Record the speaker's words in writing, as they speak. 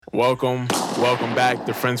Welcome back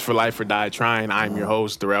to Friends for Life or Die Trying. I'm your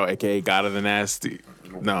host, Darrell, a.k.a. God of the Nasty.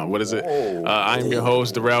 No, what is it? I'm your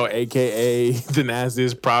host, Darrell, a.k.a. the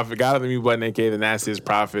nastiest prophet. God of the mute button, a.k.a. the nastiest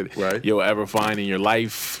prophet you'll ever find in your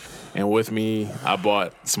life. And with me, I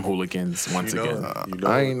bought some hooligans once again.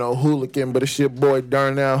 I ain't no hooligan, but it's your boy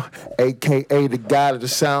Darnell, a.k.a. the guy of the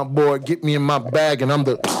soundboard. Get me in my bag, and I'm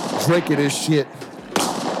the Drake of this shit,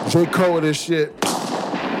 J. Cole of this shit,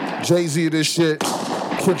 Jay-Z of this shit,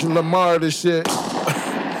 Kendrick Lamar of this shit.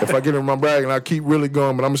 If I get in my bag, and I keep really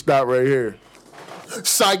going, but I'm going to stop right here.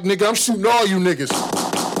 Psych, nigga, I'm shooting all you niggas.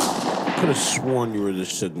 Could have sworn you were the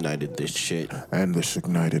Suge Knight of this shit. And the Suge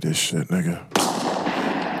Knight of this shit, nigga.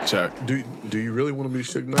 Chuck, do you really want to be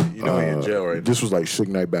Suge Knight? You know he in jail right now. This was like Suge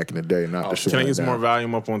Knight back in the day, not the Suge Knight. Can I get some more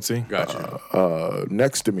volume up on T? Gotcha.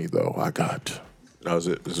 Next to me, though, I got... Oh, is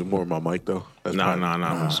it more of my mic, though?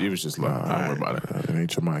 No. He was just low. Don't worry about it. It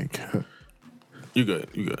ain't your mic. You good.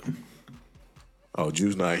 Oh,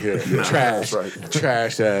 Jew's not here. Trash. Right.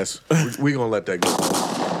 Trash ass. We going to let that go.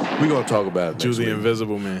 We going to talk about it. Jew's the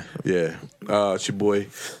invisible man. Yeah. It's your boy,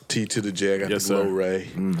 T to the J. I got the Glow Ray.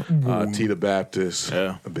 T the Baptist.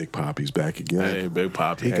 Yeah. Big Poppy's back again. Hey, Big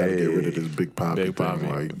Poppy. He got to get rid of this Big Poppy. Big Poppy.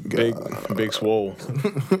 Like, big Swole.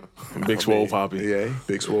 Big Swole Poppy. Yeah,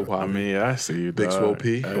 Big Swole Poppy. I mean, I see you. Big Swole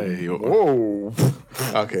P. Hey, whoa.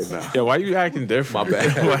 Okay, nah. Yo, why you acting different? My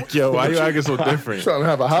bad. Like, yo, why you acting so different? Trying to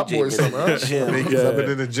have a hot boy something, huh? Niggas up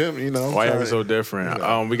in the gym, you know. Why you acting so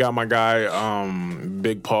different? We got my guy,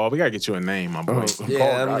 Big Paul. We got to get you a name, my boy.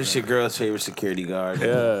 Yeah, I'm just your girl's favorite security guard.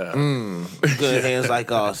 Yeah. Good hands like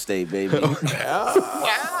AllState, baby.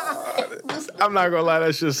 I'm not going to lie,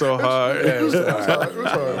 that shit's so hard. I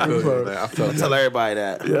felt Tell everybody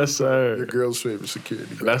that. Yes, sir. Your girl's favorite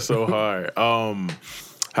security guard. That's so hard.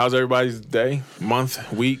 How's everybody's day,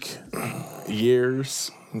 month, week, years?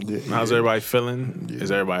 Yeah, How's everybody feeling? Yeah. Is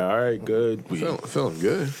everybody all right? Good? feeling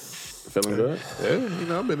good. Feeling good? Yeah, you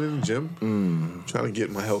know, I've been in the gym, trying to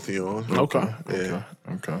get my healthy on. Okay. Yeah.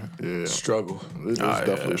 Struggle. It's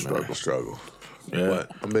definitely a struggle. Struggle. Yeah.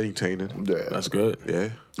 But I'm maintaining. Yeah. That's good. Yeah.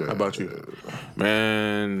 How about you?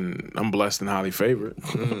 Man, I'm blessed and highly favored.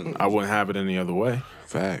 I wouldn't have it any other way.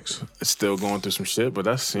 Facts. It's still going through some shit, but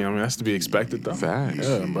that's that's to be expected though. Facts.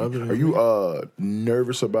 Yeah, brother. Are you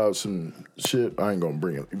nervous about some shit? I ain't gonna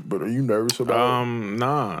bring it, but are you nervous about it?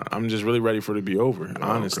 Nah. I'm just really ready for it to be over,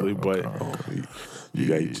 honestly. But You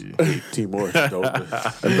got 18 more. And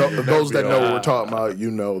those that know what we're talking about,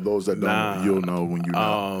 you know. Those that don't, you'll know when you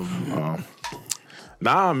know.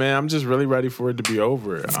 Nah, man, I'm just really ready for it to be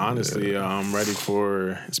over. Honestly, I'm ready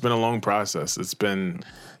for. It's been a long process. It's been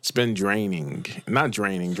draining. Not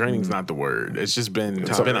draining. Draining's not the word. It's just been.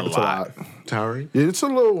 It's been a lot. Tiring? Yeah, it's a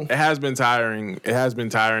little. It has been tiring.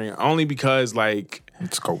 Only because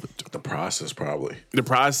It's COVID. The process, probably. the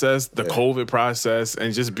process, the COVID process,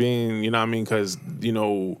 and just being, you know what I mean? Because,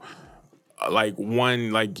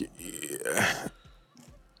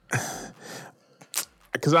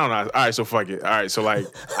 because I don't know. All right, so fuck it. All right, so I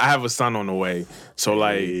have a son on the way. So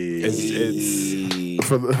it's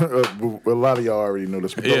For a lot of y'all already know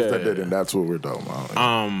this, but those that didn't, that's what we're talking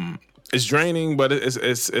about. it's draining, but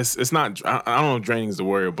it's not. I don't know if draining is the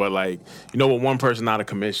word, but with one person out of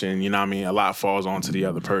commission, you know what I mean, a lot falls onto the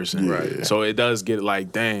other person. Right. Yeah. So it does get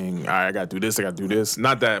dang, all right, I got to do this.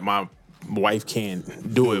 Not that my wife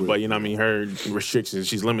can't do it, but you know what I mean, her restrictions,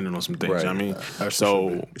 she's limited on some things. Right. You know what I mean, That's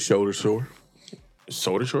so shoulder sore?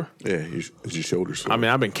 Soda sure. Yeah, is your shoulder sore? I mean,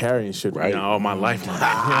 I've been carrying shit all my life. You know what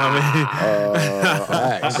I mean?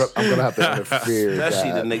 I'm gonna have to interfere.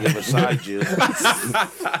 Especially the nigga beside you.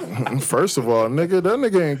 First of all, nigga, that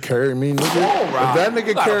nigga ain't carry me, nigga. If that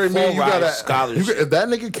nigga carry me, you gotta. If that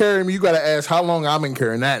nigga carry me, you gotta ask how long I've been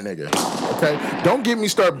carrying that nigga. Okay, don't get me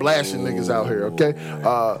start blasting niggas out here. Okay,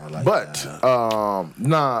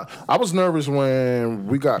 nah, I was nervous when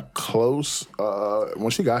we got close. When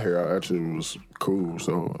she got here, I actually was cool.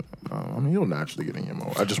 So you'll naturally get in your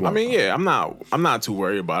mode. I'm not too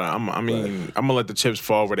worried about it. I'm gonna let the chips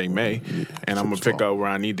fall where they may, and I'm gonna pick up where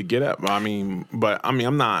I need to get up. I'm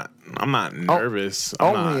not nervous.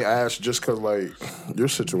 Only ask just because your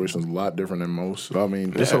situation's a lot different than most. I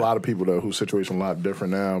mean, there's a lot of people whose situation a lot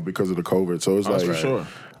different now because of the COVID. So it's for sure.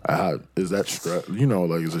 Is that stress?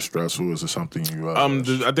 Is it stressful? Is it something you?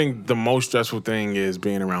 I think the most stressful thing is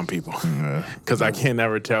being around people, because I can't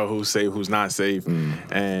never tell who's safe, who's not safe,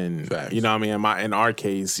 and Facts. you know what I mean. In our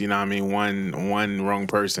case, you know what I mean. One wrong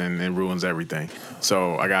person and ruins everything.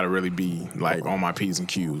 So I got to really be on my P's and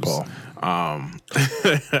Q's.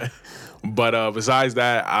 But besides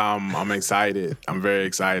that, I'm excited. I'm very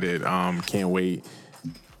excited. Can't wait.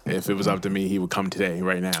 If it was up to me, he would come today,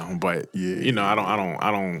 right now. But you know, I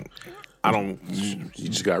don't. You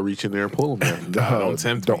just got to reach in there and pull him, man. Don't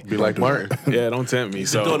tempt me. Don't be like Martin. Yeah, don't tempt me.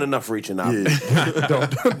 So Doing enough reaching out. Yeah,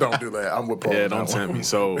 don't do that. I'm with Paul. yeah, on don't that tempt one. me.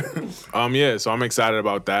 So, so I'm excited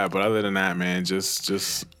about that. But other than that, man,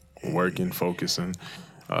 just working, focusing,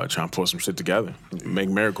 trying to put some shit together, make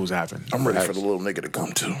miracles happen. I'm ready for the little nigga to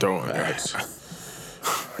come too.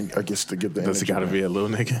 I guess to get the Does it energy got to back. be a little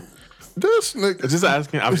nigga? This nigga. Just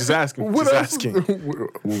asking. I'm just asking. What Just else? asking.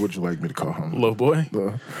 What would you like me to call him? Little boy.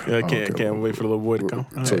 Yeah, I okay. can't wait for the little boy to come.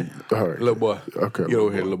 All So, right. all right. Little boy. Okay. Get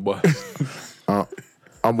over here, little boy.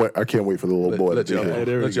 I can't wait for the little boy Let to be your here.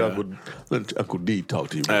 there we let Uncle D talk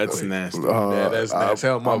to you. That's nasty. Yeah, that's nice.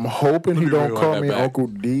 Hell, I'm hoping he don't call me back. Uncle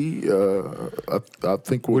D. I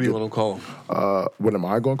think we'll What do you get- want him to call him? What am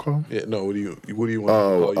I going to call him? Yeah, no. What do you want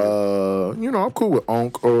him to call you? I'm cool with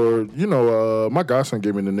Unc, or my godson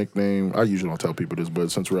gave me the nickname. I usually don't tell people this,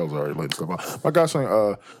 but since Rel's already laid stuff out, my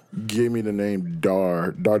godson gave me the name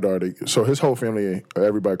Dar. So his whole family,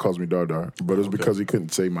 everybody calls me Dar, but it's because he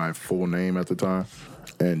couldn't say my full name at the time,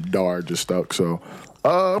 and Dar just stuck. So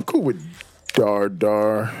I'm cool with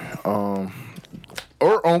Dar,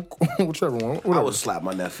 or Unc, whichever one. I Whatever. would slap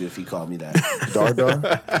my nephew if he called me that. Dar.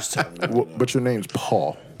 Just tell him, But your name's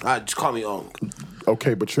Paul. just call me Unc.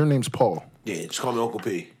 Okay, but your name's Paul. Yeah, just call me Uncle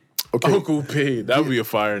P. Okay, Uncle P. That would be a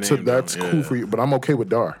fire name. so that's though. cool Yeah. for you, but I'm okay with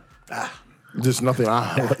Dar. Just nothing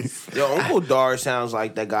I like. Yo, Uncle Dar sounds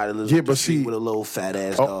like that guy that lives Yeah, up the but street see- with a little fat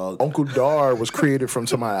ass dog. Uncle Dar was created from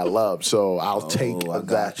somebody I love, so I'll take I that.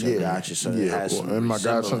 gotcha, Yeah, gotcha. So it yeah. has some And my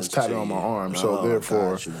godson's resemblance tatted to on my you. arm, Oh, so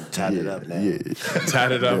therefore, gotcha. Tat it up now. Yeah,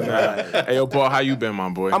 Tatted up. Now. Hey, yo, Paul, how you been, my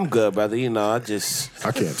boy? I'm good, brother. I just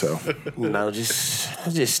I can't tell. I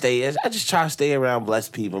just try to stay around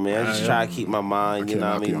blessed people, man. I just try to keep my mind, I can't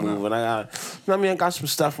knock you on that. moving. I got some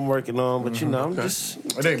stuff I'm working on, but I'm just It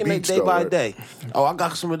ain't taking it beats, day though, by right? day. Oh, I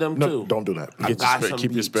got some of them No, too. don't do that.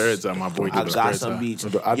 Keep your spirits up, my boy. Keep I your got spirits some up. beats.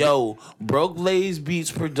 I- Yo, Broke Lays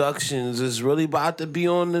Beats Productions is really about to be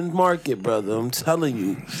on the market, brother. I'm telling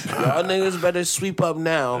you. Y'all niggas better sweep up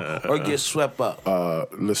now or get swept up.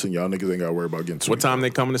 Listen, y'all niggas ain't got to worry about getting What sweet. time they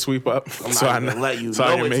coming to sweep up? I'm not even gonna let you so I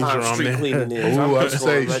know can what make time sure I'm street there. cleaning is. Ooh, I'm I just was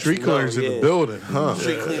gonna say let street you know, cleaners in yeah. the building, huh?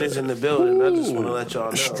 Street cleaners in the building. I just want to let y'all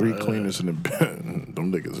know. Street cleaners in the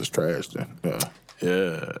them niggas is trash. Then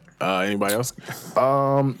Yeah. Anybody else?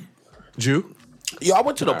 Jew? Yo, I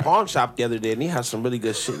went to the pawn shop the other day and he has some really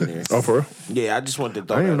good shit in there. Oh, for real? Yeah, I just wanted to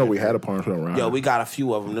throw I didn't even that know in we there. had a pawn shop around. Yo, we got a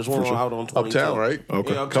few of them. There's one out on 22. Uptown, right?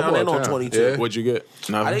 Okay. Yeah, Couple uptown and on uptown. 22. Yeah. What'd you get?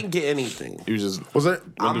 Nothing? I didn't get anything. You just Was that?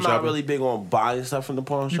 I'm not shopping? really big on buying stuff from the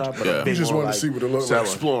pawn shop, but yeah. I'm big You just on wanted like to see what it looked like.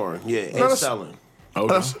 exploring, yeah, and that's- selling.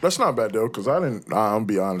 Okay. That's not bad though, because I didn't. I'm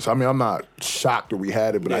be honest. I mean, I'm not shocked that we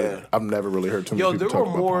had it, but Yeah. I've never really heard too many Yo, people there talk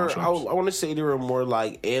were about more. pawn I shops. want to say there were more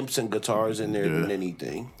like amps and guitars in there than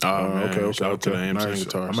anything. Oh, man. Okay. Shout out to the amps and Nice.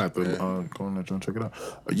 guitars. I'm at the go on there and check it out.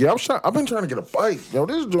 Yeah, I've been trying to get a bike. Yo,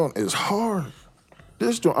 this joint is hard.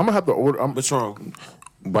 This joint, I'm gonna have to order. What's wrong?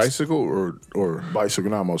 Bicycle or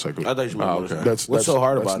Bicycle, not motorcycle. I thought you meant okay. motorcycle. That's What's so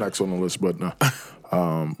hard that's about it? next on the list, but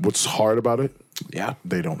no. What's hard about it? Yeah,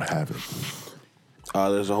 They don't have it.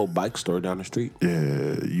 there's a whole bike store down the street.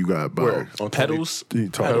 Yeah, you got about where? On Pedals? You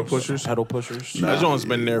talking Pedal about- pushers? Pedal pushers. That joint's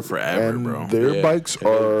been there forever, and bro. their Yeah. bikes And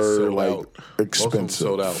they are sold like out. Most of them expensive.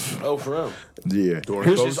 sold out. Oh, for real? Yeah. During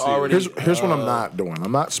Here's, COVID. here's what I'm not doing.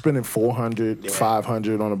 I'm not spending 400,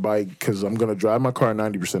 500 on a bike because I'm going to drive my car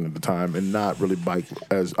 90% of the time and not really bike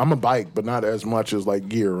as I'm a bike, but not as much as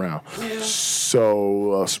like year round.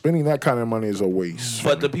 So spending that kind of money is a waste.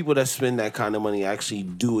 But the people that spend that kind of money actually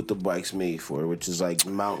do what the bike's made for, which is like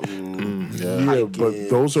mountain. Yeah, but hiking,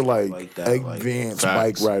 those are like, like that, like- advanced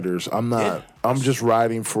Facts. bike riders. I'm not. Yeah. I'm just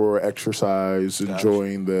riding for exercise,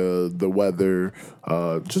 enjoying the weather.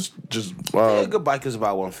 Just a good bike is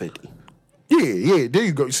about 150. yeah. There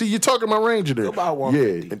you go. See, you're talking my Ranger there. About yeah,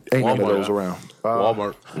 150. ain't none of Walmart. those around.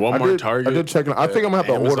 Walmart. Walmart, Target. I did check it. I think I'm gonna have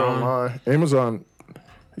to order Amazon. online. Amazon.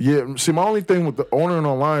 Yeah. See, my only thing with the ordering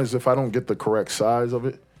online is if I don't get the correct size of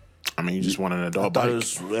it I mean, you just want an I adult thought bike. it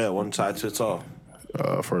was one size fits all.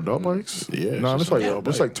 for adult bikes. Yeah, no, it's it's just like an adult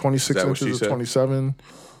it's bike. like 26 Is that what she inches or said? 27.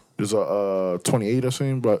 There's a 28 I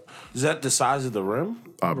seen, but Is that the size of the rim,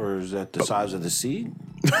 or is that the size of the seat?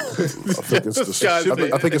 I think it's the. Guys,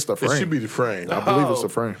 I think it's the It frame. should be the frame. I believe it's the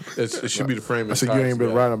frame. It should be the frame. I said you ain't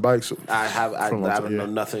been riding bikes. I From haven't yeah. know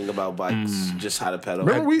nothing about bikes, just how to pedal.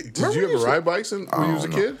 Remember we? Did remember you we ever used to- ride bikes when you was a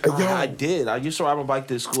kid? I did. I used to ride my bike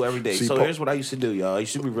to school every day. See, So Paul- here's what I used to do, y'all. I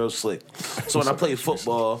used to be real slick. So when I played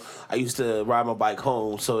football, I used to ride my bike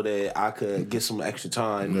home so that I could get some extra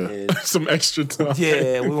time. And Some extra time.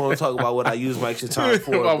 yeah, we want to talk about what I use my extra time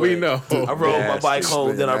for. Well, we but know. I rode my Nasty. bike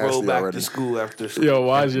home, then I rode Nasty back already. to school after school. Yo,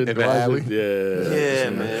 why's your In the alley? Yeah. Yeah,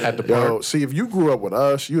 man. At the Yo, park. see, if you grew up with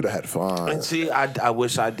us, you'd have had fun. And see, I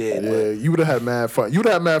wish I did. Yeah, you would have had mad fun. You'd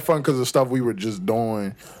have had mad fun because of stuff we were just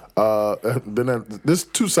doing. Then there's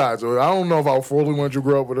two sides. I don't know if I fully want you to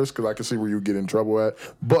grow up with us because I can see where you get in trouble at.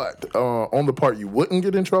 But on the part you wouldn't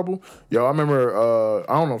get in trouble, yo, I remember.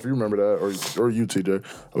 I don't know if you remember that or you, TJ.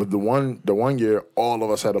 The one year, all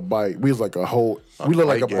of us had a bike. We was like a whole. We looked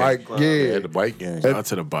like a bike. Yeah, the bike gang. Shout out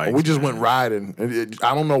to the bike. we just went riding.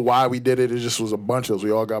 I don't know why we did it. It just was a bunch of us.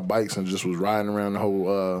 We all got bikes and just was riding around the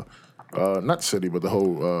whole. Not the city, but the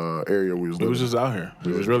whole area we was It living. was just out here. It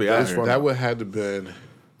was really out here. That would have to been.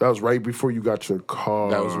 That was right before you got your car.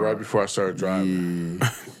 That was right before I started driving.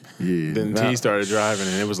 Yeah. Then Nah. T started driving,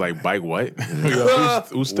 and it was like, bike what?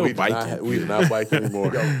 Who's still We did biking? not- we did not bike anymore.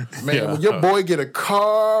 Man, Yeah. when your boy get a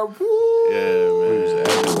car, woo, Yeah,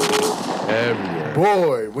 man. Everywhere.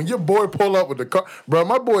 boy, when your boy pull up with the car, bro,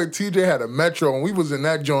 my boy TJ had a Metro, and we was in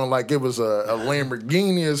that joint like it was a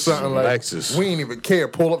Lamborghini or something. Like Lexus. we ain't even care.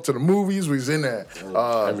 Pull up to the movies, we was in that.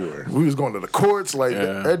 Everywhere. We was going to the courts, like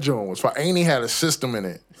that joint was fine. Ain't he had a system in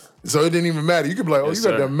it. So it didn't even matter. You could be like, oh, Yes,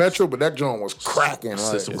 you got sir. that Metro, but that joint was cracking. Like,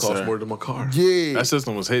 System Yes, costs sir. more than my car. yeah. That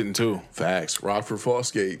system was hitting too. Facts. Rockford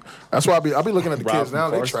Fallsgate. That's why I be looking at the Rob kids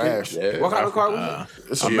now, from they Farscape? trash. Yeah. What kind of car was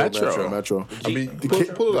it? It's A Metro. Metro. I mean, The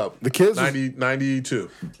pull it up. the kids is-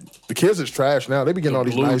 92. The kids is trash now. They be getting all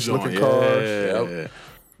these Blue nice joint, looking yeah. cars. Yep.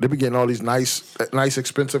 They be getting all these nice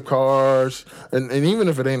expensive cars. And even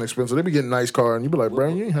if it ain't expensive, they be getting nice car. And you be like, bro,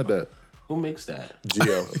 you ain't had that. Who makes that?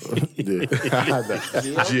 Geo. Yeah.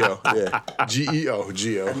 Geo. Yeah. Geo.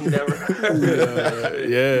 Geo. Never.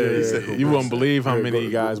 Yeah, you wouldn't believe how many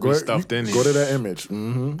guys be stuffed in Go here. to that image.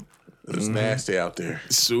 Mm-hmm. It's nasty out there.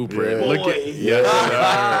 Super. Yeah. Look Boy. at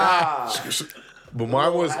yes, But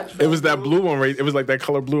mine was, sir. It was that blue one right. It was like that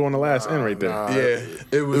color blue on the last end right there. yeah, it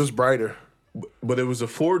It was was, brighter. but it was a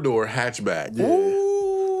 4-door hatchback.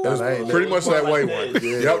 That was Pretty much that white one.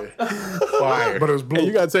 Yep. Fire. But it was blue. And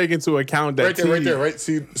you got to take into account that right there, right?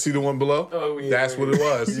 See the one below? Oh, yeah, That's what it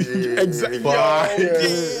was. Exactly.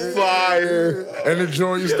 Fire. And the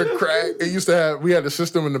joint used to crack. It used to have. We had a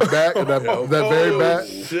system in the back, that very back.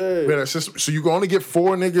 We had a system, so you can only get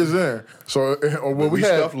 4 niggas in. So, or what we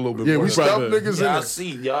had, stuffed a little bit yeah, more we than stuffed that. niggas Y'all in.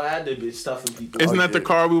 see, y'all had to be stuffing people. Isn't that the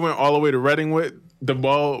car we went all the way to Reading with? The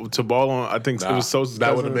ball on. I think it was so.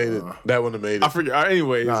 That would have made it. That would have made it. I forget.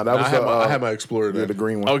 Anyways. Nah, that was I had my Explorer there. the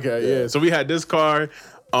green one. Okay, yeah. So we had this car.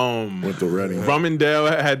 With the Reading. Rummondale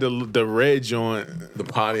had the red joint. The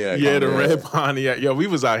Pontiac. Yeah, the red Pontiac. Yo, we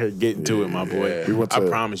was out here getting to it, my boy. We went I to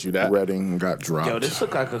promise you that. Reading and got dropped. Yo, this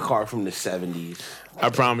looked like a car from the 70s. I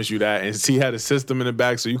promise you that. And T had a system in the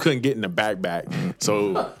back, so you couldn't get in the back.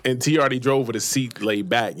 So and T already drove with a seat laid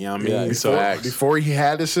back. You know what I mean? Yeah, so Before he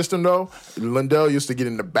had the system though, Lindell used to get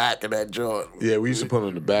in the back of that joint. Yeah, we used to put it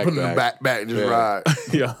in the back. Put him in the back and just Yeah. ride.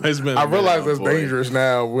 yeah, it's been. I a minute, realize that's boy. dangerous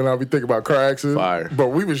now when I be thinking about car accidents. Fire. But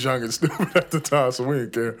we was young and stupid at the time, so we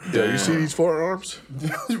didn't care. Yeah, you see these forearms?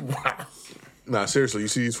 Wow. Nah, seriously, you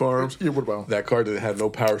see these forearms? Yeah, what about 'em? That car didn't have no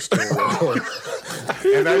power steering.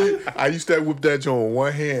 And I used to whip that joint with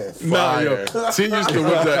one hand. Nah, yo, T used to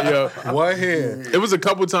whip that, yo. One hand. It was a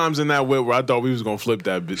couple times in that whip where I thought we was gonna flip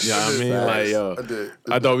that bitch. You know what I mean? Like, yo, I did.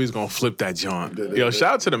 I thought we was gonna flip that joint. Yo,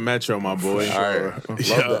 shout out to the Metro, my boy. All right.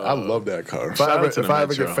 I love that car. If I Shout ever, out to the if I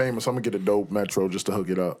ever Metro. get famous, I'm gonna get a dope Metro just to hook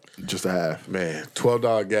it up, just to have. Man,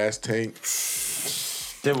 $12 gas tank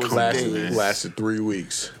Them was the days. lasted 3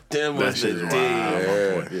 weeks. Them That was shit the is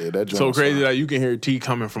days. Yeah, that joint So was crazy fine. that you can hear T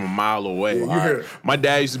coming from a mile away. you hear it. My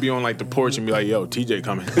dad used to be on like the porch and be like, "Yo, TJ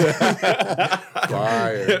coming."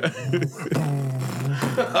 Fire.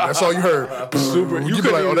 That's all you heard. Super. You You be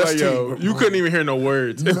couldn't like, even oh, that's yo, T. you couldn't even hear no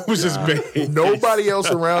words. It was just big. Nobody else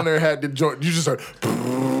around there had the joint. You just heard.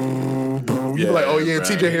 You be Yeah, like, oh yeah, right.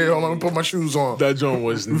 TJ here. Hold on, let me put my shoes on. That joint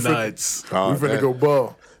was nuts. We finna go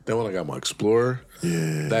ball. Then when I got my Explorer,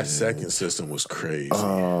 that second system was crazy.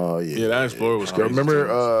 Oh yeah. Yeah, that Explorer was crazy.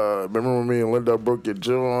 Remember when me and Linda broke your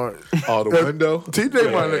joint? Oh, the window?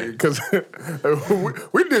 TJ, my nigga, because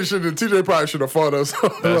we did shit that TJ probably should have fought us.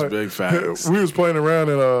 That's big facts. We was playing around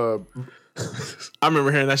and I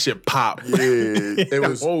remember hearing that shit pop. It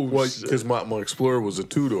was Oh, because my Explorer was a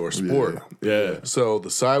 2-door Sport. Yeah. So the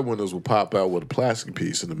side windows would pop out with a plastic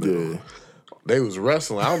piece in the middle. They was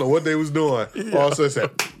wrestling. I don't know what they was doing. All of a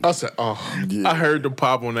sudden, I said, oh. I heard the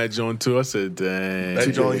pop on that joint too. I said, dang.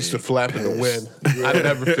 That joint used to flap in the wind. I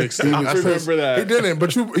never fixed it. I remember that. he didn't,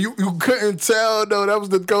 but you couldn't tell though. That was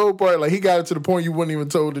the cold part. Like he got it to the point you wouldn't even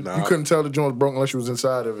told it. You couldn't tell the joint was broke unless you was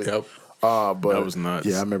inside of it. Yep. But That was nuts.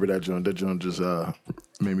 Yeah, I remember that joint. That joint just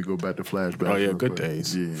Made me go back to flashbacks. Oh yeah, real good quick.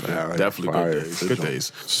 days. Yeah, Definitely fire. good days. Good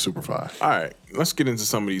days. super fire. All right, let's get into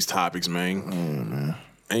some of these topics, man.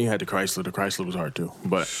 And you had the Chrysler. The Chrysler was hard too,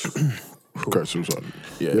 but Chrysler was on.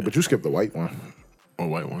 Yeah. Yeah, but you skipped the white one. a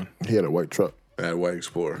white one. He had a white truck. That white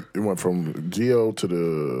Explorer. It went from Geo to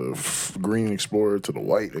the green Explorer to the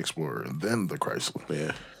white Explorer, and then the Chrysler.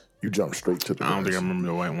 Yeah. You jumped straight to the. I don't think I next. remember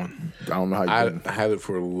the white one. I don't know how you. I did. had it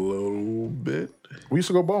for a little bit. We used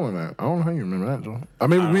to go bowling at. I don't know how you remember that, John. I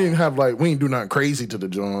mean, we didn't have we didn't do nothing crazy to the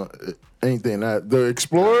joint. Anything that the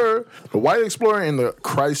Explorer, the white Explorer, and the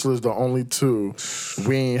Chrysler is the only two.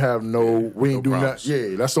 We ain't have we ain't do problems.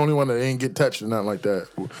 nothing. Yeah, that's the only one that ain't get touched or nothing like that.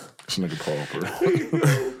 This nigga Paul,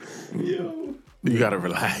 bro. You gotta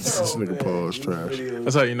relax. This nigga Paul is trash.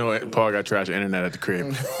 That's how you know Paul got trash internet at the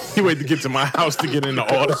crib. He wait to get to my house to get into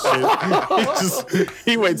all the shit.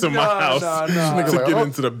 He waits at my house to like, get oh.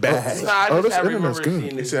 into the bag. Nah, I Oh, just this have internet's remembered good.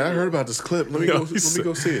 seeing He this. said, I heard about this clip. Let me go see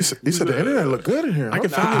it. He said the internet look good in here. I can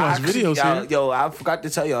Huh? finally watch Actually, videos here. yo, I forgot to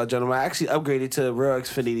tell y'all, gentlemen. I actually upgraded to real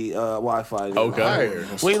Xfinity Wi-Fi. Okay.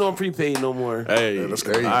 We ain't on prepaid no more. Hey, Yeah, let's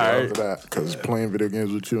go. all After right. that, because playing video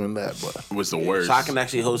games with you and that, but. Was the worst. So I can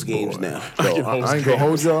actually host games now. Yo, I ain't gonna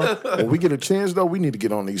hold y'all. When we get a chance, though, we need to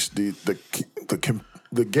get on the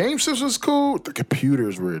game system's cool. The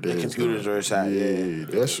computers where it is. Computers though. are inside. Yeah.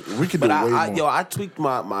 That's we could But do way more. I tweaked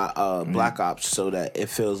my Black Ops so that it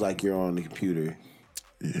feels like you're on the computer.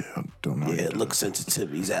 Yeah, I don't know. Yeah, it looks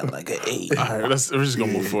sensitivity's at like an 8. All right, we're just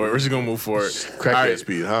gonna move forward. We're just gonna move forward. Crack All that right.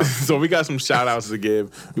 speed, huh? So we got some shout outs to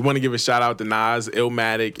give. We want to give a shout out to Nas,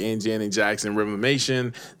 Illmatic, and Janet Jackson,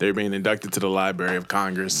 Rhythmation. They're being inducted to the Library of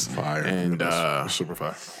Congress. Fire. And That's super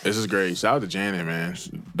fire. this is great. Shout out to Janet, man.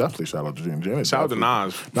 Definitely shout out to Janet. Shout out to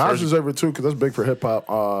Nas. Nas First, deserve it too because that's big for hip hop.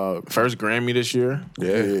 first Grammy this year.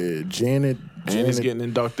 Yeah, Janet. And he's getting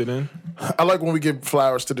inducted in. I like when we give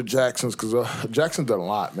flowers to the Jacksons because Jackson done a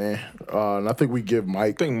lot, man. And I think we give I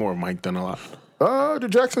Mike. think more Mike done a lot. The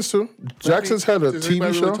Jacksons too. Jacksons had a Does TV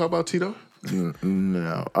anybody show. really talk about Tito?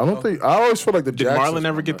 No, I don't think. I always feel like the Did Jacksons. Marlon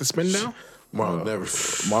ever get the spin down? Marlon never.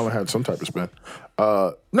 Marlon had some type of spin.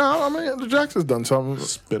 No, I mean the Jacksons done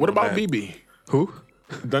something. What about BB? Who?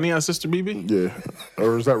 Doesn't he have sister BB? Yeah,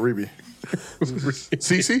 or is that Reby?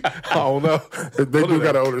 Cece? I don't know. They do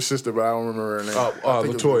got an older sister, but I don't remember her name. I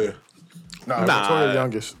think it's- Latoya. Nah, Nah. Latoya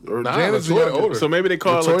youngest. Or Nah, Janet's the Latoya youngest. older. So maybe they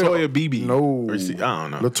call Latoya BB. No, Or I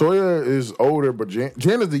don't know. Latoya is older, but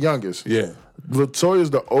Janet's the youngest. Yeah. Latoya's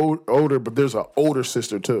the older, but there's an older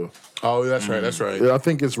sister too. Oh, that's right. That's right. Yeah, I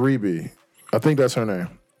think it's Reby. I think that's her name.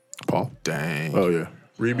 Paul. Dang. Oh yeah,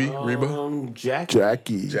 Reba?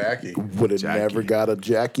 Jackie. Jackie would have never got a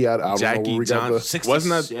Jackie out. I don't know Jackie where we got the. 60s,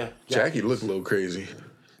 Wasn't that- Yeah. Jackie looked a little crazy.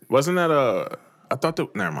 Wasn't that I thought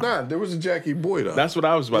that. Never mind. Nah, there was a Jackie boy, though. That's what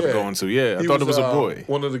I was about to go into. Yeah, I He thought it was a boy.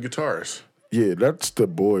 One of the guitarists. Yeah, that's the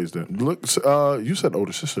boys. Then look, you said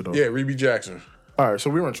older sister though. Yeah, Reby Jackson. All right, so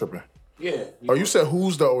we weren't tripping. Yeah. Oh, you said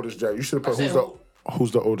who's the oldest Jack? You should have put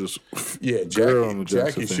who's the oldest. Yeah, Girl on the Jackie. Jackson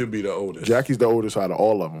Jackie thing. should be the oldest. Jackie's the oldest out of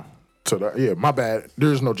all of them. So that, yeah, my bad.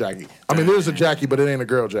 There's no Jackie. I mean, there's a Jackie, but it ain't a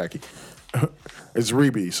girl Jackie. It's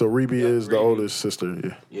Reby. So Reby is the oldest sister.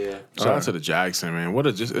 Yeah. Yeah. Shout out to the Jackson, man.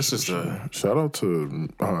 It's just a Shout out to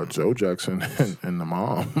Joe Jackson and the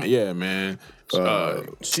mom. yeah, man.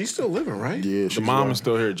 She's still living, right? Yeah, The she's mom is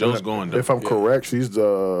still here. Joe's going though. If I'm correct, she's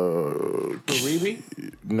the Reby?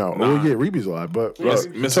 no. Oh yeah, Reby's alive, but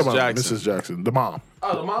Mrs. talking about Jackson. Mrs. Jackson, the mom.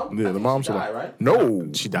 Oh, the mom? Yeah, the mom's died, alive. right? No,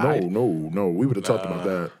 She died? No. We would have talked about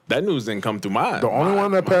that. That news didn't come through my. The only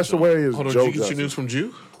one that passed away is Hold on, Joe did you get your Jackson. news from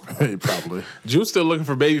Jew? Probably. Jude's still looking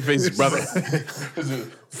for Babyface's brother.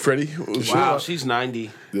 Freddie? Wow, she's 90.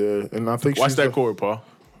 Yeah, and I think Watch she's that the- chord, Paul.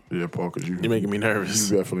 Yeah, Paul, because you You're making me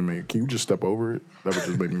nervous. You definitely make. Can you just step over it? That would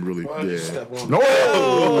just make me really. Yeah. step on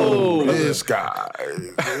No, this guy.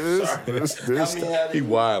 This guy. He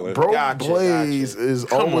wildin'. Bro, Gotcha, Blaze is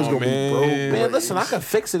always on, gonna man. be broke. Man, listen, I can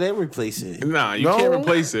fix it and replace it. Nah, you No. can't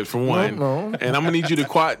replace it for one. No. And I'm gonna need you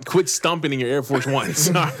to quit stumping in your Air Force Ones.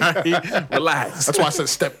 All right, relax. That's why I said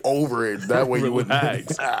step over it. That way you wouldn't.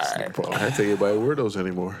 Relax. I don't think anybody wear those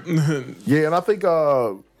anymore. Yeah, and I think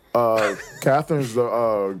Catherine's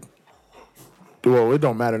the. Well, it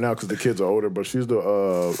don't matter now because the kids are older, but she was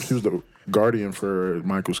the guardian for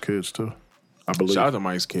Michael's kids too. I believe. Shout out to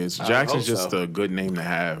Mike's kids. Jackson's hope just so. a good name to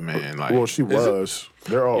have, man. Like, Well, she was.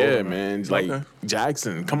 They're all yeah, older now. man. Like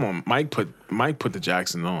Jackson, come on. Mike put the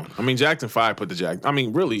Jackson on. I mean, Jackson 5 put the Jackson. I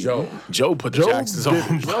mean, really, Joe put the Joe Jacksons did-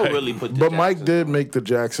 on. Joe really put the But Mike Jacksons. did make the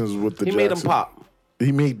Jacksons with the He Jacksons. made them pop.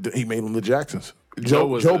 He made them the Jacksons.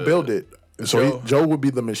 Joe Joe was built it. So Joe- Joe would be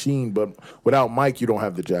the machine, but without Mike, you don't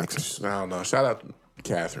have the Jacksons. I don't know. Shout out to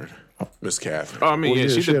Catherine. Miss Catherine. Oh, I mean, Well, yeah,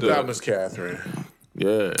 yeah, she she did had Shout out the. Miss Catherine.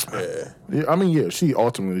 Yeah. Yeah, I mean, yeah, she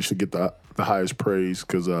ultimately should get the highest praise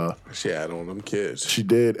because She had on them kids. she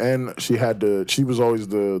did, and she was always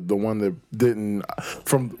the one that didn't.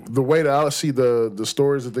 From the way that I see the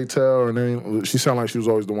stories that they tell, and then she sounded like she was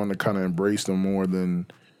always the one that kind of embraced them more than.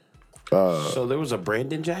 So there was a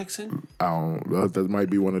Brandon Jackson? I don't. That might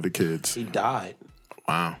be one of the kids. He died.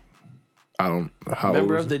 Wow. I don't. How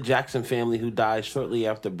Member old of the Jackson family who died shortly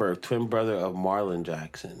after birth, twin brother of Marlon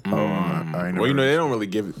Jackson. I ain't Well, you know, never- they don't really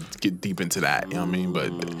get deep into that. You know what I mean? But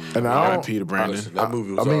And I don't- Peter Brandon. Honestly, that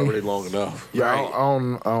movie was already long enough. Yeah, I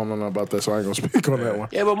don't know nothing about that, so I ain't gonna speak on that one.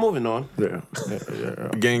 Yeah, but moving on. Yeah.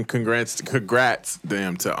 Again, congrats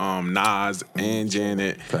them to Nas and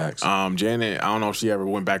Janet. Facts. Janet, I don't know if she ever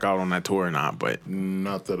went back out on that tour or not, but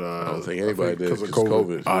Not that I don't think anybody did because because of of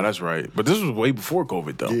COVID. COVID. oh, that's right. But this was way before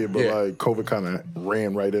COVID, though. Yeah, but Yeah. like COVID kind of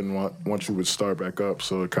ran right in once you would start back up,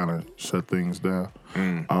 so it kind of shut things down.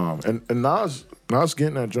 And Nas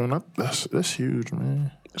getting that joint, that's huge,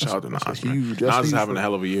 man. Shout out to Nas. That's man. huge. That's Nas is huge having a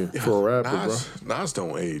hell of a year. for a rapper, Nas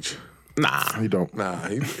don't age. Nah, bro. He don't. Nah,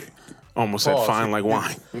 he almost said Pause. fine like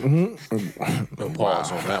wine. no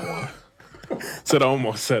pause on that one. Said I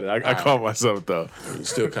almost said it. I caught myself though. You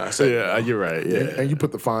still kind of say Yeah, you're right. Yeah, And you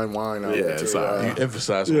put the fine wine out Yeah, there too. it's all right. you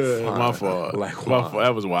emphasize on yeah. fine, My fault. like my wine. fault.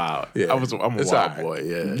 That was wild. Yeah. I'm a It's wild all right. boy.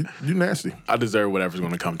 Yeah, You nasty. I deserve whatever's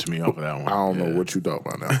going to come to me off of that one. I don't know what you thought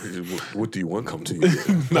about now. What do you want come to you?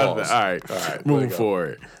 Nothing. Pause. All right. Moving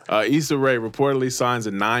forward. Issa Rae reportedly signs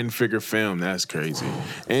a 9-figure film. That's crazy.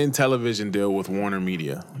 And television deal with Warner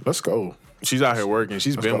Media. Let's go. She's out here working.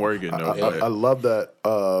 She's been working though. I love that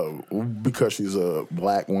because she's a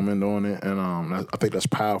black woman doing it, and I think that's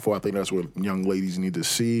powerful. I think that's what young ladies need to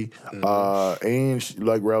see. And she,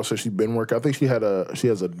 like Ralph said, she's been working. I think she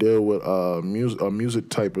has a deal with a music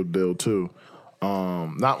type of deal too.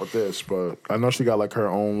 Not with this, but I know she got like her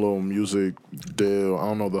own little music deal. I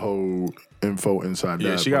don't know the whole info inside that.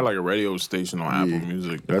 Yeah, she but got like a radio station on Apple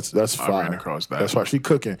Music. that's I fire. ran across that. That's why she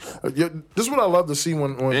cooking. Yeah, this is what I love to see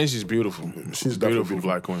when And she's beautiful. She's beautiful definitely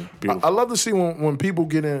black queen. I Beautiful. love to see when people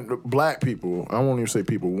get in, black people, I won't even say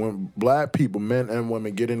people, when black people, men and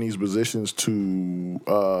women, get in these positions to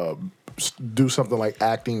do something like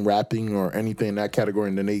acting, rapping, or anything in that category,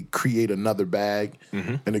 and then they create another bag,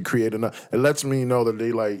 and they create another. It lets me know that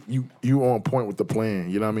they like, you on point with the plan,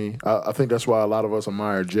 you know what I mean? I think that's why a lot of us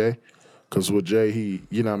admire Jay. Because with Jay, he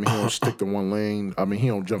don't stick to one lane. I mean, he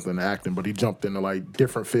don't jump into acting, but he jumped into like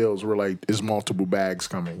different fields where like there's multiple bags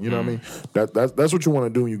coming. You know what I mean? That's what you want to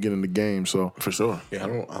do when you get in the game. So For sure. Yeah, I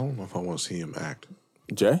don't know if I want to see him act.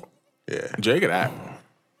 Jay? Yeah. Jay could act.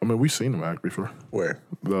 I mean, we've seen him act before. Where?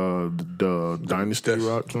 The Dynasty That's-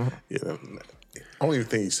 Rock joint. Yeah. I don't even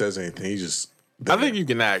think he says anything. He just. I think you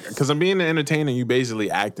can act. Because I'm being an entertainer, you basically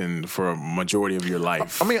acting for a majority of your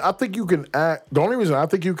life. I mean, I think you can act. The only reason I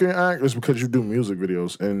think you can act is because you do music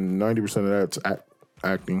videos, and 90% of that's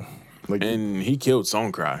acting. Like, And he killed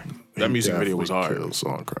Song Cry. That music video was hard.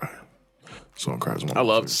 Song Cry. Song Cry is one. I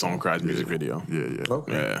love the Song Cry's music video. Yeah.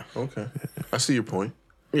 Okay. Yeah. Okay. I see your point.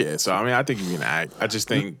 Yeah, so I mean, I think you can act. I just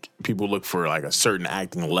think people look for like a certain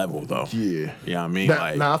acting level, though. Yeah. You know what I mean?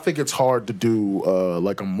 Now I think it's hard to do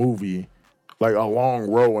like a movie, like a long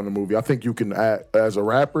role in a movie. I think you can act as a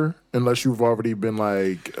rapper unless you've already been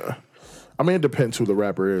like. I mean, it depends who the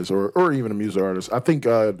rapper is, or even a music artist. I think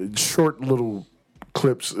short little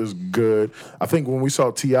clips is good. I think when we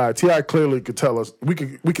saw T.I. clearly could tell us. We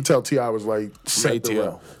could tell T.I. was like set to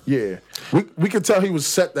ATL. rap. Yeah, we could tell he was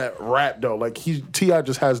set that rap though. Like T.I.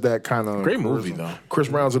 just has that kind of Great movie, though. Chris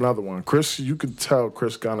Brown's another one. Chris, you could tell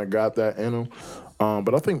Chris kind of got that in him.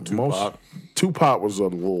 But I think Tupac was a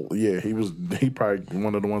little. Yeah, he probably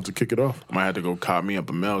one of the ones to kick it off. Might have to go cop me up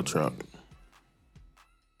a mail truck.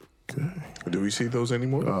 Okay. Do we see those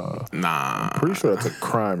anymore? Nah. Pretty sure that's a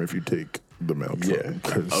crime if you take the mail truck. Yeah.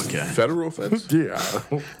 'Cause- Okay. Federal offense? Yeah.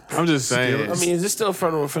 I'm just saying. I mean, is this still a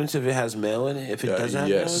federal offense if it has mail in it? If it doesn't have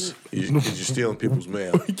yes. mail Because you're stealing people's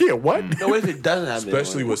mail. Yeah, what? in it? No, what if it doesn't have mail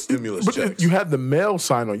Especially in it? with stimulus But checks. you had the mail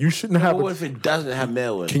sign on. You shouldn't have But what it. if it doesn't have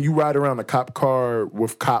mail in Can it? you ride around a cop car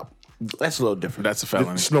with cop? That's a little different. That's a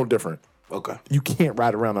felony. It's no different. Okay. You can't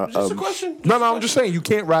ride around a. Just a question. No, I'm just saying you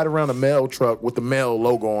can't ride around a mail truck with the mail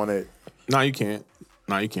logo on it. No, you can't.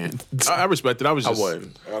 No, you can't. I respect it. I was I just.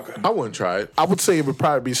 wouldn't. Okay. I wouldn't try it. I would say it would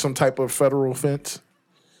probably be some type of federal offense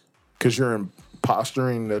because you're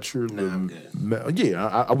posturing that you're I'm good. yeah,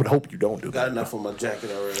 I would hope you don't do Got that. enough on my jacket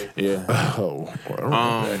already. Yeah. Oh,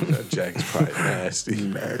 well, That jacket's probably nasty.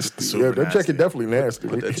 nasty. super Yeah, that nasty. jacket definitely nasty.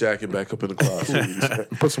 Put that jacket back up in the closet.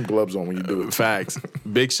 Put some gloves on when you do it. Facts.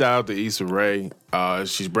 Big shout out to Issa Rae.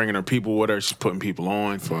 She's bringing her people with her. She's putting people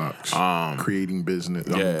on. Fox. Um, Creating business.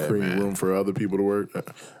 yeah, creating man. room for other people to work.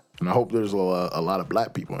 And I hope there's a lot of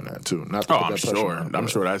black people in that too. Not to Oh, put I'm that pressure sure. on, I'm but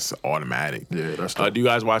sure that's automatic. Yeah, that's dope. Do you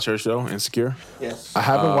guys watch her show, Insecure? Yes. I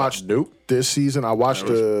haven't watched this season. I watched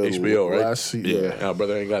the HBO, right? last season. Yeah. Yeah.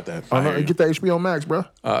 Brother ain't got that. Oh, no, get the HBO Max, bro.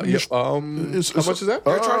 Yeah. How much is that?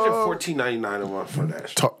 They're charging $14.99 a month for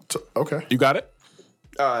that. Okay. You got it?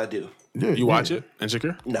 I do. Yeah, You watch it,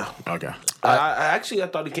 Insecure? No. Okay. I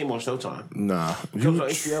thought it came on Showtime. Nah. Comes on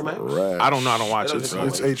HBO Max? trash. I don't know. I don't watch It it.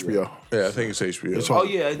 doesn't So. It's HBO. Yeah, I think it's HBO. It's on- Oh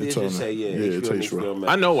yeah, it it's did on just say there. yeah. Yeah, it's HBO. HBO.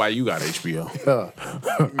 Max. I know why you got HBO.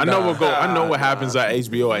 I know what happens at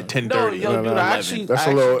HBO at 10:30. No, yo, dude, I actually That's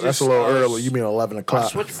I a little. actually That's a just, little early. You mean 11 I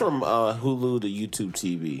o'clock? switched from Hulu to YouTube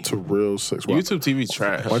TV. To real six. Why YouTube TV's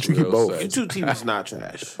trash. don't you keep Real both? sex. YouTube TV's not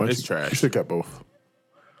trash. Why don't It's you- trash. You should get both.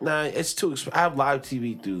 Nah, it's too expensive. I have live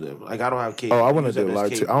TV through them. Like I don't have cable. Oh, I want to Use them do as live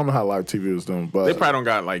cable. TV. I don't know how live TV is done, but They probably don't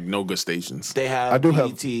got like no good stations. They have I do have-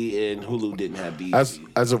 BET and Hulu didn't have BET.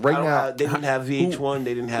 as of right now, they didn't have VH1.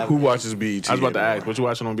 They didn't have. Who watches BET? I was about to anymore? ask, what you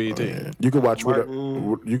watching on BET? you can watch whatever.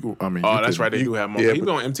 You can. I mean, Oh, you that's can- right. They do have more. yeah, He but-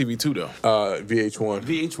 be on MTV too, though. VH1.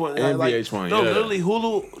 VH1 And like, VH1, No, yeah. literally,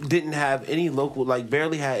 Hulu didn't have any local. Like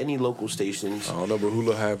barely had any local stations. I don't know, but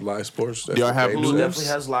Hulu have live sports. That's Y'all the have thing. Hulu News? definitely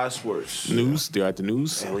has live sports. News? Do you got the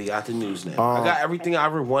news? And we got the news now. I got everything I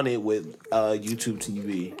ever wanted with YouTube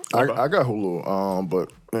TV. I got Hulu. But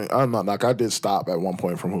I'm not like I did stop at one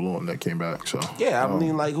point from Hulu and then came back. So Yeah, I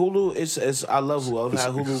mean, like Hulu. It's I love Hulu. I've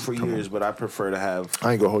had Hulu for years, but I prefer to have.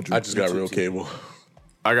 I ain't gonna hold you. I just got real cable.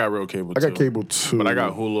 I got real cable. I got too. cable too. But I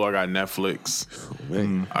got Hulu. I got Netflix.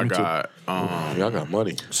 I got. Y'all got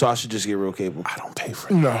money. So I should just get real cable. I don't pay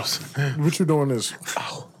for No, those. what you doing is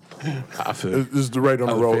I feel is the right on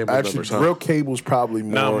the Other road. family Actually, members, huh? real cable's probably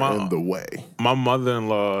more Nah, my- in the way. My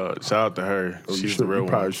mother-in-law. Shout out to her. You She's should- the real you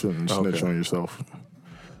probably one. shouldn't snitch on yourself.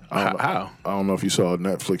 How? I don't know if you saw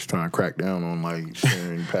Netflix trying to crack down on like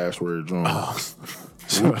sharing passwords on.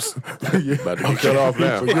 Yeah, about to be cut off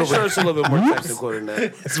now. I'm sure it's a little bit more technical than that.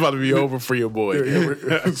 It's about to be over for your boy.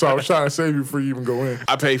 so I was trying to save you before you even go in.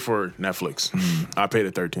 I pay for Netflix. I pay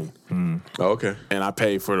the $13, Oh, okay. and I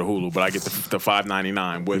pay for the Hulu, but I get the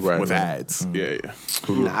 $5.99 with Right, with right. ads. Yeah.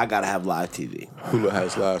 Nah, I gotta have live TV. Hulu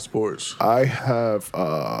has live sports. I have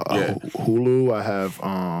Yeah. Hulu. I have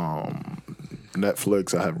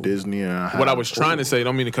Netflix. I have Disney. And I have What I was trying to say,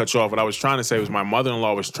 don't mean to cut you off. What I was trying to say was my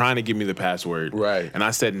mother-in-law was trying to give me the password, Right. And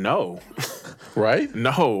I said no, Right?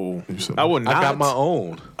 no, said I would not. I got my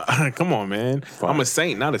own. Come on, man. I'm a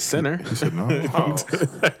saint, not a sinner. He said no.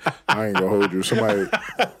 I ain't gonna hold you. Somebody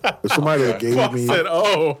that gave Paul me. said,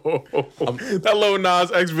 "Oh, that Lil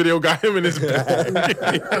Nas X video got him in his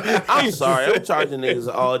bag." I'm sorry, I'm charging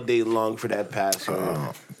niggas all day long for that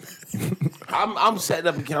password. I'm setting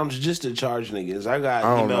up accounts just to charge niggas. I got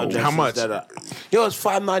don't email know. addresses How much? that are, yo, it's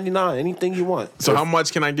 $5.99. Anything you want. So how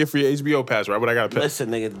much can I get for your HBO password? What I gotta pay? Listen,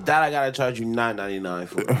 nigga, that I gotta charge you $9.99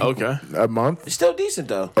 for. Okay. A month, It's still decent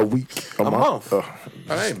though. a week, a month.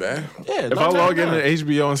 That ain't bad. Yeah. If I log into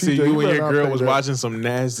HBO and see TJ, you you and better your not girl pay was that. watching some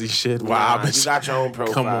nasty shit, wow, Nah, you got your own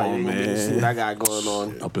profile. Come on, You can see man. what I got going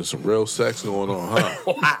on. Up in some real sex going on,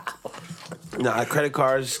 huh? Nah, credit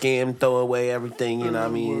cards, scam, throw away everything. You know what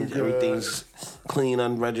I mean? Everything's clean,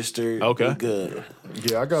 unregistered. Okay. we good.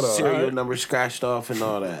 Yeah, I got a Serial number scratched off and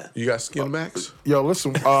all that. You got Skin Max? Yo,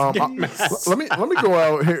 listen. Let me go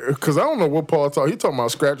out here because I don't know what Paul talking. He talking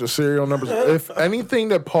about scratch of serial numbers. If anything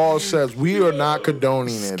that Paul says, we are not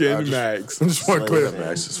condoning it. Skin Max. I just want to clear.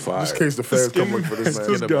 Max is fire. Just in case the feds come look for this man.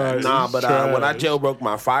 This guy. Nah, but when I jailbroke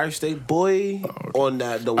my Fire Stick, boy, on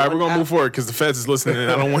that the All right, one we're gonna app- move forward because the feds is listening.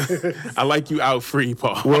 And I don't want. I like you out free,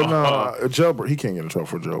 Paul. Well, no, jailbreak. He can't get in trouble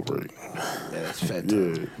for jailbreak. Yeah, that's fed.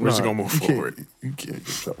 Yeah, We're just gonna move you can't- forward. You can't get in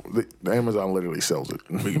trouble. The Amazon literally sells it.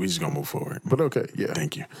 we just gonna move forward. But okay, yeah.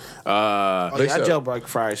 Thank you. Oh, yeah, I said- jailbroke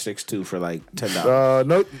Fire Sticks too for like $10.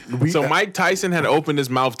 No, So Mike Tyson had opened his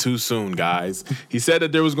mouth too soon, guys. He said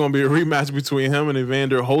that there was going to be a rematch between him and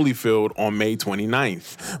Evander Holyfield on May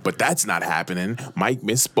 29th. But that's not happening. Mike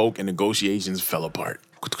misspoke and negotiations fell apart.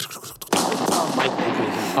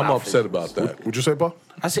 I'm upset about that. Would you say, Paul?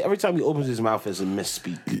 I see every time he opens his mouth as a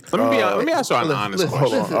misspeak. Let me ask you an honest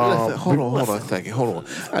question. Hold on a second. Hold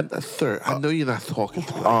on. Sir, I know you're not talking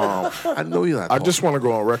to me. I know you're not I talking. just want to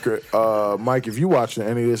go on record, Mike. If you watching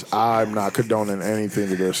any of this, I'm not condoning anything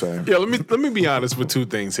that they're saying. Yeah, let me be honest with two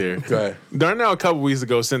things here. Okay. Darnell a couple weeks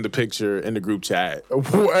ago sent a picture in the group chat.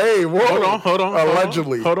 Hey, whoa. Hold on.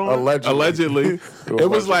 Allegedly. Hold on. Allegedly. It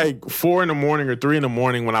was like 4 a.m. or 3 a.m.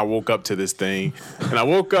 when I woke up to this thing. And I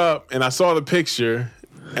woke up and I saw the picture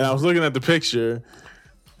and I was looking at the picture.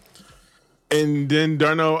 And then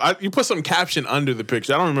Darnell, you put some caption under the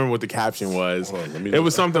picture. I don't remember what the caption was. It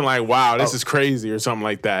was something like, "Wow, this is crazy" or something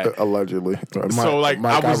like that. Allegedly. So like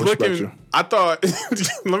Mike, I was respect looking, you. I thought,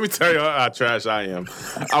 let me tell you how trash I am.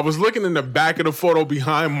 I was looking in the back of the photo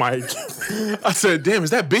behind Mike. I said, "Damn, is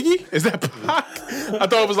that Biggie? Is that Pac?" I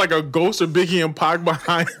thought it was like a ghost of Biggie and Pac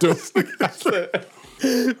behind him.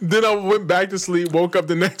 Then I went back to sleep. Woke up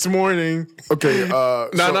the next morning. Okay. No.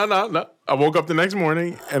 I woke up the next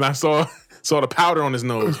morning and I saw the powder on his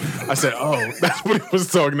nose. I said, "Oh, that's what he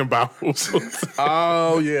was talking about."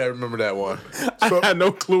 Oh yeah, I remember that one. I had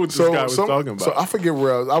no clue what this guy was talking about. So I forget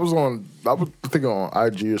where I was thinking on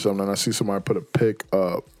IG or something, and I see somebody put a pic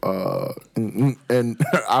up, and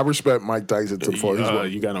I respect Mike Tyson to the full.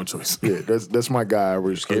 You got no choice. Yeah, that's my guy. I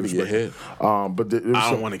respect. Scared to get hit. But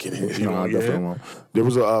I don't want to get hit. No, I definitely won't. There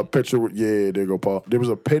was a picture. There you go, Paul. There was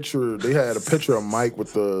a picture. They had a picture of Mike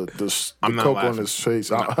with the I'm not coke laughing. on his face,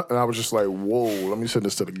 and I was just like, "Whoa!" Let me send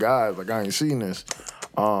this to the guys. Like I ain't seen this.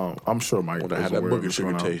 I'm sure Mike I had that booger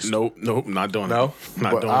sugar taste. Nope, not doing No? it.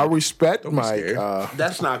 Not But doing I it. respect be Mike. scared.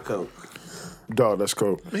 That's not coke. Dog, that's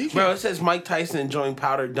cool. Bro, it says Mike Tyson enjoying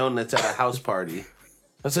powdered donuts at a house party.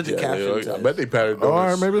 That's what the caption I says. bet they patted All right,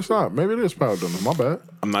 donuts. maybe it's not. Maybe it is powder donuts. My bad.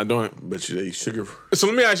 I'm not doing it. Bet you they sugar. So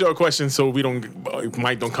let me ask you a question, so we don't,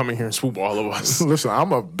 Mike don't come in here and swoop all of us. Listen,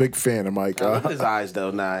 I'm a big fan of Mike. Look at his eyes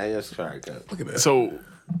though. Nah, that's sorry. Look at that. So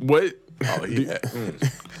what? Oh, yeah.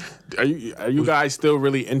 Are you guys still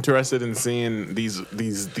really interested in seeing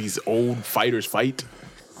these old fighters fight?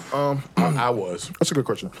 I was. That's a good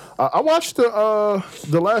question. I watched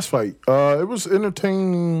the last fight. It was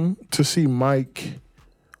entertaining to see Mike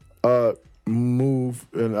move,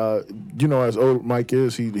 and as old Mike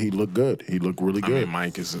is, he looked good. He looked really I good.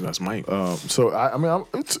 mean, that's Mike. So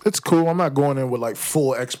it's cool. I'm not going in with like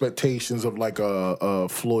full expectations of like a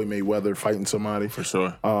Floyd Mayweather fighting somebody For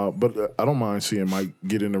sure. But I don't mind seeing Mike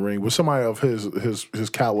get in the ring with somebody of his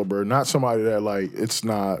caliber, not somebody that like it's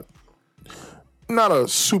not a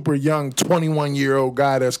super young 21-year-old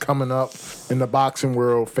guy that's coming up in the boxing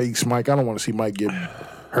world face Mike. I don't want to see Mike get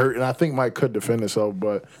hurt, and I think Mike could defend himself,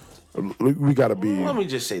 but we got to be Let me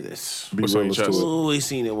just say this. What's on your realistic. chest? We've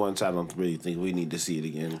seen it once. I don't really think we need to see it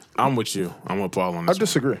again. I'm with you. I'm with Paul on I this.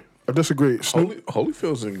 disagree. Snoop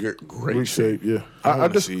Holyfield's in great great shape, yeah. I don't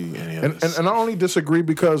wanna just see any of and, this. and I only disagree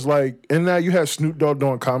because like in that you had Snoop Dogg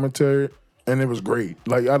doing commentary, and it was great.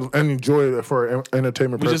 Like I enjoyed it for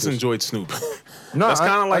entertainment We purposes. just enjoyed Snoop. No, That's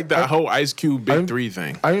kind of like the I- whole Ice Cube Big Three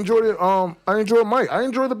thing. I enjoyed it. I enjoyed Mike. I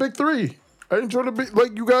enjoyed the big three. I enjoyed the big.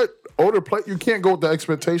 Like you got older play. You can't go with the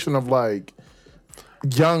expectation of like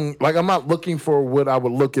young. Like I'm not looking for what I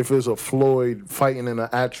would look if it was a Floyd fighting in an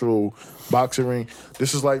actual boxing ring.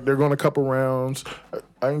 This is like they're going a couple rounds.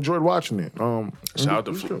 I enjoyed watching it. Shout out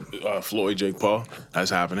to Floyd, Jake Paul. That's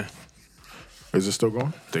happening. Is it still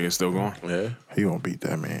going? Think it's still going. Yeah. He gonna beat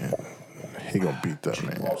that man. He gonna beat that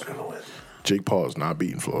man. Jake Paul is not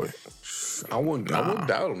beating Floyd. I wouldn't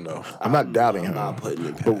doubt him though. I'm not doubting him, not putting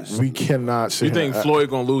it but past we cannot say. You think Floyd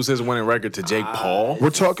gonna lose his winning record to Jake Paul? We're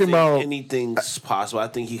talking about anything's possible. I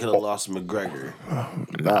think he could have lost McGregor.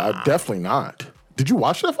 definitely not. Did you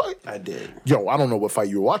watch that fight? I did. Yo, I don't know what fight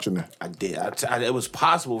you were watching then. I did. It was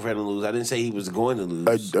possible for him to lose. I didn't say he was going to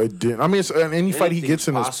lose. I didn't. I mean, it's, any fight he Anything's gets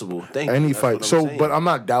in is possible. Thank you. any That's fight. what I'm So, saying. but I'm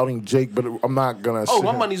not doubting Jake. But I'm not gonna. Oh, sit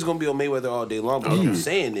my here- money's gonna be on Mayweather all day long. But what I'm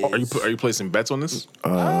saying is, Are you placing bets on this? it's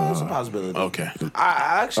a possibility. Okay.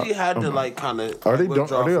 I actually had to like kind of Are they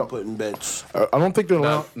withdraw are they from up? putting bets. I don't think they're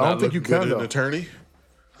allowed. I don't think you Good can an though. attorney.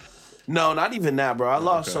 No, not even that, bro. I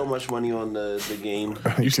lost so much money on the game.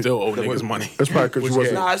 You still owe niggas money. It's probably because you Which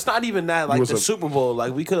wasn't. Nah, it's not even that. Like was the a- Super Bowl,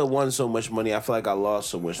 like we could have won so much money. I feel like I lost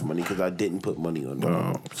so much money because I didn't put money on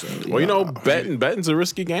them. So, Well, you know, betting's a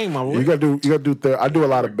risky game, my boy. You gotta do. I do a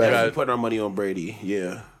lot of we betting. put our money on Brady.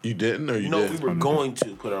 Yeah. You didn't, or you No, did? we were going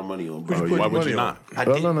to put our money on Brady. put Why your would money you on? not? I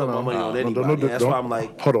didn't put my money on anybody. That's why I'm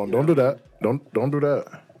like, Hold on, don't do that. Don't do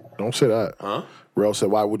that. Don't say that. Huh? Rel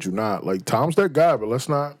said, "Why would you not?" Like Tom's that guy, but let's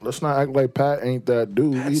not act like Pat ain't that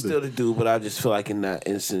dude I'm either. still the dude, but I just feel like in that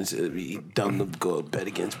instance it'd be dumb to go bet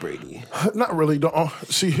against Brady. Not really. Don't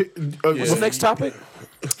see. What's the next topic?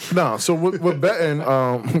 No, so with betting,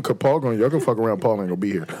 cause y'all can fuck around. Paul ain't gonna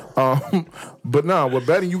be here. But no, with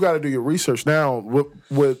betting, you got to do your research. Now,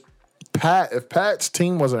 with Pat, if Pat's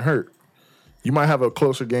team wasn't hurt, you might have a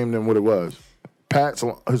closer game than what it was.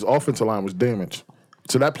 His offensive line was damaged,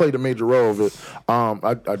 so that played a major role of it.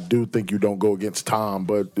 I do think you don't go against Tom,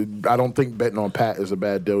 but I don't think betting on Pat is a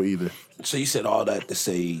bad deal either. So you said all that to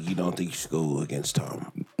say you don't think you should go against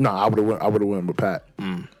Tom? No, I would have went with Pat.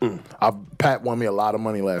 Pat won me a lot of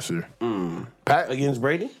money last year. Pat Against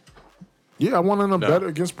Brady? Yeah, I won in a bet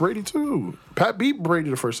against Brady too. Pat beat Brady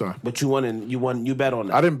the first time. But you bet on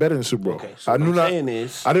that. I didn't bet in the Super Bowl. Okay, so I what knew I'm not. saying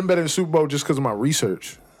is, I didn't bet in the Super Bowl just because of my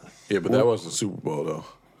research. Yeah, but that wasn't the Super Bowl though.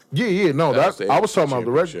 Yeah, no, That was that the I was talking about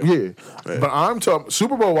the championship. Yeah, but I'm talking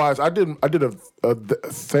Super Bowl wise. I did a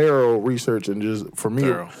thorough research and just for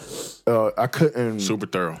me, I couldn't Super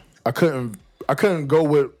thorough. I couldn't go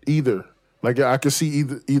with either. Like I could see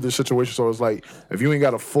either situation. So it's like if you ain't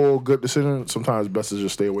got a full good decision, sometimes it's best to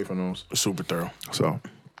just stay away from those. Super thorough. So,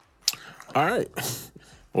 all right.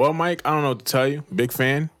 Well, Mike, I don't know what to tell you. Big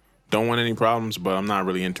fan. Don't want any problems, but I'm not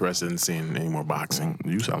really interested in seeing any more boxing.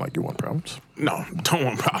 you sound like you want problems. No, don't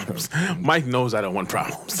want problems. Mike knows I don't want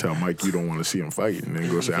problems. Tell Mike you don't want to see him fight, and then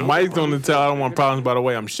go say, Mike's going to tell I don't want problems. By the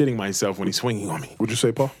way, I'm shitting myself when he's swinging on me. What'd you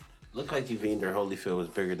say, Paul? looked like Evander Holyfield was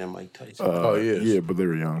bigger than Mike Tyson. Yeah, but they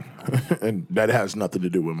were young, and that has nothing to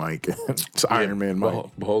do with Mike. It's Iron Man Mike.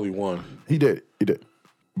 But Holy won. He did,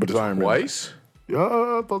 but it's Iron Man. Twice? Yeah,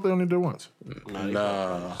 I thought they only did once.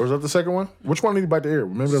 Nah. Or was that the second one? Which one did he bite the ear?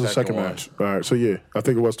 Maybe that was the second Second one. match. All right, so yeah, I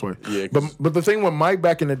think it was twice. Yeah, but the thing with Mike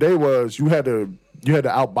back in the day was you had to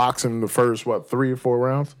outbox him the first 3 or 4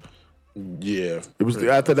 rounds. Yeah. It was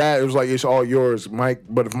after that. It was like it's all yours, Mike.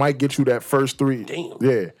 But if Mike gets you that first 3,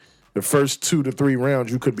 the first 2 to 3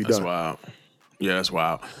 rounds, you could be That's done. wild. Yeah, that's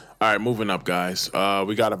wild. All right, moving up, guys.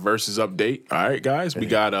 We got a versus update. All right, guys. We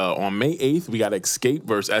got on May 8th, we got Escape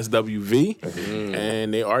versus SWV,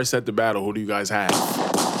 and they are set to battle. Who do you guys have?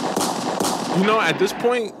 You know, at this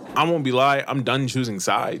point, I won't be lying. I'm done choosing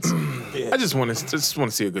sides. I just want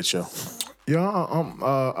to see a good show. Yeah,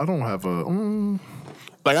 I don't have a.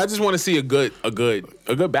 Like, I just want to see a good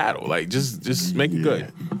battle. Like, just make it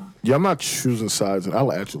good. Yeah, I'm not choosing sides. I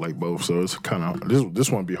actually like both, so it's kind of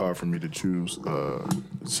this one be hard for me to choose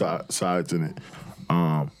sides in it.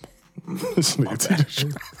 This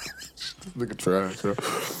nigga trash.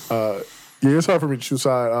 Yeah, it's hard for me to choose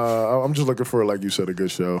side. I'm just looking for, like you said, a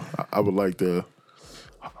good show. I would like to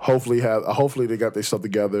hopefully they got their stuff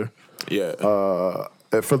together. Yeah.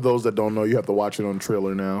 For those that don't know, you have to watch it on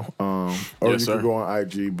Trailer now. Or Yes, you can sir. go on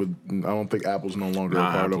IG, but I don't think Apple's no longer a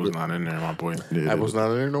part of Apple's it. not in there, my boy. Yeah, Apple's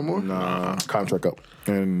not in there no more? Nah, contract up.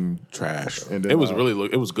 And Trash. then, It was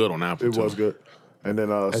it was good on Apple. it was good. And then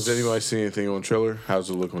Has anybody seen anything on Triller? How's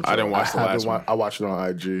it look on Triller? I didn't watch the last one. I watched it on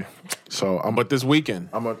IG. So But this weekend,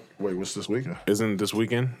 wait, what's this weekend? isn't this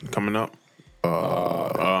weekend coming up?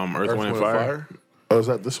 Earth, Wind, and Fire. Oh, is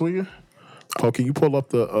that this weekend? Oh, can you pull up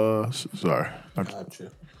the sorry.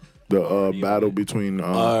 Gotcha. The battle between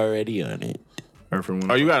Already on it. Earth and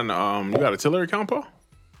Wind. Oh, you got a Tiller account, Paul?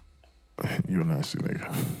 You a nasty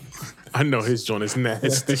nigga. I know his joint is nasty.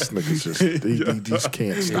 This nigga's just he just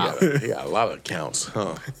can't stop. He got a lot of accounts,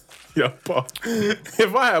 huh? Yeah, Paul.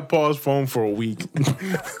 If I had Paul's phone for a week,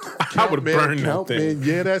 I would have burned that thing. Man.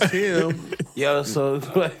 Yeah, that's him. Yo, so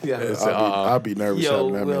I'd be nervous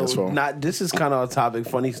having that man's phone. this is kind of a topic.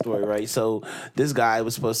 Funny story, right? So this guy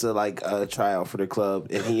was supposed to try out for the club,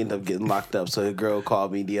 and he ended up getting locked up. So a girl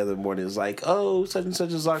called me the other morning. Was like, "Oh, such and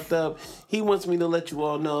such is locked up. He wants me to let you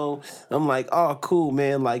all know." I'm like, "Oh, cool,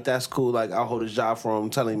 man. Like that's cool. Like I'll hold his job for him.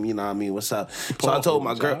 Tell him, you know what I mean, what's up." So I told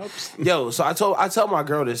my girl, I tell my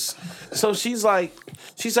girl this. So she's like,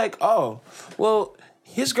 "Oh, well."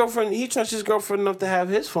 His girlfriend, he trusts his girlfriend enough to have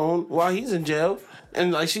his phone while he's in jail.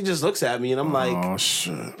 And, she just looks at me, and I'm like... Oh,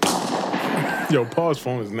 shit. Yo, Paul's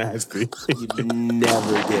phone is nasty. You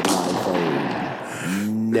never get my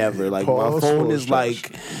phone. Never. Like, Paul's my phone phone is is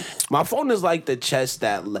like... My phone is like the chest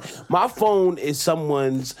that... My phone is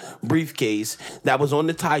someone's briefcase that was on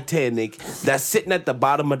the Titanic that's sitting at the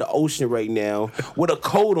bottom of the ocean right now with a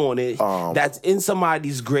code on it that's in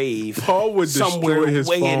somebody's grave. Paul would destroy his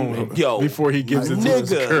weighing- phone before he gives it to his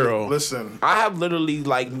nigga. girl. Listen, I have literally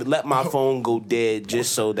let my phone go dead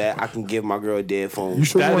just so that I can give my girl a dead phone. you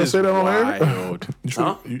sure you That want to is say that on air? wild.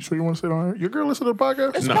 You sure you want to say that on air? Your girl listen to the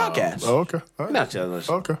podcast? It's a podcast. Oh, okay. All right. Not jealous.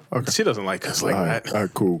 Okay. She doesn't like us like that. All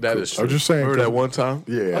right, cool. That is true. I'm just saying. Remember that one time?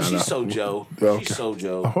 Yeah. Oh, she's so Joe. Okay. She's so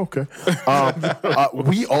Joe. Okay.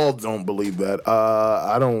 We all don't believe that.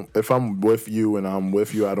 I don't. If I'm with you and I'm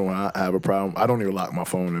with you, I don't have a problem. I don't even lock my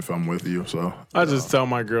phone if I'm with you. So I just tell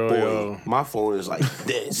my girl, yo, My phone is like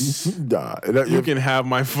this. nah, you can have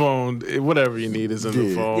my phone. Whatever you need is in the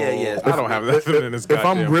Yeah. phone. Yeah. I don't have that in this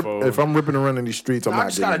goddamn phone. If I'm ripping around in these streets, I'm I not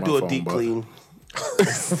just getting gotta my do phone. a deep but clean.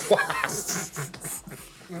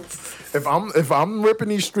 If I'm ripping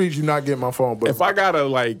these streets, you're not getting my phone. But if I gotta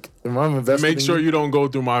like if I'm investing make in sure you don't go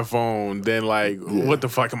through my phone, then like, what the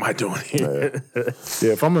fuck am I doing here?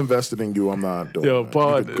 yeah, if I'm invested in you, I'm not doing. Yo, that.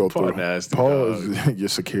 Paul- You could go Paul through. nasty, Paul dog. is your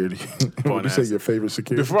security. What you say? nasty. Your favorite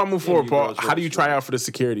security? Before I move forward, you Paul, girls how do you really try out for the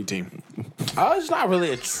security team? It's not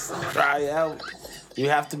really a tryout. You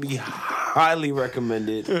have to be highly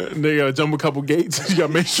recommended. Nigga gotta jump a couple gates. You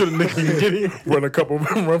gotta make sure the nigga can get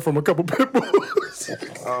in. run from a couple pit bulls.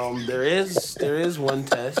 There is one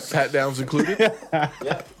test. Pat downs included?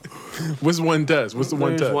 Yeah. What's one test? What's the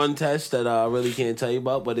one There's test? one test that I really can't tell you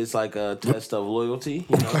about, but it's like a test of loyalty.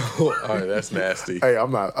 You know? All right, that's nasty. Hey,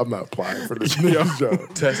 I'm not applying for this job.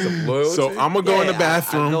 Test of loyalty. So I'm gonna go in the I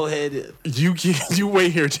bathroom. go ahead. You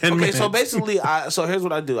wait here 10 Okay, minutes. so basically, so here's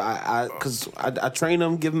what I do. I train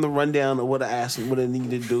them, give them the rundown of what I ask them, what they need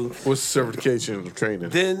to do. What's the certification of training?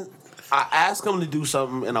 Then I ask them to do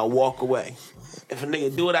something, and I walk away. If a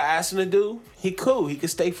nigga do what I asked him to do, he cool. He can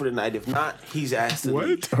stay for the night. If not, he's asked to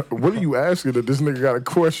leave. What are you asking that this nigga got a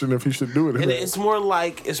question if he should do it? And it's more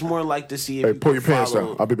like to see if Hey, you pull can your pants follow.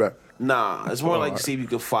 down. I'll be back. Nah, it's more like to see if you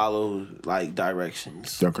can follow like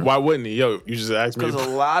directions. Okay. Why wouldn't he? Yo, you just asked me. Because a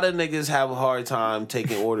lot of niggas have a hard time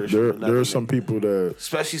taking orders. There from another are some nigga. people that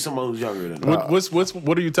especially someone who's younger than them.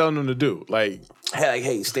 What are you telling them to do? Like,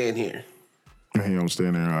 Hey, stand here. he don't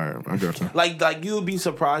stand there. All right, I got you. Like you would be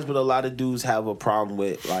surprised, but a lot of dudes have a problem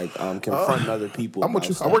with like confronting other people. I'm with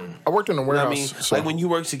you. about I worked in the You know what warehouse. I mean? So Like when you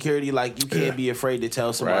work security, like you can't be afraid to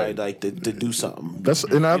tell somebody Right. like to do something. that's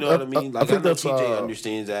and I, You know what I mean? Like I, think know that's TJ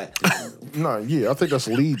understands that. no, yeah, I think that's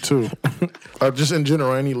lead too. Just in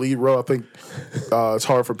general, any lead role, I think it's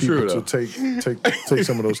hard for people True, to take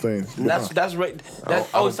some of those things. And that's right. It's the I don't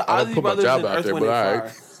Ozzy put my Brothers job and out Earth, there, Wind, but and all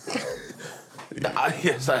right. Fire. Yeah,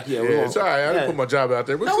 Yeah, it's all right. I didn't put my job out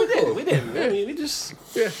there. But No, we it's cool. didn't. I mean, we just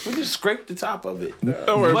scraped the top of it.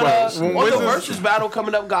 don't worry But about it. on When's the this- versus battle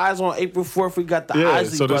coming up, guys, on April 4th, we got the Yeah,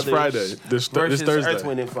 Isley so this Brothers Friday, this versus Thursday, Earth,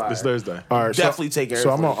 Wind, and Fire. this Thursday. All right, Definitely take Earth,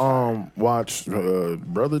 So I'm Wind, and gonna watch.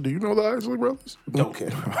 Brother, do you know the Isley Brothers? Don't care.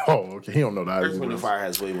 Oh, okay. He don't know the Earth, Isley Wind, and Brothers. Fire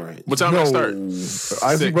has way more hits. What time No, do I start?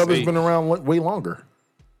 Isley 6, Brothers 8. been around way longer.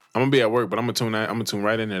 I'm gonna be at work, but I'm gonna tune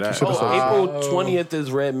right into that. should've said- April 20th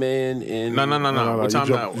is Redman and No. no, What you time jumped-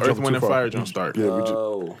 now? you Earth, jumped Wind, too and far. Fire don't start. Yeah, we just,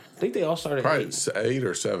 I think they all started Probably at 8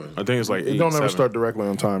 or 7. I think it's like 8, it don't ever 7. start directly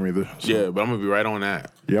on time either. So, Yeah, but I'm gonna be right on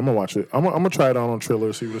that. yeah, I'm gonna watch it. I'm gonna try it out on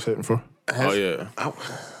Triller, see what it's hitting for. Oh yeah.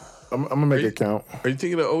 I'm gonna make it count. Are you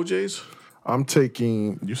thinking of OJ's? I'm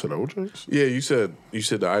taking. You said OJ's? Yeah, you said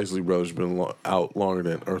the Isley Brothers been out longer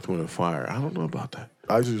than Earth, Wind, and Fire. I don't know about that.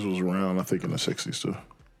 Isley's was around, I think, in the '60s too.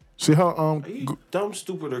 See how Are you dumb,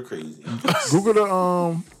 stupid, or crazy? Google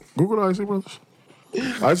the Isley Brothers.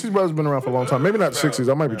 Isley Brothers been around for a long time. Maybe not '60s.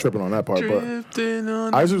 I might be tripping on that part, but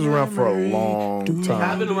Isley was around for a long I've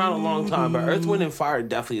time. been around a long time, but Earth, Wind, and Fire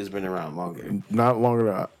definitely has been around longer. Not longer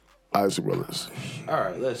than Isley Brothers. All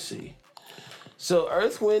right, let's see. So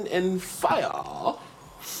Earth, Wind, and Fire.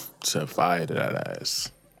 Set fire to that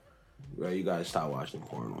ass. Bro, you guys stop watching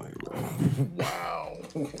porn, bro. Wow.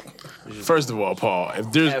 First of all, Paul,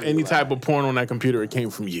 if there's any type of porn on that computer, it came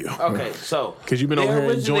from you. Okay, so Because you've been they over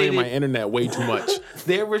here enjoying my originated- internet way too much.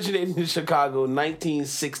 They originated in Chicago,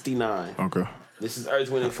 1969. Okay. This is Earth,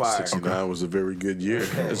 Wind, and Fire. 69 was a very good year.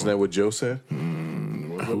 Isn't that what Joe said?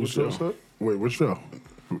 Who's Joe? Wait, which Joe?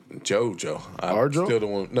 Joe. Our Joe? Still the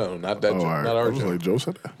one. No, not that Oh, Joe. all right. Not I our was Joe. like, Joe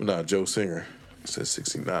said that. No, Joe Singer said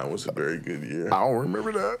 69 was a very good year. I don't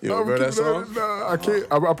remember that. You don't remember that song? Nah, I can't.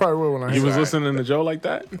 I probably will when I You hear was it. listening to Joe like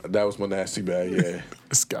that? That was my nasty bag, yeah.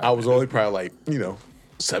 This guy. I was only probably like,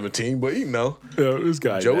 17, but Yeah, this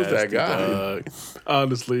guy. Joe's that nasty, guy. dog.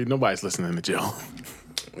 Honestly, nobody's listening to Joe.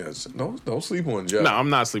 yes, don't sleep on Joe. No, I'm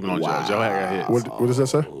not sleeping on Joe. Joe had got hits. What does that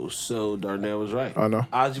say? Oh, so Darnell was right. I know.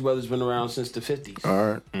 Ozzy Brothers been around since the 50s.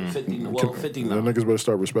 All right. 59. The niggas better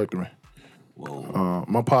start respecting me. Whoa.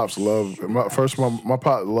 My pops loved my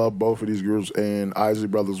pop loved both of these groups, and Isley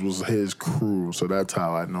Brothers was his crew, so that's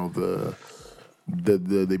how I know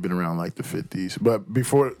they've been around like the 50s. But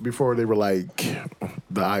before they were like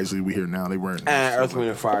the Isley we hear now, they weren't. And Earth, Wind,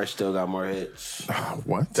 and Fire still got more hits.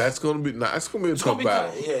 What? That's gonna be a It's tough gonna be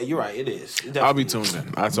battle. yeah, you're right. It is. It I'll be definitely tuned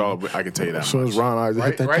in. That's all I can tell you that As soon much. as Ron Isley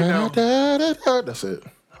hit that, Right now- that's it.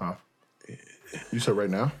 You said right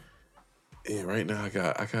now? Yeah, right now I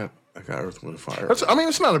got Earth, Wind, and Fire.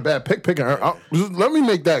 It's not a bad pick. Picking her. Let me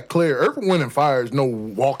make that clear. Earth, Wind, and Fire is no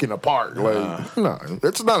walk in the park. Like, no,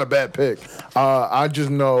 it's not a bad pick. I just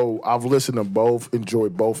know I've listened to both,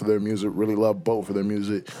 enjoyed both of their music, really love both of their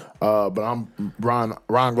music. But I'm Ron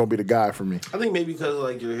gonna be the guy for me. I think maybe because of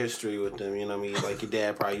like your history with them, you know what I mean? Like your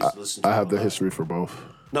dad probably used to listen to I have them the a lot. history for both.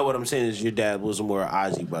 No, what I'm saying is your dad was more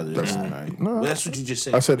Ozzy Brothers, right? No. Well, that's what you just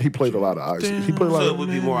said. I said he played a lot of ice. He played a lot So it of would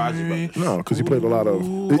be more Ozzy Brothers. no, because he played a lot of.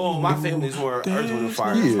 Well, my family's more Earth, Wind, and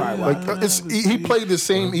Fire. That's Yeah, probably why. like he played the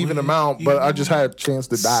same even amount, but I just had a chance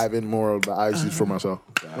to dive in more of the ices for myself.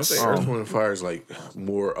 I think Earth, Wind, and Fire is like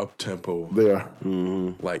more up tempo, They are.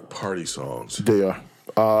 like party songs. They are.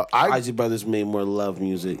 Ozzy Brothers made more love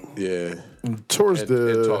music. Yeah, Towards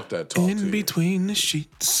and talk that talk to In you. between the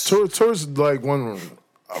sheets. towards like when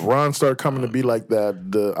Ron started coming to be like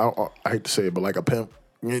that. I hate to say it, but like a pimp.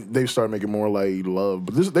 They started making more like love,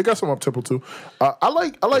 but they got some up tempo too. I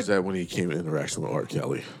like. Is that when he came in interaction with R.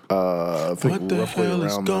 Kelly? I think What the roughly hell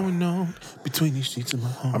is around there. going on between these sheets in my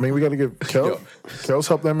home? I mean, we got to give Kel's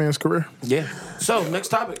helped that man's career. Yeah. So next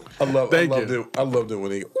topic. I loved Thank it. I loved it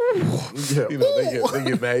when he, Yeah. you know, they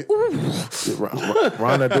get mad.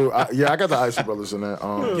 Ron, that dude. I got the Icy Brothers in that.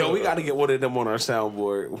 Yo, we got to get one of them on our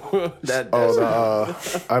soundboard.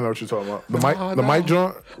 I know what you're talking about. The mic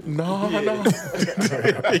joint. No.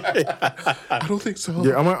 I don't think so.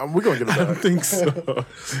 Yeah, we're gonna get it back. I think so.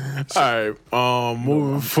 All right,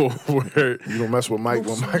 moving forward, You don't mess with Mike.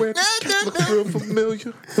 When Mike Look real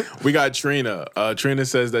familiar. we got Trina. Trina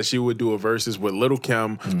says that she would do a versus with Little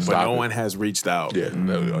Kim, but no one has reached out. Yeah,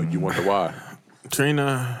 you wonder why?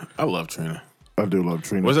 Trina, I love Trina. I do love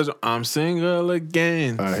Trina. What's that song? I'm single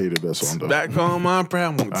again. I hated that song though. Back on my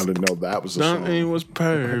problems. I didn't know that was the song. Nothing was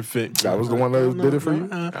perfect. That was the one that did it for you.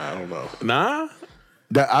 I don't know. Nah,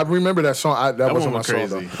 I remember that song. That wasn't one my went song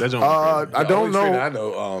crazy. though. That joint went crazy. I don't know. I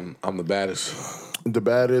know. I'm the baddest. The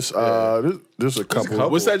baddest. There's a couple.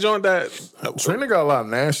 What's that joint that Trina got a lot of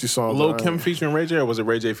nasty songs. Lil man. Kim featuring Ray J, or was it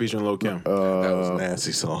Ray J featuring Lil Kim? That was a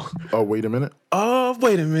nasty song. Oh, wait a minute. Oh,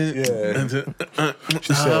 wait a minute. Yeah.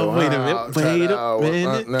 She said, Oh, wait a wow, minute. Wait a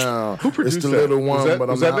minute. No. Who produced It's the that? little Was one, that- but I'm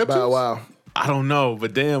was that not Bow Neptune's? Wow. I don't know,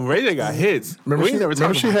 but damn, Ray J got hits. Remember We she, never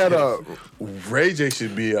remember talked she about had hits. a Ray J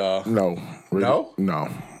should be no. No? No.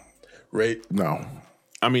 Ray. No.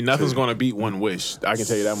 I mean, nothing's gonna beat One Wish. I can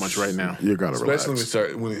tell you that much right now. You gotta relax.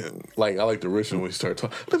 Especially when we start I like the original when we start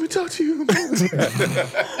talking. Let me talk to you.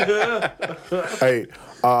 Hey,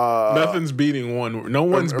 Nothing's beating one. No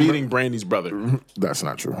one's beating Brandy's brother. that's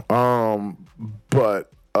not true.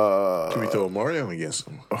 But Can we throw Marion against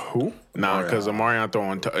him? who? Nah, because Marion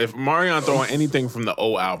throwing. If Marion throwing anything from the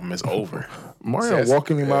old album, it's over. Mario Sassy.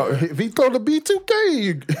 walking him out. If he throw the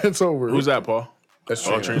B2K, it's over. Who's that, Paul? That's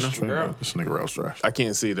Oh, Trina. Trina. Trina. This nigga else trash. I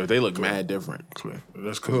can't see them. They look mad different.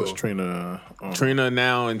 That's because it's Trina. Trina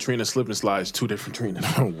now and Trina Slip and Slides, two different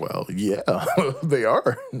Trinas. Well, yeah, they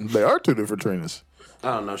are. They are two different Trinas.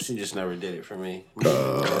 I don't know. She just never did it for me.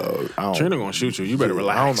 Trina gonna shoot you. You better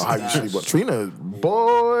relax. I don't know how you sleep, but Trina.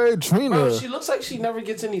 Bro, she looks like she never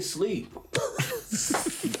gets any sleep.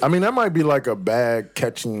 I mean, that might be like a bad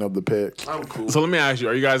catching of the pick. I'm cool. So let me ask you: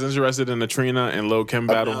 are you guys interested in the Trina and Lil Kim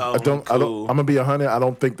battle? No. I don't. Cool. I'm gonna be 100. I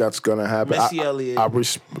don't think that's gonna happen. Missy Elliott.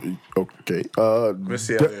 Okay.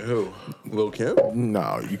 Missy Elliott who? Lil Kim?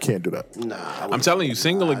 No, you can't do that. Nah, I'm telling you,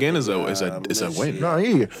 single again is a win. No,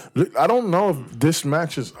 yeah. I don't know if this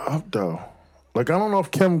matches up though. Like, I don't know if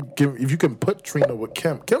you can put Trina with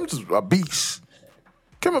Kim. Kim's a beast.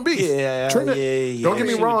 Kim a beast. Yeah, Trina, yeah. Don't get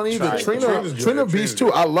me wrong either. Tried. Trina Trina's good. beast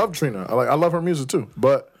too. I love Trina. I love her music too.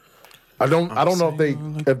 But I don't know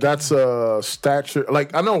if that's a stature.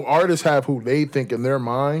 Like, I know artists have who they think in their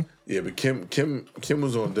mind. Yeah, but Kim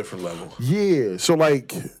was on a different level. Yeah. So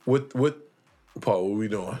like, What Paul, what we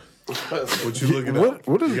doing? What you looking at?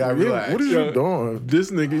 what is You gotta relax. what is you doing? This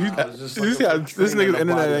nigga, this nigga's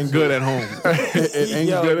internet ain't good at home. It ain't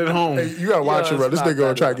good at home. Hey, you gotta watch it, bro. it's This not nigga gonna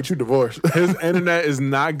that try to get you divorced. His internet is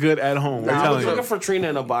not good at home. I'm I was telling looking you. for Trina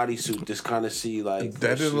in a bodysuit, just kind of see like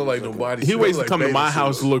That didn't look like nobody. He waits to like come to my bathing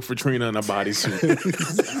house suit. to look for Trina in a bodysuit.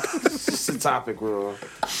 It's just a topic, bro.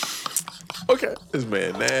 Okay. This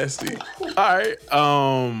man nasty. All right.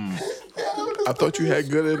 I thought you had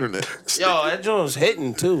good internet. Yo, that joint's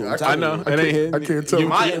hitting too. I know. It ain't hitting. I can't tell.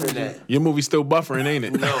 My internet. Your movie's still buffering, ain't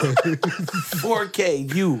it? No.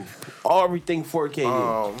 4K, you. Everything 4K. You.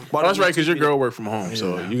 Oh, that's right, because your girl worked from home,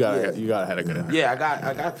 so you gotta have a good internet. Yeah,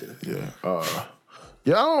 I got to. Yeah.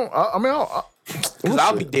 I mean, Because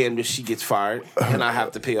I'll be damned if she gets fired and I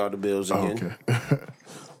have to pay all the bills again. okay.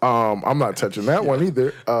 I'm not touching that one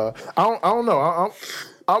either. I don't know.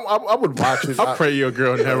 I would watch it. I pray your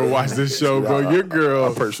girl never watch this show, bro. Your girl,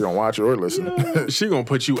 I personally don't watch it or listen. she gonna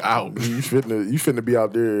put you out. You finna be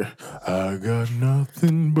out there. I got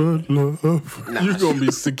nothing but love. You gonna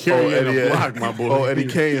be security in the block, my boy. Oh, Eddie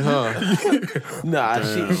Kane, huh? Nah,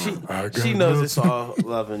 she knows it's all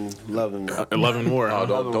loving. 11 more. Oh, Huh?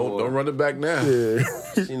 don't run it back now. Yeah.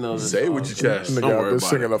 She knows it's Say it all- with your chest. Nigga Don't out worry there about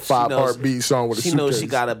singing it. a 5-heartbeat song with a She suitcase. knows she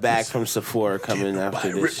got a bag from Sephora coming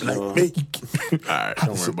after this. Like show. me. All right,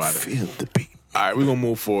 don't worry about it. Feel the beat. All right, we're gonna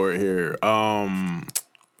move forward here. Oh,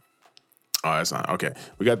 that's not okay.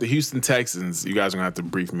 We got the Houston Texans. You guys are gonna have to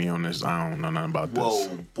brief me on this. I don't know nothing about this.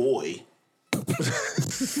 Whoa, boy.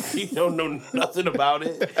 You don't know nothing about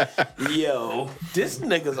it. Yo, this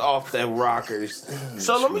nigga's off them rockers.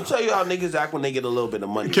 So let me tell you how niggas act when they get a little bit of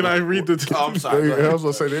money. Can I read the? Oh, I'm sorry. go I ahead. was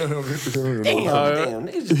gonna say damn. Damn,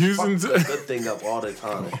 niggas just Houston- fuck the good thing up all the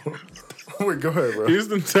time. Wait, go ahead, bro.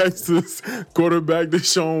 Houston, Texas quarterback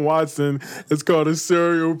Deshaun Watson is called a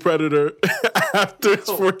serial predator after his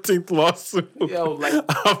 14th lawsuit Yo, like,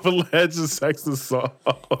 of alleged sex assault.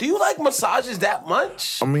 do you like massages that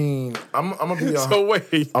much? I mean, I'm gonna be honest. So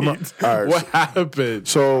wait, all right, what happened?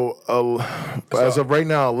 So, as of right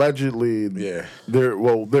now, allegedly, Yeah.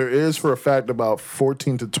 there is for a fact about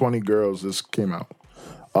 14 to 20 girls this came out.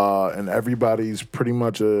 And everybody's pretty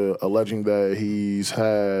much alleging that he's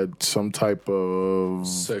had some type of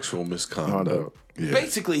Sexual misconduct. Yeah.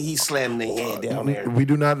 Basically, he slammed their head down there. We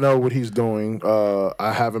do not know what he's doing.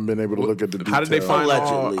 I haven't been able to look at the details. How did they find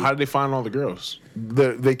Allegedly. how did they find all the girls?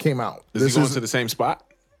 They came out. Is he going to the same spot?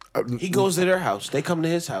 He goes to their house. They come to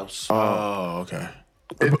his house. Oh, okay.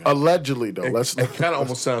 Allegedly though. It kind of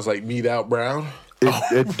almost sounds like Meat Out Brown.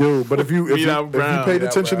 It do, but if you Out Brown. paid Meat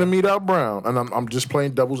Out attention to Brown. Meat Out Brown, and I'm just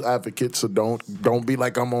playing devil's advocate, so don't be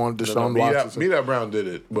like I'm on Deshaun Watson. Meat Out Brown did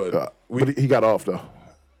it, but But he got off though.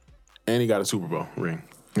 And he got a Super Bowl ring.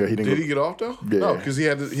 Yeah, he didn't. did he get off though? Yeah. No, because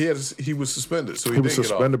he was suspended, so he He was didn't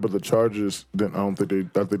get off. suspended, but the charges didn't. I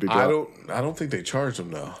think they dropped. I don't think they charged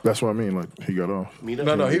him though. That's what I mean. Like he got off.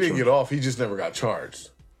 No, he didn't get off. He just never got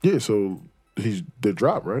charged. Yeah, so he did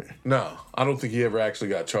drop, right? No, I don't think he ever actually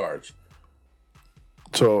got charged.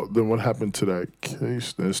 So then, what happened to that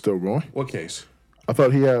case? It's still going. What case? I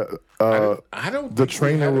thought he had I don't. the think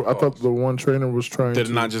he had trainer. it I thought called. the one trainer was trying Did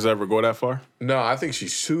to. it not just ever go that far? No, I think she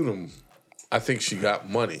sued him. I think she got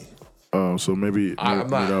money. So maybe I'm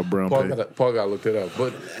not. Meat Out Brown Paul paid. got to look it up.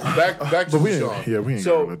 But back to But we Deshaun. ain't. Yeah, we ain't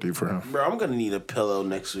So going that deep for him. Bro, I'm gonna need a pillow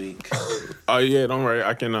next week. Oh yeah, don't worry.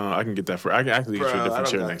 I can get that for. I can actually get Bro, you a I different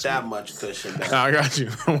don't chair got next that week. much cushion. No, I got you.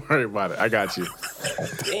 Don't worry about it. I got you.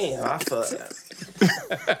 Damn, I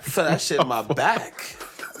feel that shit in my back.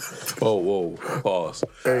 whoa, pause.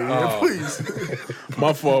 Please.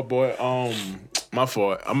 My fault, boy. My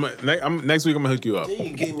fault. Next week I'm gonna hook you up. Then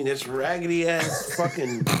you gave me this raggedy ass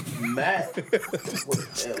fucking mat.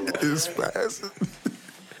 It's fast.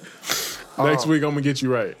 Next week I'm gonna get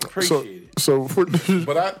you right. Appreciate it. So for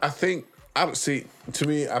But I think I don't see. To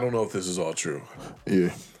me, I don't know if this is all true. yeah.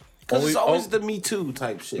 Because it's Only- always the Me Too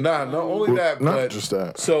type shit. Nah, not only that, not but just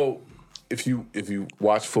that. So if you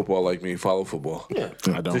watch football like me, follow football. Yeah.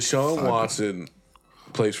 I don't. Deshaun Watson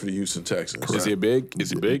plays for the Houston Texans. Is he big? Is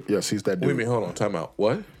he big? Yes, he's that Wait a dude. minute, hold on, time out.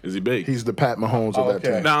 What? Is he big? He's the Pat Mahomes of that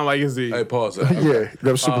okay. team. Nah, like is he? Hey, pause that. Yeah,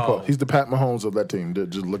 that was super cool. He's the Pat Mahomes of that team.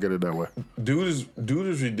 Just look at it that way. Dude is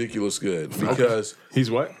ridiculous good because He's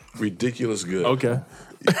what? ridiculous good. Okay.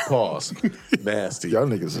 Pause. Nasty. Y'all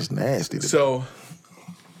niggas is nasty. So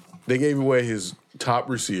they gave away his top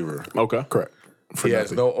receiver. Okay. Correct. For He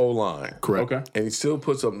has nothing. no O line. Correct. Okay. And he still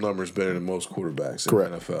puts up numbers better than most quarterbacks in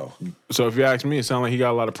Correct. the NFL. So if you ask me, it sounds like he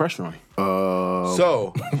got a lot of pressure on him.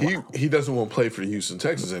 So he doesn't want to play for the Houston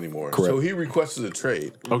Texans anymore. Correct. So he requested a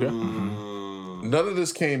trade. Okay. None of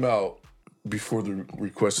this came out before the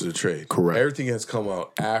request of the trade. Correct. Everything has come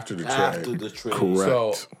out after the After trade. the trade. Correct.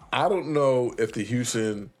 So I don't know if the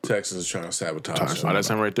Houston Texans are trying to sabotage Oh, him. that's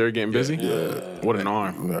him right there getting busy? What an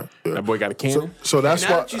arm. Yeah, yeah. That boy got a cannon. So that's Now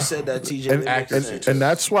why. that you said that, TJ, it makes sense. And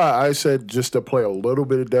that's why I said just to play a little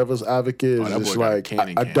bit of devil's advocate is that just boy got a like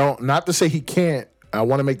cannon I can. don't not to say he can't. I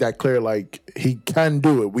want to make that clear. Like he can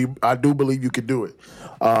do it. I do believe you could do it.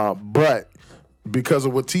 But because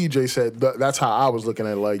of what TJ said, that's how I was looking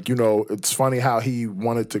at it. Like, you know, it's funny how he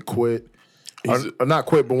wanted to quit Not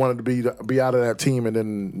quit, but wanted to be out of that team, and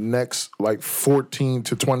then next 14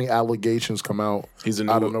 to 20 allegations come out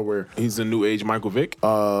out of nowhere. He's the new age Michael Vick?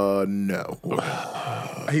 No.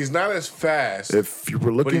 He's not as fast. If you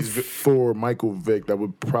were looking for Michael Vick, that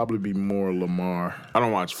would probably be more Lamar. I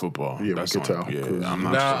don't watch football. Yeah, we can tell. Yeah, I'm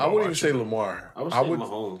not. I wouldn't even say Lamar. I would say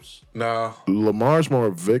Mahomes. Nah. Lamar's more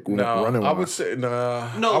Vick running. I would say No,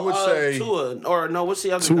 I would say Tua, or no, what's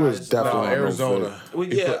the other Tua guys? is definitely Arizona.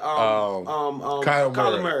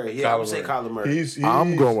 Kyler Murray. Yeah, I would say Kyler Murray.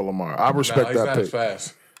 I'm going with Lamar. I respect he's that not pick. as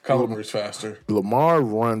fast. Kyler Murray's faster. Lamar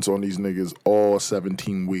runs on these niggas all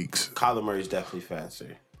 17 weeks. Kyler Murray's definitely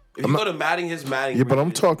faster. If you go to Madden, his Madden. Yeah, but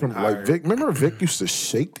I'm talking like Vic. Remember Vic used to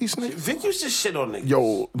shake these niggas? Vic used to shit on niggas.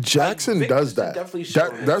 Yo, Jackson Vic does used to that. definitely shit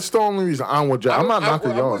on That's the only reason I'm with Jackson. I'm not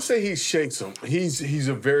knocking I y'all. would say he shakes them. He's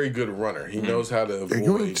a very good runner. He knows how to avoid.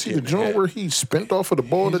 You didn't see the joint where he spent off of the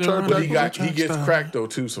ball to try to But he gets cracked though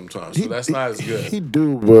too sometimes. So that's not as good. He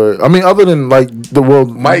do, but I mean, other than the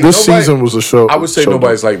world, this season was a show. I would say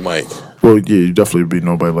nobody's like Mike. Well, yeah, you definitely be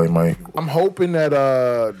nobody like Mike. I'm hoping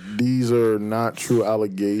that these are not true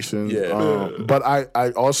allegations. Yeah. But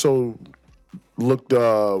I also looked. I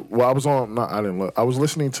was on. No, I didn't look. I was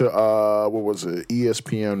listening to what was it?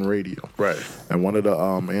 ESPN Radio. Right. And one of the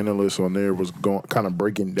analysts on there was kind of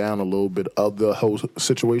breaking down a little bit of the whole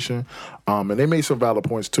situation. And they made some valid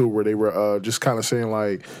points too, where they were just kind of saying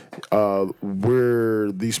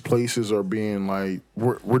where these places are being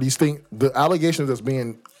where these things, the allegations that's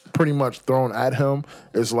being pretty much thrown at him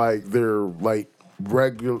is they're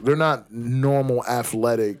regular. They're not normal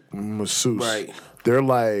athletic masseuse. Right. They're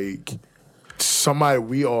somebody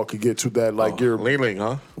we all could get to that. You're Ling,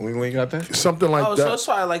 huh? Ling got that? something like that. So it's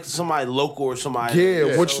probably somebody local or somebody.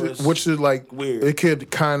 Yeah, which so is weird. It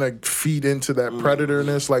could kind of feed into that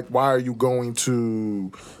predatorness. Why are you going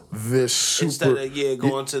to this super? Instead of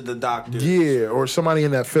going to the doctor. Yeah, or somebody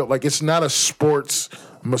in that field. It's not a sports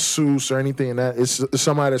masseuse or anything in that. It's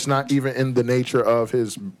somebody that's not even in the nature of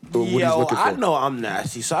his what he's looking for. I know I'm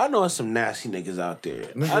nasty, so I know there's some nasty niggas out there.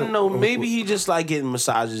 I don't know, maybe he just getting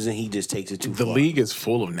massages and he just takes it too far. The league is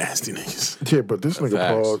full of nasty niggas. Yeah, but this nigga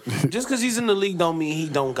Paul. Just because he's in the league don't mean he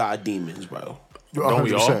don't got demons, bro.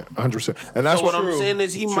 100%. And that's So what I'm saying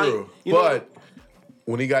is he might. But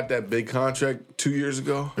when he got that big contract 2 years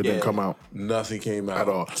ago, it didn't come out. Nothing came out At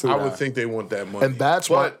all. I would think they want that money, and that's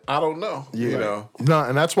why I don't know. Yeah, You know, no,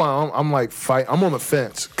 and that's why I'm I'm on the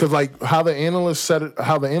fence because how the analyst said it,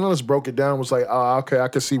 how the analyst broke it down was okay, I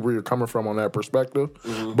can see where you're coming from on that perspective,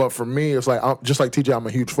 but for me, it's I'm just like TJ. I'm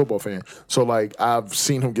a huge football fan, so I've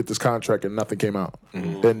seen him get this contract and nothing came out,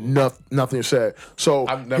 and nothing said. So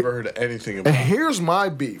I've never heard of anything about And it. here's my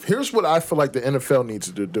beef. Here's what I feel like the NFL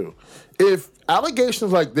needs to do. If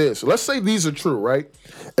allegations like this, let's say these are true, right?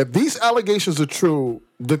 If these allegations are true,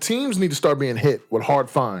 the teams need to start being hit with hard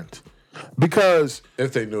fines. Because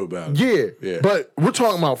If they knew about it. yeah, but we're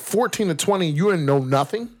talking about 14 to 20, you didn't know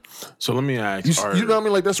nothing. So let me ask You know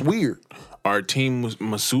what I mean? That's weird. Our team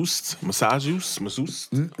masseuse?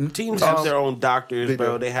 Teams have their own doctors,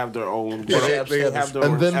 bro. They have their own. Yeah, They have their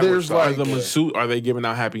and own. then there's Are the masseuse? Are they giving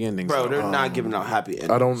out happy endings? Bro, though? they're not giving out happy endings.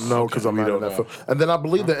 I don't know because I'm not in don't that know. field. And then I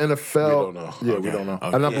believe the NFL. We don't know. Yeah, Okay. we don't know.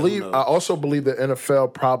 Okay. And who knows? I also believe the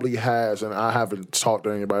NFL probably has, and I haven't talked to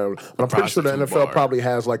anybody, but I'm pretty sure the Prostitute NFL bar. probably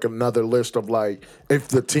has another list of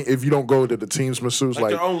if you don't go to the team's masseuse,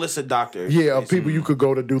 Their own list of doctors. yeah, of people you could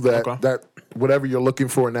go to do that Okay. that whatever you're looking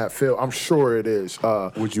for in that field. I'm sure it is.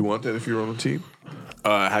 Would you want that if you were on the team?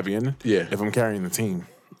 Happy ending? Yeah. If I'm carrying the team,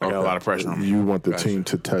 I got a lot of pressure on me. You want the team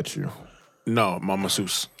to touch you. No, my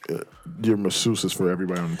masseuse. Your masseuse is for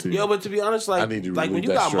everybody on the team. Yo, but to be honest, I need to when relieve you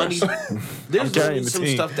that got money, there's carrying literally the some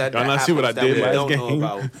team. stuff that Y'all not happens see what I that did we last don't game? know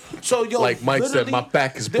about. So, yo, Like Mike said, literally, my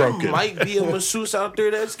back is there broken. might be a masseuse out there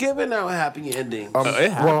that's giving out happy endings. It well, I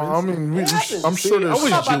happens. mean, It happens. I'm sure See, there's. I'm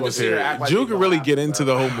not about Jew to was sit here and here. act like Jew it could don't really happen, get into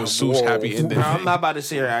the whole masseuse Whoa. happy ending Bro, I'm thing. not about to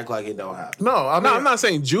sit here and act like it don't happen. No, I mean, No, I'm not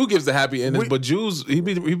saying Jew gives the happy endings, but Jews he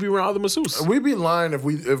be around the masseuse. we'd be lying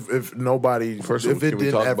if nobody First of all, if it can we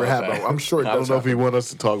didn't talk ever about happen. that? I'm sure it I don't does know if happen. he want us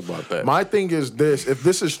to talk about that. My thing is this: if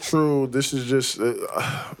this is true, this is just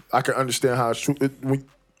I can understand how it's true.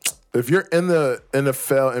 If you're in the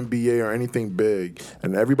NFL, NBA, or anything big,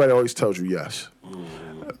 and everybody always tells you yes,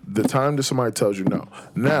 the time that somebody tells you no.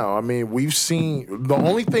 Now, I mean, we've seen the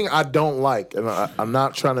only thing I don't like, and I'm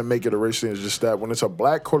not trying to make it a race thing, is just that when it's a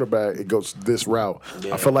black quarterback, it goes this route.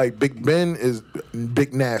 I feel like Big Ben is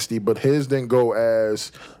big nasty, but his didn't go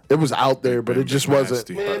as. It was out there, but it just wasn't.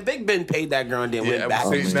 nasty. Man, Big Ben paid that girl and then Yeah, went back.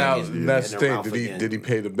 see, and now stuck it that's in the her thing. mouth again. Did he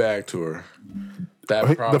pay the bag to her?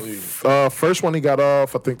 That probably first one he got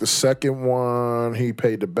off. I think the second one he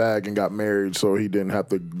paid the bag and got married, so he didn't have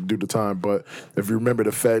to do the time. But if you remember,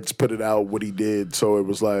 the feds put it out what he did, so it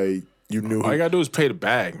was like you knew. All you gotta do is pay the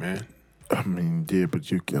bag, man. I mean, yeah, but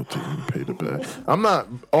you're guilty. You pay the bag. I'm not.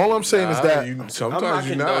 All I'm saying is that sometimes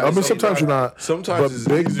you're not. I mean, sometimes you're not. Sometimes but it's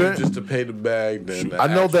Big easier Ben, just to pay the bag than I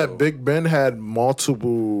know that Big Ben had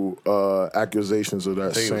multiple accusations of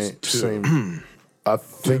that same. I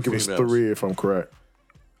think it was females. 3, if I'm correct.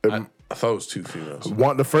 I thought it was 2 females.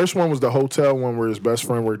 The first one was the hotel one where his best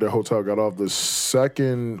friend worked at the hotel, got off. The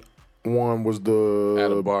second one was At the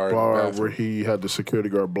a bar in the bar bathroom. where he had the security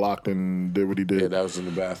guard blocked and did what he did. Yeah, that was in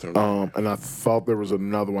the bathroom. And I thought there was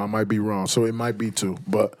another one. I might be wrong, so it might be 2.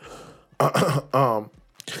 But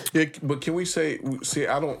Yeah, but can we say? See,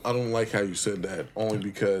 I don't like how you said that. Only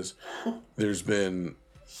because there's been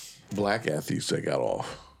black athletes that got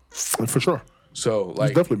off. for sure, So like,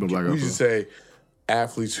 definitely been black we should athletes. say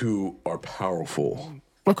athletes who are powerful.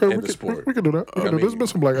 okay, in we the can sport. do that. We can do that. There's been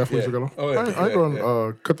some black athletes yeah. that got off. Oh, yeah, I ain't yeah, going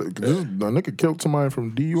yeah. cut the. This a nigga killed somebody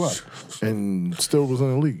from DUI and still was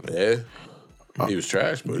in the league. Yeah, he was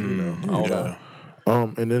trash, but you know, I don't know.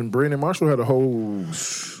 And then Brandon Marshall had a whole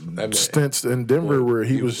stint in Denver where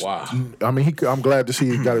he was. wow. I mean, I'm glad to see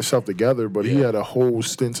he got himself together, but he had a whole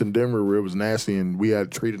stint in Denver where it was nasty, and we had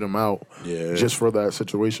treated him out just for that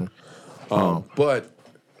situation. But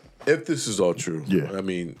if this is all true, Yeah. I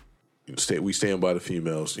mean, we stand by the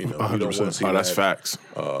females. You know, we don't want to 100%. see Oh, that's that. facts.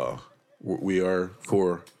 We are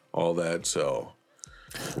for all that, so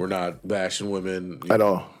we're not bashing women At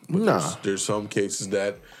all. Nah. There's some cases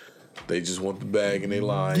that they just want the bag and they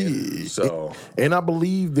lying. So And I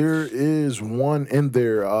believe there is one in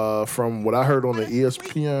there from what I heard on the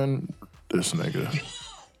ESPN. This nigga.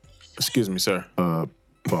 Excuse me, sir.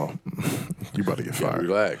 Well, you about to get fired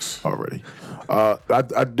relax. already.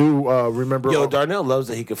 I do remember. Yo, Darnell loves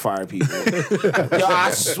that he can fire people. Yo,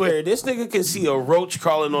 I swear, this nigga can see a roach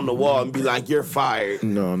crawling on the wall and be like, "You're fired."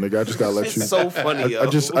 No, nigga, I just gotta let you. It's so funny, yo. I Yo,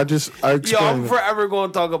 explain. I'm forever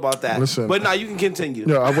going to talk about that. Listen. But now you can continue.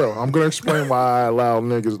 Yeah, I will. I'm gonna explain why I let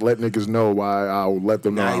niggas know why I'll let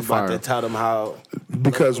them know Now I'm he's about to fired. tell them how.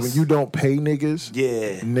 Because when you don't pay niggas,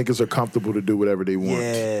 Yeah. niggas are comfortable to do whatever they want.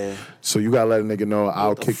 Yeah. So you gotta let a nigga know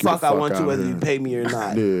I'll The kick you the fuck fuck I want out you whether of you here. pay me or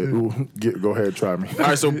not. Yeah, ooh, go ahead, try me. All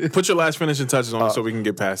right, so put your last finishing touches on it so we can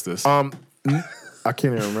get past this. I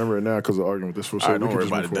can't even remember it now because of arguing with this fool. So All right, we don't can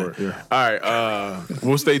worry just about move it forward. then. Yeah. All right,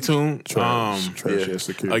 we'll stay tuned. Trash ass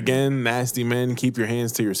security. Again, nasty men, keep your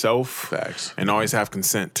hands to yourself. Facts. And always have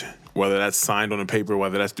consent. Whether that's signed on a paper,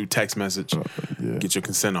 whether that's through text message. yeah. Get your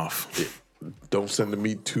consent off. Don't send the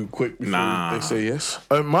meat too quick before Nah. they say yes.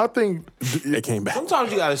 My thing, It came back. Sometimes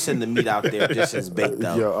you gotta send the meat out there just as bait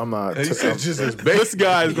though. yeah, I'm not. He said just as This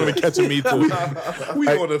guy is going to catch a me too. we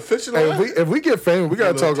going to fishing Hey, line? if we get famous, we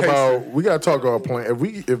gotta little talk about. We gotta talk about plan.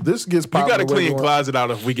 If this gets You popping, got to the way clean we want- closet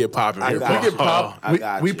out if we get popping. I here, got Paul. you. We get pop. I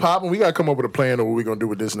got we you. popping. We gotta come up with a plan of what we gonna do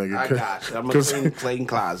with this nigga. I got you. I'm gonna 'Cause clean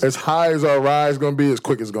closet. as high as our rise gonna be, as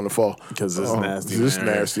quick as it's gonna fall. 'Cause this nasty This man.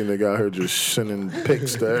 nasty nigga out here just sending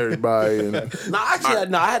pics to everybody. And No,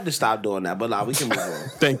 actually, I had to stop doing that, but nah, we can move on.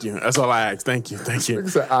 Thank you. That's all I asked. Thank you. Thank you. nigga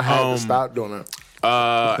said I had to stop doing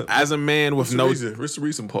that. As a man with no. What's the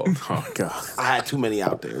reason, Paul? Oh God. I had too many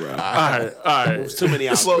out there, bro. All right. There's too many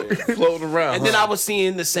out there. Floating around. And then I was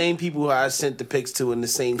seeing the same people who I sent the pics to in the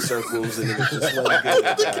same circles, and it was just wasn't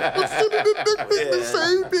good. The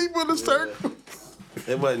same people in the circle.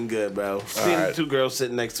 It wasn't good, bro. Seeing the two girls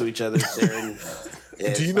sitting next to each other staring.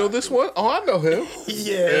 Yeah, Do you know this one? Oh, I know him.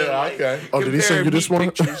 Yeah, like, okay. Oh, did he send you this comparing one?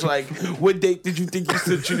 meat Pictures, like, what date did you think you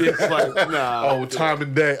sent you this? Like, nah. Oh, time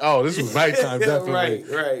and day. Oh, this was nighttime, definitely.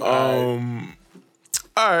 right. All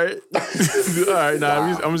right. All right. Nah,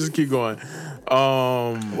 I'm gonna just keep going.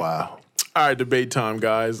 Wow. All right, debate time,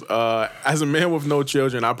 guys. As a man with no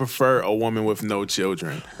children, I prefer a woman with no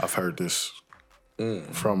children. I've heard this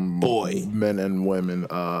from Boy. men and women.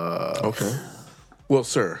 Okay. Well,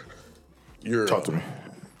 sir, you're Talk to me.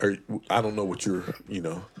 I don't know what your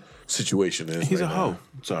situation is. He's right a now. hoe.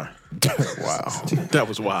 Sorry. Wow. That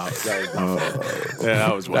was wild. Yeah,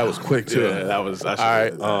 that was wild. That was quick, too. Yeah, that was. All All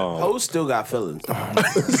right. Hoes still got feelings.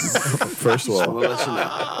 First of all, We'll let you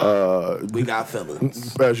know. We got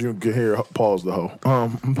feelings. as you can hear, Paul's the hoe.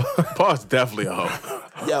 Paul's definitely a hoe.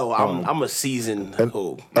 Yo, I'm a seasoned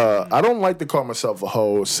hoe. I don't like to call myself a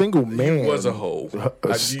hoe. A single man. was a hoe.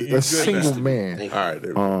 A You good single enough to- man. All right. There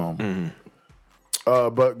we go.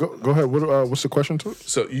 But go ahead. What's the question to it?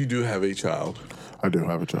 So you do have a child. I do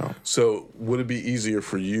have a child. So would it be easier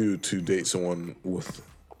for you to date someone with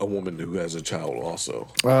a woman who has a child also?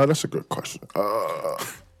 That's a good question.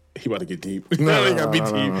 He about to get deep. No, He gotta be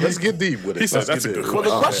deep. Let's get deep with it. He said Let's that's get a good deep. Well,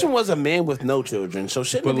 the question was a man with no children, so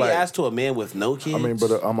shouldn't it be like- asked to a man with no kids? I mean,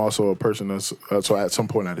 but I'm also a person that's so at some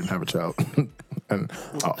point I didn't have a child, and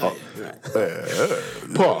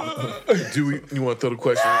Paul, you want to throw the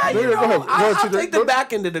question? go ahead. I'll TJ. take the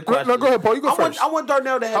back end of the question. No, go ahead, Paul. You go I want, first. I want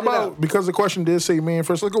Darnell to How have it about out. because the question did say man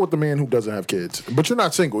first? Let's go with the man who doesn't have kids, but you're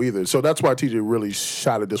not single either, so that's why TJ really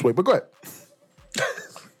shot it this way. But go ahead.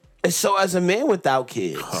 So, as a man without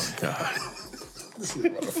kids,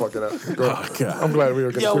 Fuck it up. I'm glad we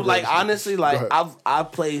were getting yo, quick like answers. honestly, Go like ahead.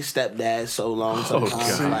 I've played stepdad so long.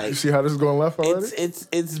 Sometimes, You like see how this is going left already? it's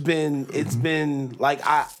been like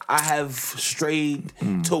I have strayed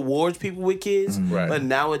towards people with kids, Right. but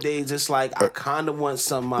nowadays it's like I kind of want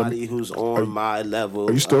somebody who's on my level.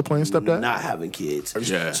 are you still of playing stepdad? Not having kids.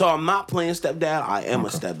 Yeah. So I'm not playing stepdad. I am a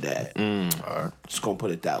stepdad. All right. Just gonna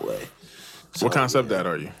put it that way. What kind of stepdad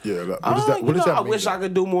are you? Yeah. What does that? You What does know, that I mean? wish I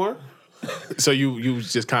could do more. So you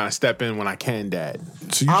just kind of step in when I can, Dad.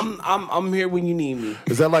 So you, I'm here when you need me.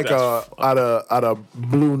 is that like out of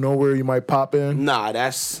blue nowhere you might pop in? Nah,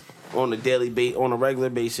 that's on a regular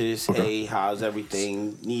basis. Hey, how's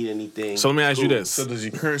everything? Need anything? So let me ask you this. So does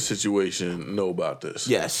your current situation know about this?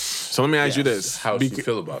 Yes. So let me ask you this. How do you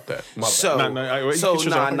feel about that? My bad. So, wait, you get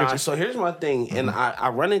yourself- So here's my thing, and I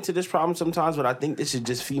run into this problem sometimes, but I think this is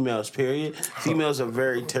just females. Period. Females are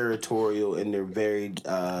very territorial, and they're very.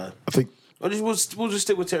 I think We'll just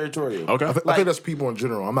stick with territorial. Okay. I think that's people in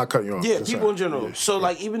general. I'm not cutting you off. Yeah, Just people in saying. general. So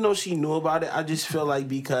like, even though she knew about it, I just feel like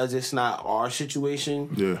because it's not our situation,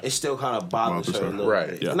 Yeah. it still kind of bothers her a little Right,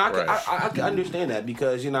 bit. yeah, And right. I can understand that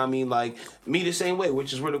because you know what I mean, like me the same way,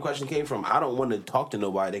 which is where the question came from. I don't want to talk to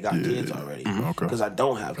nobody that got kids already Okay. because I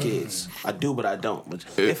don't have kids. I do, but I don't. But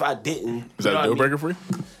if I didn't, Is that a deal breaker for you?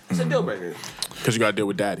 It's a deal breaker. Because you got to deal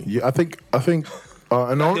with Daddy. Yeah, I think,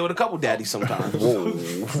 and I deal with a couple daddies sometimes.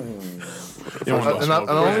 You don't want no And I- smoke.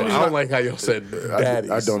 and I don't- I don't like how y'all said daddy.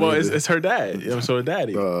 I don't. Well, either. it's her dad. So a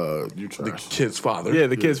daddy. You The trash. kid's father. Yeah,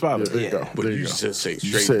 the kid's father. There you go. But There you go. just say You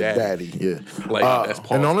straight said daddy. daddy, yeah. Like, that's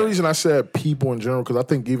Paul's and the only dad. reason I said people in general, because I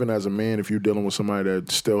think even as a man, if you're dealing with somebody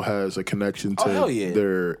that still has a connection to hell yeah.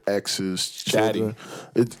 their ex's Daddy. children,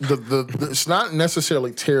 it's not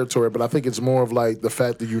necessarily territory, but I think it's more of like the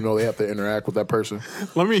fact that you know they have to interact with that person.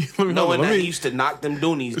 Let me Knowing let that he me. used to knock them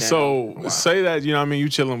doonies down. So say that you know what I mean you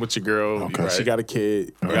chilling with your girl. Okay. She got a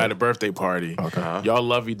kid. You got a birthday party. Okay. Y'all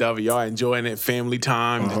lovey dovey. Y'all enjoying it. Family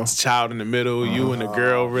time. The child in the middle. You and the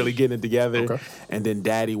girl really getting it together. Okay. And then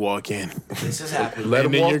Daddy walk in. this has happened. Let And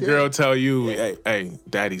him then walk your in. girl tell you, hey,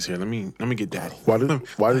 Daddy's here. Let me get Daddy. Why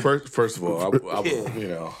did First of all, I Yeah. you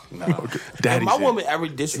know, nah. If Daddy's my here. woman ever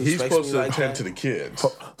He's disrespects supposed me to like attend that, to the kids.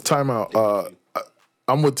 time out?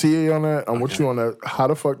 I'm with TA on that. I'm with you on that. How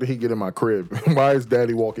the fuck did he get in my crib? Why is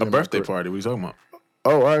Daddy walking in Birthday my crib? party. What you talking about?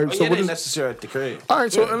 Oh, all right. oh, So yeah, it what ain't is? necessary at the crib. All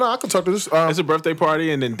right. So no, I can talk to this. It's a birthday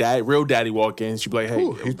party, and then real Daddy walk in. She be like, hey,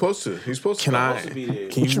 Ooh, he's supposed to. He's supposed can to. I? to be there.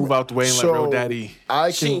 Can you move out the way and let So, real Daddy? I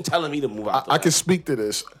She can. ain't telling me to move out. I can speak to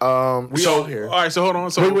this. We all here. All right, so hold on.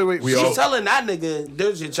 So Wait. She's telling that nigga,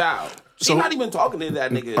 there's your child. She's not even talking to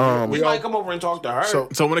that nigga. We might come over and talk to her.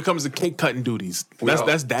 So when it comes to cake cutting duties,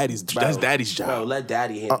 that's Daddy's. That's Daddy's job. Bro, let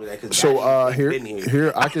daddy handle that. 'Cause So daddy here, been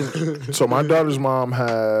here I can. So my daughter's mom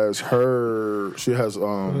has her. She has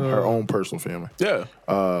her own personal family. Yeah.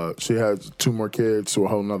 She has 2 more kids to a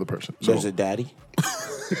whole nother person. So There's a daddy.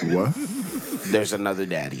 what? There's another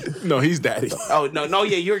daddy. No, he's Daddy. Oh no,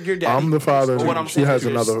 yeah, you're daddy. I'm the father. But what I'm she saying has is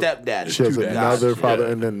you're another stepdaddy. She has Gotcha. another father,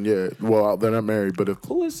 Yeah. and then well, they're not married. But if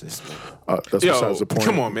Who is this? that's Yo, besides the point.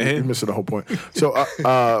 come on, man. You're missing the whole point. So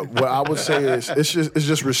what I would say is it's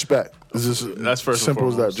just respect. It's just That's first and simple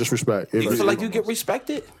as that. foremost. Just respect. You feel like you get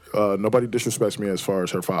respected? Nobody disrespects me as far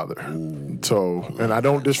as her father. So, and I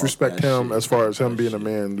don't disrespect him as far as him being a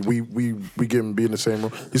man. We get him be in the same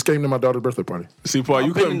room. He's came to my daughter's birthday party. See, Paul,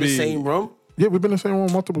 you Been couldn't in be. the same room. Yeah, we've been in the same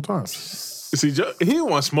room multiple times. See, he didn't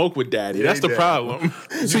want smoke with Daddy. That's the did. problem.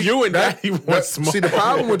 You and Daddy want smoke. See, the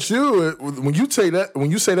problem with you when you say that,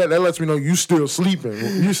 that lets me know you still sleeping.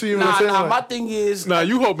 You see what I'm saying? Nah. Like, My thing is, Nah,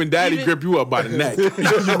 you hoping Daddy Even- grip you up by the neck.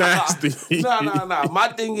 You nasty. nah. My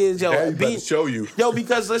thing is, yo, Daddy better show you yo,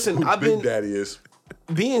 because listen, who I've Big been Daddy is.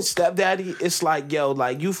 being stepdaddy. It's like, yo,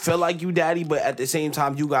 like you feel like you daddy, but at the same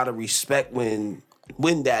time, you gotta respect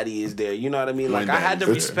when daddy is there. You know what I mean? Like I had to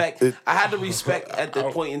respect. I had to respect at the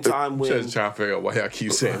point in time when. Just trying to figure out why y'all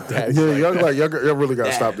keep saying daddy. yeah, y'all really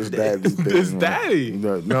gotta stop this daddy thing. It's man. Daddy.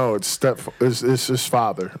 No, it's it's his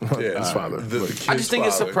father. Yeah, His father. The But- kid's I just think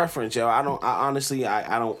it's a father. preference, yo. I honestly,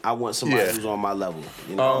 I want somebody Yeah. who's on my level.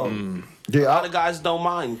 You know, a yeah, lot of guys don't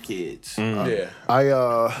mind kids. Yeah. I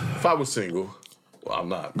If I was single, Well, I'm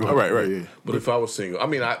not. Oh, right. Yeah. But if I was single, I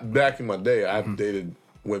mean, back in my day, I've dated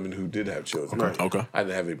women who did have children. Okay. I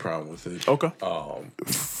didn't have any problem with it. Okay.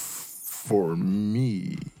 For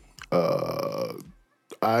me,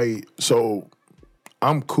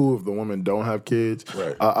 I'm cool if the women don't have kids.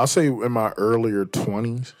 Right. I'll say in my earlier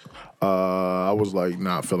 20s, I was like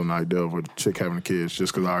not feeling the idea of a chick having kids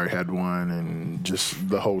just because I already had one and just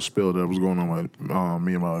the whole spill that was going on with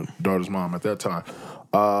me and my daughter's mom at that time.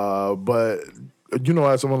 But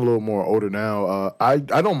as I'm a little more older now, I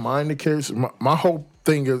don't mind the kids. My whole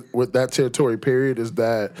thing is, with that territory period is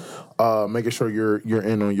that making sure you're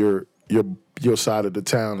in on your side of the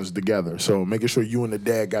town is together. So making sure you and the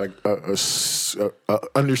dad got a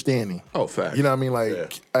understanding. Oh, fact. You know what I mean?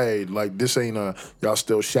 Like, hey, like this ain't a y'all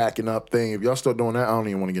still shacking up thing. If y'all still doing that, I don't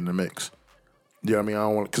even want to get in the mix. You know what I mean? I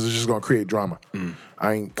don't want, because it's just gonna create drama.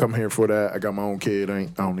 I ain't come here for that. I got my own kid. I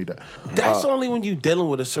don't need that. That's only when you dealing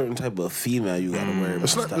with a certain type of female you gotta worry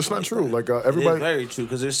about. It's not true. That. Like everybody. It's very true,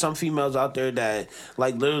 because there's some females out there that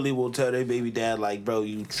like literally will tell their baby dad like, "Bro,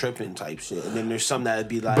 you tripping" type shit, and then there's some that'd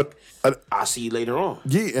be like, "I'll see you later on."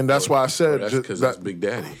 Yeah, and that's why I said That's because that's Big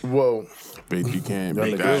Daddy. Well, Baby, you can't y'all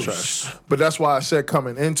make niggas that. trash. But that's why I said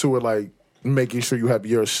coming into it, like making sure you have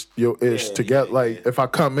your ish together. Like if I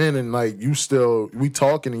come in and like we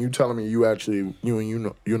talking and you telling me you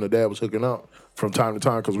and the dad was hooking up from time to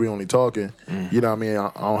time because we only talking. You know what I mean? I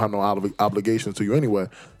don't have no obligations to you anyway.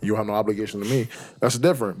 You don't have no obligation to me. That's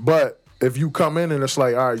different. But if you come in and it's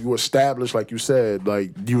like, all right, you established, like you said,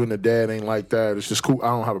 like you and the dad ain't like that. It's just cool. I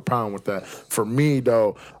don't have a problem with that. For me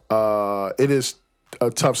though, it is a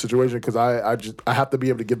tough situation because I have to be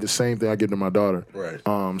able to give the same thing I give to my daughter. Right.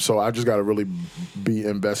 So I just got to really be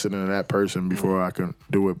invested in that person before I can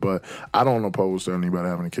do it. But I don't oppose to anybody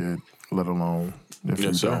having a kid, let alone if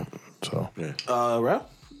you don't. So Ralph? All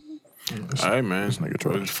right, man. nigga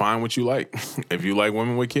trash. Find what you like. If you like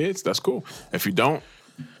women with kids, that's cool. If you don't,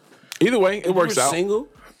 either way, it works You're out. single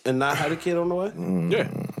and not had a kid on the way? Yeah.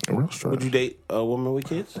 Real trash. Would you date a woman with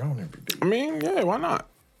kids? I mean, yeah, why not?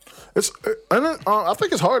 I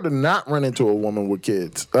think it's hard to not run into a woman with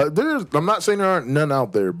kids. I'm not saying there aren't none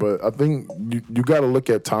out there, but I think you got to look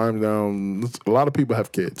at time down. A lot of people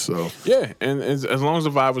have kids, so Yeah, and as long as the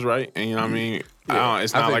vibe was right, and you know what I mean,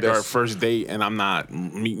 it's not like our that's- first date, and I'm not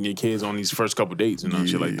meeting your kids on these first couple dates and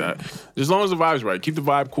shit like that. Just as long as the vibe's right, keep the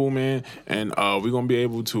vibe cool, man, and we're gonna be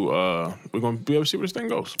able to see where this thing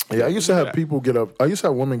goes. yeah. I used to have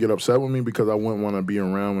women get upset with me because I wouldn't want to be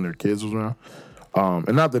around when their kids was around,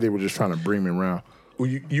 and not that they were just trying to bring me around. Well,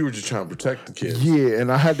 you were just trying to protect the kids. Yeah,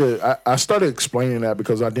 and I started explaining that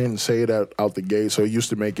because I didn't say it out the gate, so it used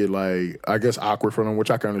to make it like, I guess, awkward for them, which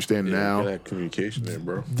I can understand now. That communication there,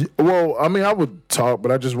 bro. Well, I mean, I would talk,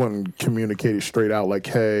 but I just wouldn't communicate it straight out like,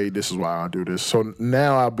 hey, this is why I do this. So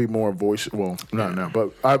now I'll be more voiceless. Well, not now,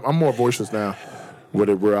 but I'm more voiceless now with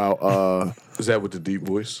it. We're out. Is that with the deep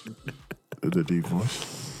voice? The deep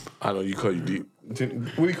voice. I know you call you deep. What did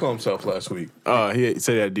he call himself last week? He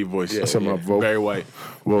said he had a deep voice. Yeah, I said my vote. Barry White.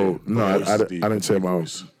 Well, no, I deep. didn't say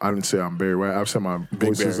Voice. I didn't say I'm Barry White. I said my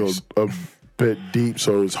voice is a bit deep,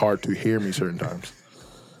 so it's hard to hear me certain times.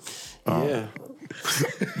 Yeah.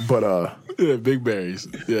 But Yeah, big berries.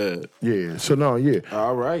 Yeah. yeah. So no, yeah.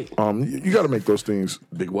 All right. You got to make those things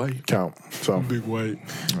Big White. count. So Big White.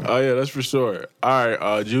 Oh yeah, that's for sure. All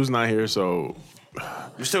right, Jew's not here, so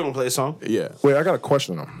You still gonna play a song? yeah. wait, I got a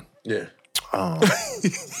question though. Yeah.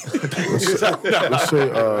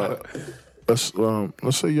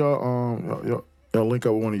 Let's say y'all link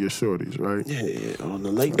up with one of your shorties, right? Yeah, on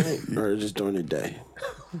the late night or just during the day?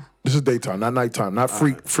 This is daytime, not nighttime, not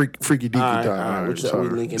freaky deaky time. All right, What we sorry.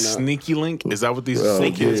 linking up? Sneaky link? Is that what these Yeah,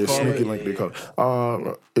 kids call sneaky it? link they call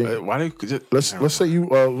it. Why they just, Let's say you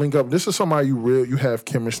link up. This is somebody you have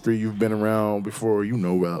chemistry. You've been around before. You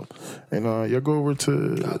know well, and y'all go over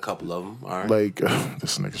to A couple of them. All right. like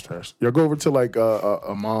this nigga's trash. Y'all go over to like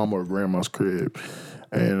a mom or a grandma's crib,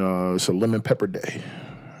 and it's a lemon pepper day,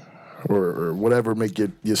 or whatever make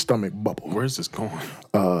your stomach bubble. where's this going?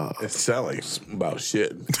 It sounds like about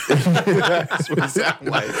shit. That's what it sounds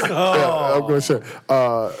like. I'm gonna say,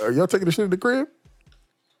 are y'all taking the shit in the crib?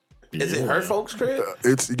 Is it her folks' crib?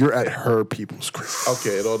 You're at her people's crib.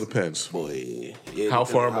 Okay, it all depends. Boy. Yeah, How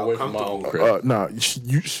far am I how away from my own comfortable. crib? Nah,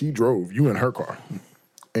 she drove. You in her car,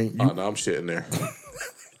 and you. Oh, no, I'm shitting there.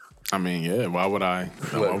 I mean, yeah. Why would I?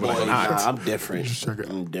 Why would Boy, I nah, not? I'm different. check it.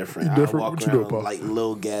 I'm different. You different? I walk What you do, around Paul? like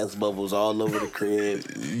little gas bubbles all over the crib.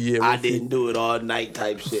 Yeah, I didn't do it all night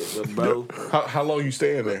type shit, but bro, How long you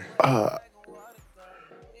staying there?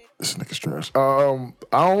 This nigga's trash.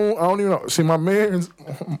 I don't even know. See, my man's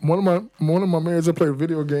one of my mans I play a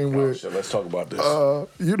video game with. Shit, let's talk about this.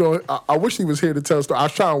 You know, I wish he was here to tell the story. I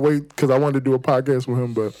was trying to wait because I wanted to do a podcast with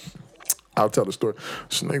him, but I'll tell the story.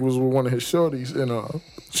 This nigga was with one of his shorties, and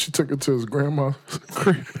she took him to his grandma's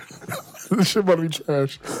crib. This shit about to be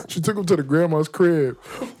trash. She took him to the grandma's crib,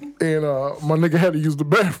 and my nigga had to use the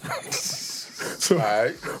bathroom. So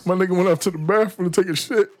my nigga went up to the bathroom to take a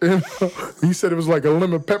shit, and he said it was like a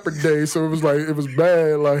lemon pepper day, so it was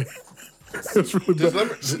bad, like. It's really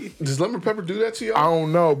Does lemon pepper do that to y'all? I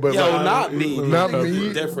don't know, but not me. Not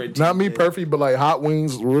me. Different. Not me, perfect, but like hot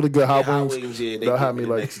wings, really good hot wings. Hot wings, yeah, they they'll have me me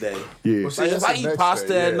the like next day. Yeah. Well, see, Like if I the eat next pasta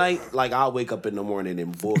day, at night, like I'll wake up in the morning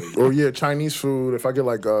and boy. Or yeah, Chinese food. If I get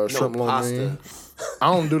like shrimp lo mein.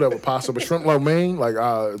 I don't do that with pasta, but shrimp lo mein, like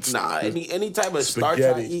any type of starch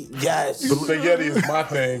I eat, yes. Spaghetti is my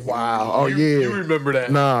thing. Wow. Oh yeah. You remember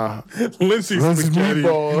that? Nah. Lindsay's spaghetti.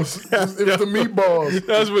 meatballs. It was the meatballs.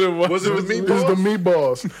 That's what it was. Was it with It was the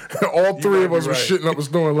meatballs? meatballs. All three of us were shitting up a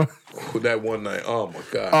storm. Like, With that one night. Oh my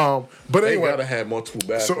god. but They anyway, gotta have multiple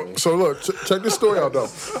bathrooms. So look, check this story out though.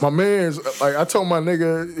 My man's like I told my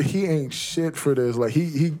nigga he ain't shit for this. Like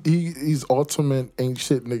he's ultimate ain't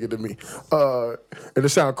shit nigga to me. And it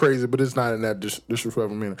sounds crazy, but it's not in that disrespectful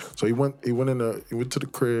manner. So he went to the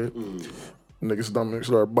crib. Nigga's stomach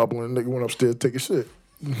started bubbling. Nigga went upstairs to take a shit.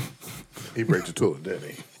 He breaks the toilet, didn't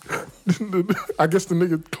he? I guess the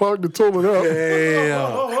nigga clogged the toilet up.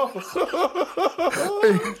 Damn.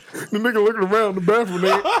 The nigga looking around the bathroom,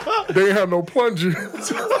 they ain't have no plunger.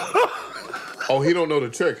 Oh, he don't know the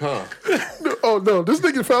trick, huh? Oh no, this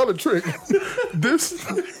nigga found a trick. This,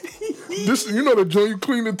 you know the joint you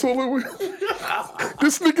clean the toilet with?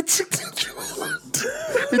 This nigga took the joint.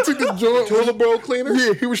 He took the joint. Toilet bowl cleaner?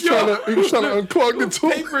 Yeah, he was trying to unclog the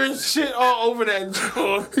toilet. Paper and shit all over that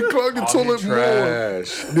joint. He clogged the toilet more.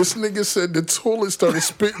 Trash. This nigga said the toilet started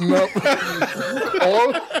spitting up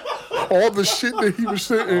all the shit that he was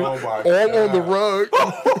sitting all on the rug.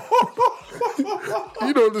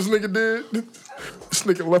 You know what this nigga did? This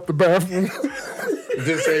nigga left the bathroom.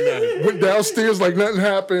 Didn't say nothing. Went downstairs like nothing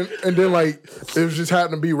happened, and then like it was just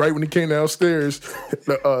happened to be right when he came downstairs.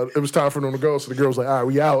 It was time for them to go, so the girl was like, "All right,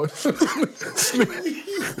 we out." This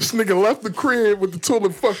nigga left the crib with the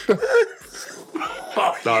toilet fucked up.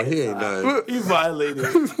 No, he ain't done. He violated.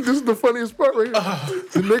 This is the funniest part right here.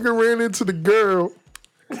 The nigga ran into the girl,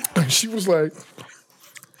 and she was like,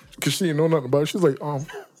 because she didn't know nothing about it. She was like,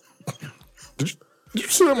 did you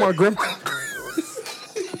say my grandma?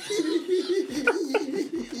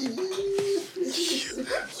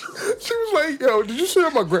 She was like, yo, did you say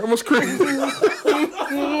my grandma's crib?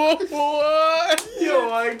 What?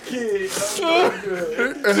 Yo, I can't.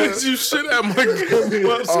 Did you shit at my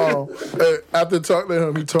grandma's? After talking to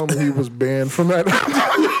him, he told me he was banned from that.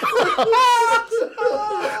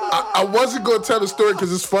 I wasn't going to tell the story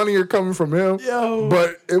because it's funnier coming from him.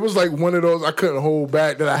 But it was like one of those I couldn't hold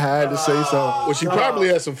back that I had to say something. Well, she probably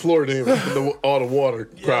had some Florida in all the water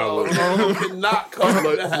probably. Not come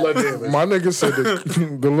Blood damage. My nigga said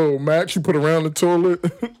the little max you put around the toilet,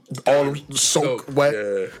 all them soak wet.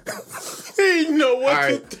 Yeah. He know what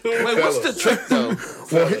Right. to do. Wait, what's the trick though?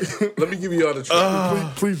 Let me give you all the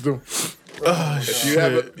trick. Please do.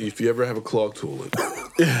 If you ever have a clogged toilet,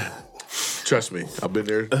 trust me, I've been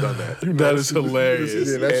there, done that. That is hilarious.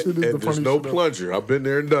 Yeah, that shit is the And there's funny no shit. plunger. I've been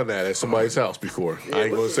there and done that at somebody's house before. I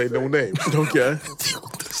ain't gonna say no names. Okay.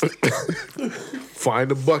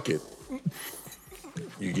 Find a bucket.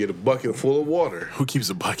 You get a bucket full of water. Who keeps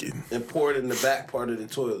a bucket? And pour it in the back part of the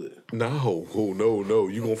toilet. No, no.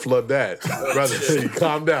 You gonna flood that. Rather say,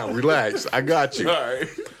 calm down, relax. I got you. All right.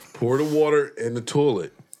 Pour the water in the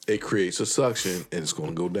toilet. It creates a suction and it's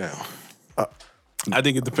gonna go down. I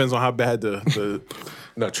think it depends on how bad the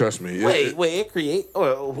Now trust me. Wait, it create.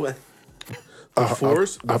 What? The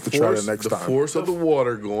force. I'll have to try that next the time. force of the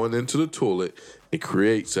water going into the toilet, it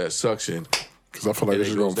creates that suction. Because I feel like And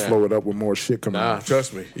it's it going goes to down. flow it up with more shit coming Nah, out.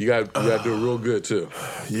 trust me. You got to do it real good too.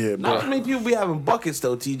 Yeah, Not bro. many people be having buckets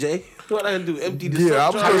though, TJ. What I gonna do? Empty the Yeah, I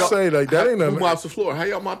was soap going to jar? say, like, that ain't Who nothing. mops the floor? How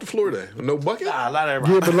y'all mop the floor then? No bucket? Nah, a lot of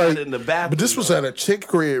everybody. Yeah, but like, in the bathroom. but this was at a chick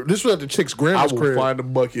crib. This was at the chick's I grandma's will crib. find a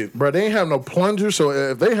bucket. Bro, they ain't have no plunger, so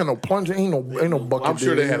if they had no plunger, ain't no bucket. I'm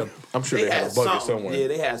sure there. they had a. I'm sure they had a bucket somewhere. Yeah,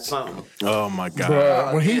 they had something. Oh my god.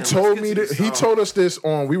 Bruh, when he damn, told let's me get that, to he this told us this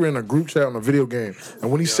on. We were in a group chat on a video game, and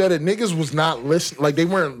when he said it, niggas was not not listening. Like, they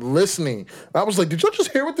weren't listening. I was like, did y'all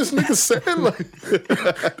just hear what this nigga said? Like,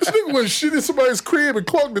 this nigga went shit in somebody's crib and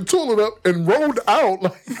clogged the toilet up and rolled out.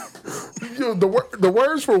 Like, yo, the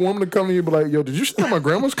words for a woman to come to you and be like, yo, did you shit in my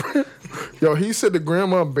grandma's crib? Yo, he said the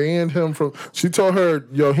grandma banned him from. She told her,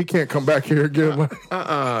 yo, he can't come back here again. Like,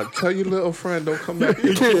 Tell your little friend don't come back.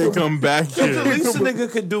 He can't come back The here. least a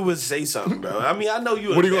nigga could do is say something, bro. I mean, I know you.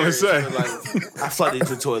 What are you gonna embarrassed, say? but, like, I flooded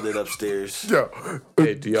the toilet upstairs. yo,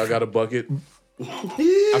 Hey, do y'all got a bucket?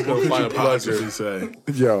 I'm gonna find a pleasure. He say.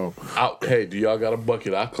 yo. Hey, do y'all got a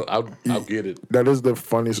bucket? I'll get it. That is the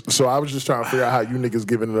funniest. So I was just trying to figure out how you niggas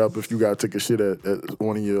giving it up if you got to take a shit at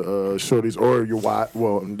one of your shorties or your wife.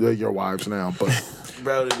 Well, they're your wives now, but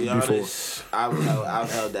Bro, to be honest, I've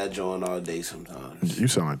held that joint all day sometimes. you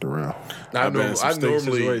sound like Darrell. I've been in some stick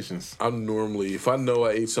situations. I'm normally, if I know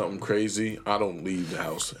I ate something crazy, I don't leave the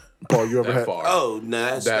house. Paul, you ever That had? far. Oh,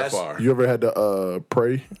 no, that's far. You ever had to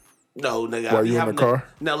pray? No, nigga. While you in the car?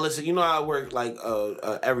 Now, listen, you know I work like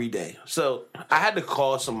every day. So I had to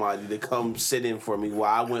call somebody to come sit in for me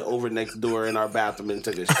while I went over next door in our bathroom and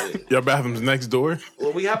took a shit. Your bathroom's next door?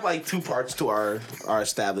 Well, we have like two parts to our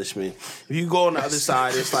establishment. If you go on the other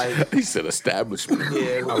side, it's like He said establishment.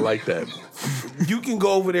 Yeah. I like that. you can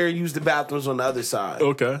go over there and use the bathrooms on the other side.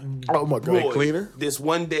 Okay. Oh my god! Boy, cleaner? This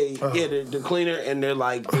one day, yeah, they're cleaner and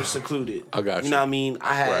they're secluded. I got you. You know what I mean?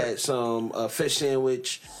 I had Right. some fish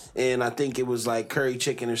sandwich. And I think it was like curry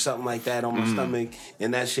chicken or something like that on my stomach.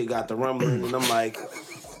 And that shit got the rumbling. And I'm like,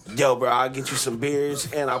 yo, bro, I'll get you some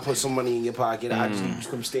beers and I'll put some money in your pocket. I just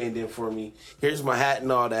you come stand in for me. Here's my hat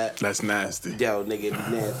and all that. That's nasty. Yo, nigga, it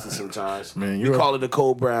be nasty sometimes. Man, we call it a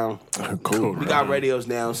cold brown. Cool. We got radios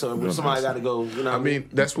now, so when somebody got to go, you know what I mean,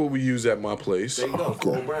 that's what we use at my place. there you go,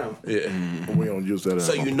 cold brown. Yeah. We don't use that.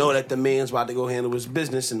 So you know that the man's about to go handle his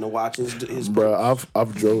business and to watch his Bro,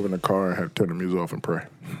 I've drove in a car and had to turn the music off and pray.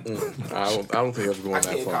 I don't think I'm going I that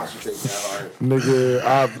can't far. concentrate that hard.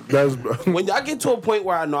 Nigga, that's When y'all get to a point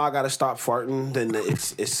where I know I gotta stop farting, then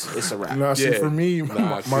it's a wrap. nah. See, Yeah. for me,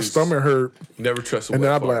 Nah, my just- stomach hurt, Never trust a and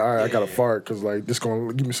then wet I'm like, fart. all right, I gotta fart because like this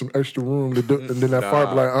gonna give me some extra room to do. And then that fart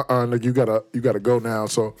be like, nigga, you gotta go now.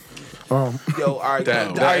 So, Yo, all right, That-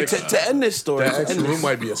 all right. that- To end this story, That to end extra room this,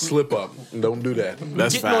 might be a slip up. Don't do that.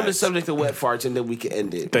 That's getting on the facts. subject of wet farts, and then we can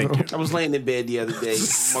end it. Thank you. I was laying in bed the other day.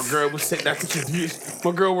 My girl was sitting at the computer.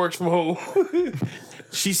 My girl works from home.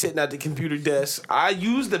 She's sitting at the computer desk. I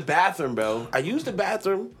used the bathroom, bro.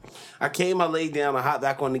 I came, I laid down, I hopped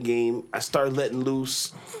back on the game. I started letting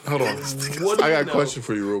loose. Hold on. What do I you got a know? question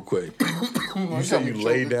for you real quick. You said you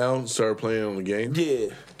lay down, started playing on the game? Yeah,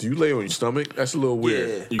 Do you lay on your stomach? That's a little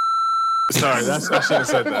weird. yeah. Sorry, I should have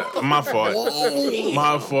said that. My fault.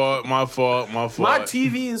 My fault. My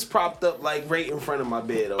TV is propped up like right in front of my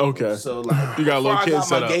bed. Okay. So like, You got a little before I kid got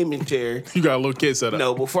set my up. gaming chair. You got a little kid set up.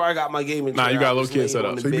 No, before I got my gaming Nah, chair, you got a I little was kid laying set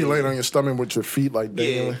on up. the so you be bed. laying on your stomach with your feet like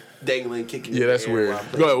dangling. Yeah, dangling, kicking. Yeah, in that's the air weird. while I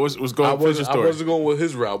play. Go ahead. What's going? Finish your I story. wasn't going with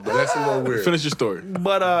his route, but that's a little weird. Finish your story.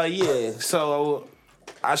 But yeah, so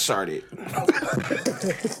I started.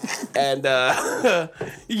 And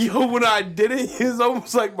yo, when I did it, it's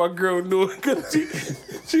almost like my girl knew it because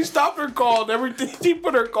she stopped her call and everything. She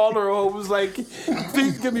put her call on her home. Was like,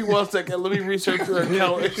 please give me 1 second. Let me research your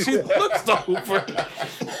account. And she looks over.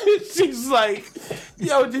 She's like,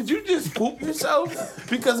 yo, did you just poop yourself?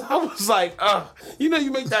 Because I was like, you know,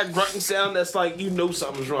 you make that grunting sound that's like, you know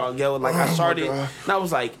something's wrong, yo. And like I started, and I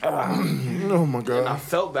was like, Oh my I god,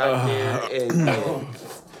 felt back there, and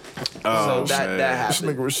so that man. this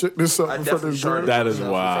happened. nigga was shitting this up I in front of definitely his started girl. That is in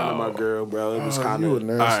front of wild. my girl, bro. It was kind You a of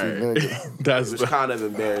nasty All right. nigga. That's it was kind of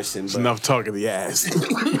embarrassing. But enough talk of the ass.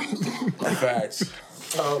 Facts.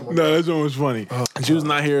 No, that's what was funny. Jew's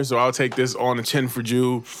not here, so I'll take this on the chin for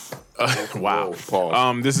Jew. Wow.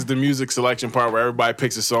 Pause. This is the music selection part where everybody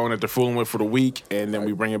picks a song that they're fooling with for the week, and then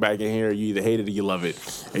we bring it back in here. You either hate it or you love it.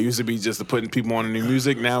 It used to be just to putting people on the new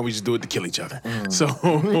music. Now we just do it to kill each other.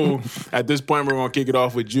 So at this point, we're gonna kick it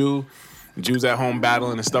off with Jew. Jew's at home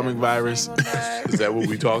battling a stomach virus. Is that what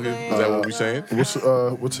we talking? Is that what we saying?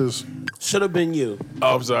 What's his? should have been you,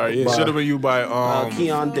 Oh, I'm sorry. Yeah, should have been you by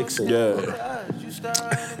Keon Dixon. yeah.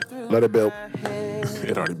 Let it build.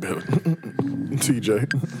 It already built. TJ.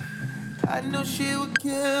 I know she would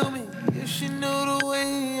kill me if she knew the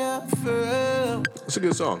way I felt. It's a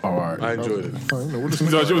good song. All right, I enjoyed it. I know where this You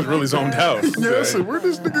thought you was really zoned out. Yeah, I said, where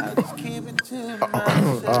this nigga go? Keep it to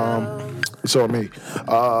myself. So me,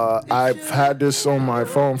 I've had this on my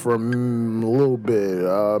phone for a little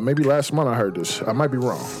bit. Maybe last month I heard this. I might be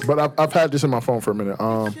wrong, but I've had this in my phone for a minute.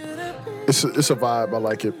 It's a vibe. I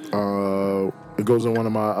like it. It goes in one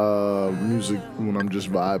of my music when I'm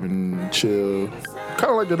just vibing, chill. Kind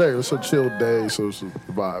of like today. It's a chill day, so it's a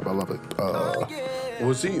vibe. I love it.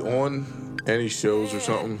 Was he on any shows or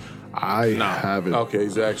something? I haven't. Okay,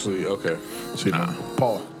 he's actually okay. See,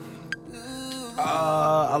 Paul.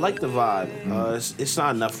 I like the vibe. It's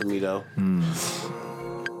not enough for me though.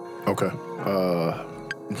 Okay.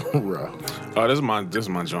 Right. Oh, this is my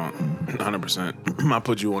joint. 100%. I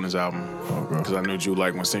put you on this album because I knew you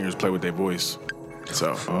like when singers play with their voice.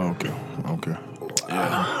 So. Okay.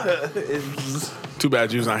 Yeah. Too bad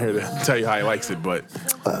Ju's not here to tell you how he likes it, but.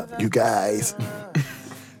 You guys.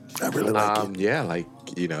 I really like it. Yeah, like,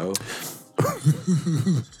 you know.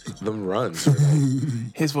 Them runs.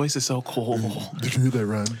 Right? His voice is so cool. Did you hear that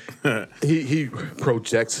run? He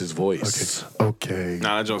projects his voice. Okay.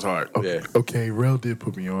 Nah, that joint's hard. Okay. Yeah. Okay, Rel did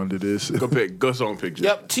put me on to this. Go song pick, Ju.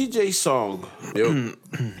 Yep, TJ's song. Yep.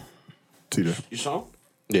 Tita. Your song?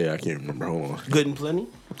 Yeah, I can't remember. Hold on. Good and Plenty.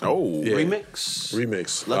 Oh. Yeah.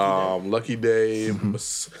 Remix. Lucky Day.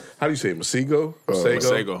 How do you say it? Masego?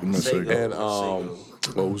 Masego. And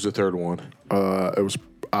what was the third one? It was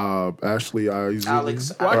Ashley Isley.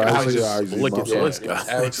 Alex Ashley Isley. Isley. Look my at fault. this guy.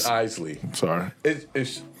 Alex Isley. Sorry.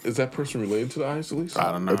 Is that person related to the Isleys?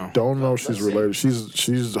 I don't know. I don't know if she's related.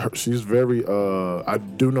 She's very. I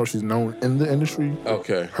do know she's known in the industry.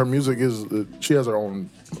 Okay. Her music is. She has her own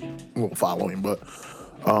little following, but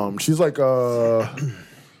she's like.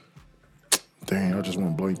 Dang, I just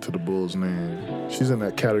went blank to the Bulls' name. She's in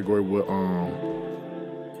that category with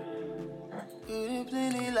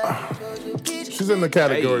She's in the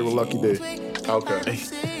category with Lucky Day. Okay.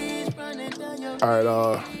 All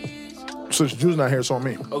right. Since Drew's not here, it's on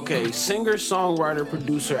me. Okay, singer, songwriter,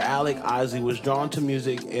 producer Alec Isley was drawn to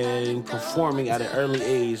music and performing at an early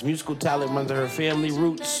age. Musical talent runs in her family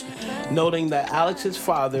roots, noting that Alex's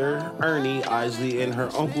father, Ernie Isley, and her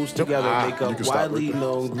uncles together make up widely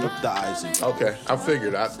known group The Isleys. Okay. I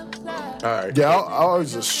figured. All right. Yeah, I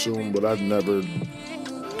always assume, but I've never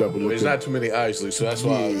double looked. There's not too many Isleys, so that's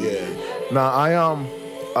why. Yeah. Nah,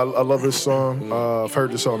 I love this song. I've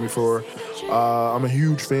heard this song before. I'm a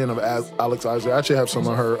huge fan of Alex Isley. I actually have some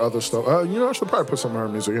of her other stuff. I should probably put some of her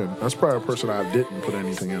music in. That's probably a person I didn't put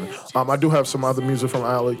anything in. I do have some other music from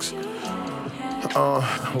Alex.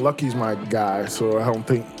 Lucky's my guy, so I don't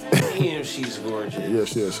think. Damn, she's gorgeous. Yeah,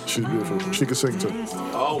 she is. She's beautiful. She can sing too.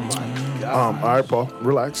 Oh my God. All right, Paul,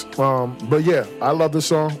 relax. But yeah, I love this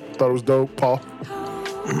song. Thought it was dope, Paul.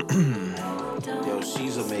 Yo,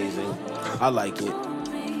 she's amazing. I like it.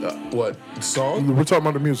 What song? We're talking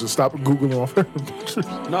about the music. Stop Googling off her.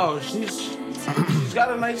 No, she's got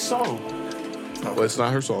a nice song. Well, it's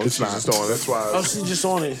not her song. It's She's not. just on. That's why. Oh, she's just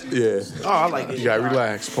on it. Yeah. Oh, I like it. You gotta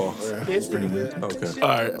relax, Paul. It's pretty good. Okay. All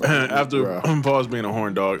right. After Paul's being a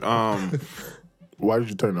horn dog. Why did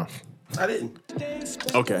you turn off? I didn't.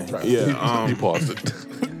 Okay. Yeah. He paused it.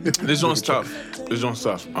 This joint's tough.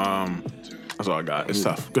 That's all I got. It's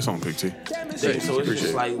tough. Good song pick, T. So it's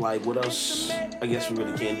just like what else? I guess we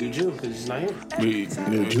really can't do Jew because he's not here.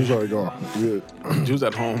 Yeah, Drew's already gone. Yeah. Ju's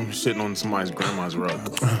at home sitting on somebody's grandma's rug.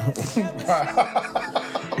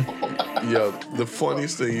 Yo, the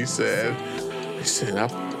funniest thing he said, I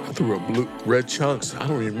threw up red chunks. I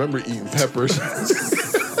don't remember eating peppers.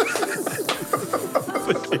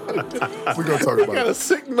 We're gonna talk about it.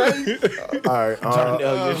 sick night. All right.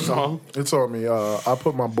 Darnell, your song. It's on me. I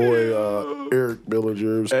put my boy Eric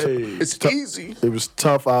Villager. It's easy. It was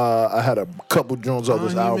tough. I had a couple joints on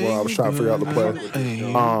this album. I was trying to figure out the play.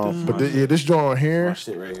 But this joint here,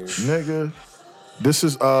 Shit right here. nigga. This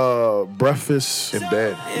is Breakfast In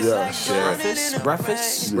bed. Yes.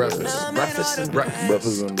 Breakfast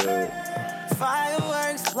in bed.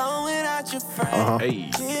 Fireworks blowing out your front.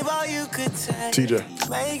 Hey. Give all you could take. TJ.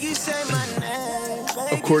 Make you say my name.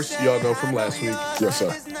 Of course, y'all know from last week. Yes,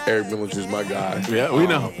 sir. Eric Millinger's my guy. Yeah, we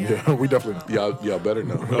know. Yeah, we definitely. Y'all better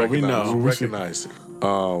know. Oh, we know. Recognize it.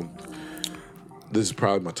 This is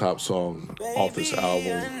probably my top song off this album.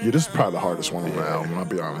 Yeah, this is probably the hardest one on the album. I'll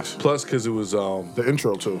be honest. Plus, because it was The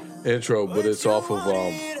intro too. intro, but it's off of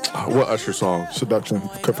what Usher song? Seduction,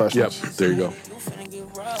 Yep, Confessions. there you go.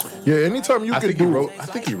 Yeah, anytime you I can think do. I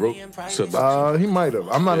think he wrote Seduction. He might have.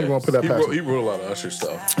 I'm not even gonna put that past him. He wrote a lot of Usher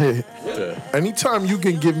stuff. Yeah. Yeah. Anytime you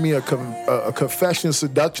can give me a confession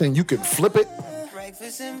seduction, you can flip it.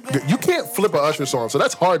 You can't flip an Usher song, so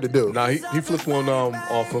that's hard to do. Nah, he flipped one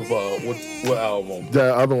off of what album?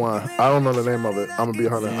 The other one, I don't know the name of it. I'm gonna be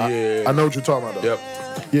 100. Yeah. I know what you're talking about. Though. Yep.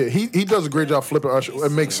 Yeah, he does a great job flipping Usher.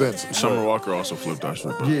 It makes sense. Summer Walker also flipped Usher.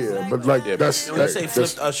 Bro. Yeah, but like that's When you say that's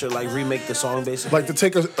flipped Usher, like remake the song basically. like to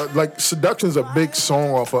take a like Seduction's a big song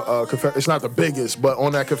off of it's not the biggest, but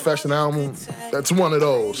on that Confession album, that's one of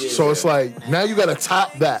those. So it's like now you got to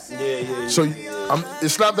top that. Yeah. So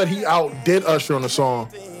it's not that he outdid Usher on the song,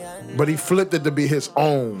 but he flipped it to be his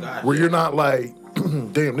own, where you're not like,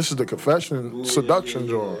 damn, this is the Confession Seduction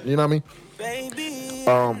joint. You know what I mean?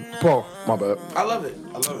 Paul, my bad. I love it.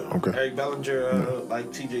 Okay. Eric Bellinger, like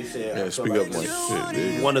TJ said, Yeah, I feel speak like up, Mike.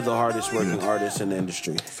 he's Shit, one of the hardest working artists in the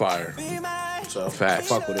industry. Fire. So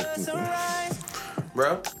Facts. I fuck with it.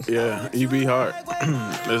 Bro, Yeah, EB hard.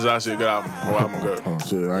 This is actually a good album. Whole album good. Oh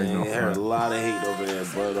shit, I ain't I heard a know. lot of hate over there,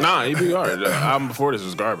 bro. Nah, EB hard. The album before this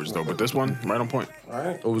was garbage though, but this one right on point. All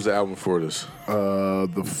right. What was the album before this?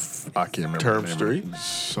 I can't remember. Term the name Street? of it.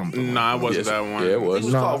 Something. Nah, it wasn't Yes. that one. Yeah, it was. It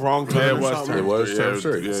was called Wrong Turn. Yeah, it or was something. It was Yeah, Term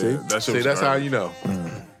Street. yeah, See, that shit see, was that's how garbage. you know.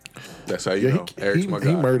 That's how you Yeah, know. Eric's my guy.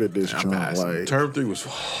 he murdered this I'm joint. asking. Like, Term 3 was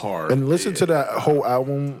hard. and listen to that whole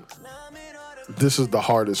album. This is the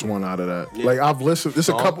hardest one out of that. Like I've listened. This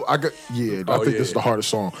is a couple. I think this is the hardest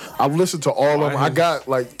song. I've listened to all of them. I got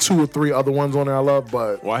like 2 or 3 other ones on there I love,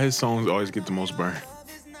 but Why his songs always get the most burn?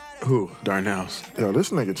 who? Darnell's. Yo,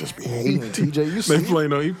 this nigga just be hating TJ. You see? He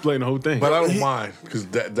playing the whole thing. But I don't mind because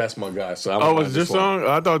that's my guy. So I don't Oh, mind was it your this one. song?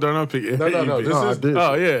 I thought Darnell picked it. No. EB. This No, I is. did.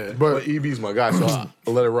 Oh yeah. But EB's my guy, so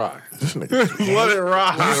I'll let it rock. This nigga. Let it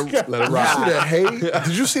rock. Let it See rock. the hate?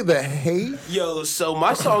 Did you see the hate? Yo, so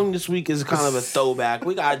my song this week is kind of a throwback.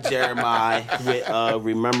 We got Jeremiah with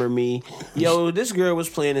Remember Me. Yo, this girl was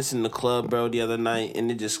playing this in the club, bro, the other night,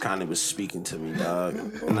 and it just kind of was speaking to me, dog.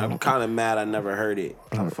 And I'm kind of mad I never heard it.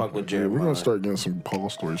 I fuck with Yeah, Jeremiah. we're gonna start getting some Paul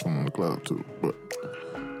stories from the club too. But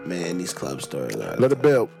Man, these club stories are... let it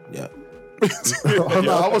build. Yeah. Oh,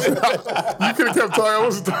 no, I wasn't. You could have kept talking. I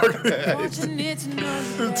wasn't talking.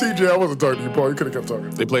 TJ, I wasn't talking to you, Paul. You could have kept talking.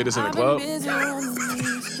 They played this in the club.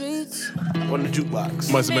 On the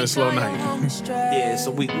jukebox. Must have been a slow night. Yeah, it's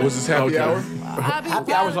a week. Was this happy Okay. hour?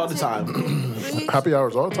 happy hours all the time? Happy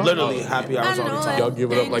hours all the time. Literally happy hours all the time. Y'all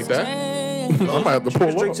give it up like that? I might have to pull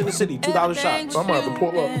up. Drinks in the city, $2 shots. I might have to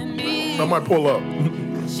pull up. I might pull up.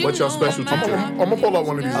 What's y'all specialty? I'm gonna pull up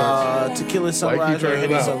one of these nights. Tequila sunrise or turning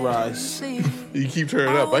Henny it out. sunrise. You keep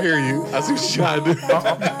turning up. I hear you. I see what you're trying to do.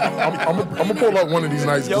 I'm gonna pull up one of these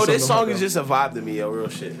nights. Yo, this song is just a vibe to me, yo, real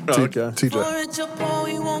shit. Oh, okay. TJ.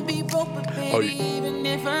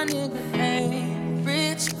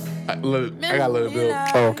 I gotta let it build.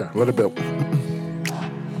 Oh, okay. Let it build.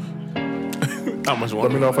 How much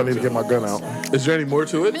Let me know if I need to get my gun out. Is there any more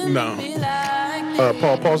to it? No.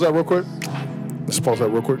 Paul, pause that real quick. Let's pause that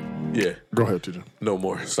real quick. Yeah. Go ahead, TJ. No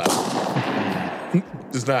more. Stop it.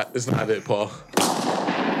 It's not it, Paul.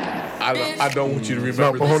 I don't want you to No,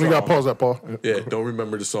 remember but hold on, you this gotta song. pause that, Paul. Yeah, don't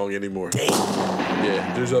remember the song anymore.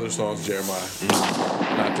 Yeah, there's other songs, Jeremiah.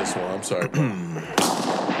 Not this one. I'm sorry, Paul.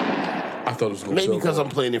 I thought it was going to Maybe because I'm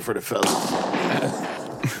playing it for the fellas.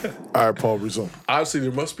 All right, Paul, resume. Obviously,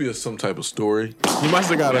 there must be some type of story. You must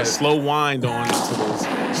have got a slow wind on to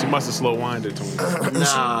this. She must have slow winded to him.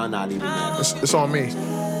 Nah, not even that. It's on me.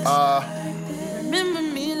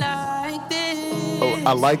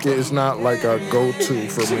 I like it. It's not like a go-to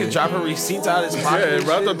for She me. can drop her receipts out of his pocket. Yeah, and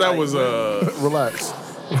bro, I shit, thought that like- was Relax.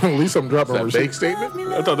 At least I'm dropping That bake receipts.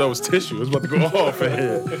 statement? I thought that was tissue. It was about to go off.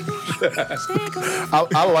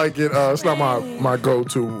 I like it. It's not my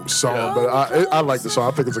go-to song, but I like the song.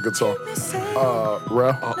 I think it's a good song.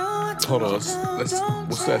 Rel. Hold on.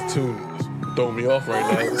 What's that tune? Throwing me off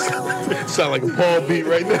right now. Sound like a Paul beat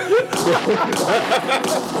right now.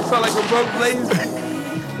 Sound like a broke place.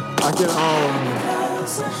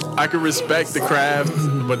 I can respect the craft,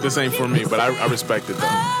 but this ain't for me. But I respect it though.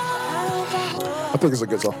 I think it's a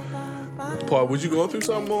good song. Paul, was you going through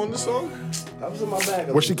something on this song? That was in my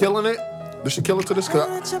bag. Was she killing it? Did she kill it to this?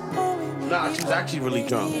 Nah, she's actually really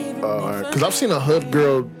drunk. Because I've seen a hood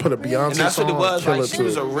girl put a Beyonce And that's song what it was. kill Like, it she to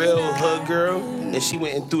was a real hood girl, and she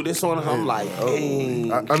went and threw this on her. I'm like, hey,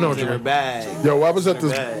 I know what in you her mean. bag. Yo, I was at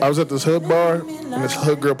this hood bar, and this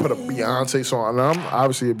hood girl put a Beyonce song. And I'm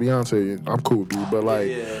obviously a Beyonce. I'm cool with B, but like,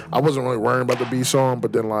 Yeah. I wasn't really worrying about the B song.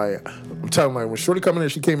 But then like, I'm telling like when Shorty come in there,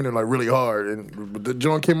 she came in there like really hard, and the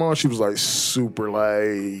joint came on, she was like super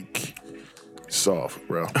like soft,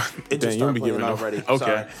 bro. It Damn, just you don't started be playing giving no. already.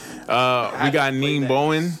 Okay. Sorry. We got to play Neem that.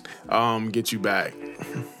 Bowen. Get you back.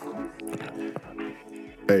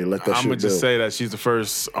 Hey, let that I'm shit gonna just build. say that she's the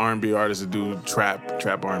first R&B artist to do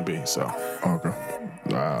trap R&B. So Okay.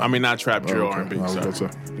 I mean, not trap, drill okay. R&B. I was about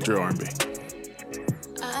Sorry. to say. Drill R&B.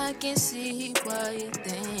 I can see why you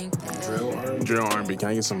think that. Drill R&B. Can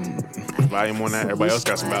I get some volume on that? Everybody else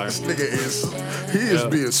got some volume. Nigga is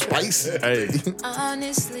being spicy. Hey,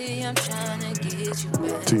 Honestly, I'm trying to get you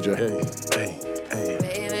back. TJ. hey.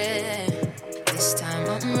 Baby, this time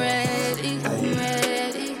I'm ready. I'm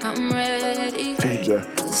ready. I'm ready.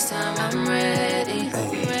 TJ. This time I'm ready.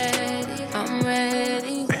 I'm ready. I'm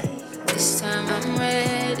ready. This time I'm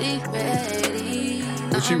ready. Ready.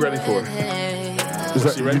 What's she ready for? Is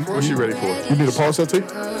that She ready for? What's she ready for? You need a pause, T?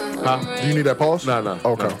 Huh? Do you need that pause? No.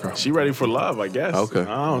 Okay. She ready for love, I guess. Okay.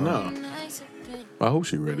 I don't know. I hope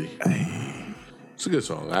she ready. It's a good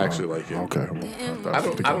song. I actually like it. Okay. I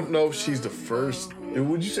don't know if she's the first.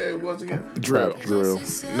 Would you say it was again? Drill.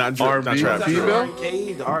 Not drill. R&B Not trap. female?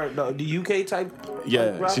 Drill. The UK type.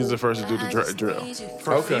 Yeah, she's the first to do the drill.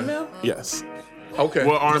 For Okay. female? Yes. Okay.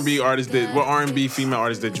 What R&B artist did? What R&B female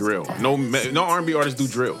artist did drill? No R&B artist do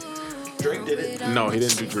drill. Drake did it. No, he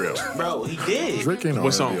didn't do drill. Bro, he did. Drake ain't What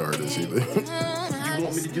R&B song? artist either. You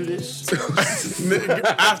want me to do this?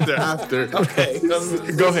 After. Okay.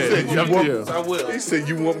 Go ahead. Up to you. I will. He said,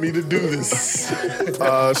 "You want me to do this?"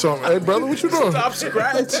 So, hey, brother, what you doing? Stop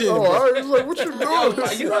scratching. Oh, all right. He's like, what you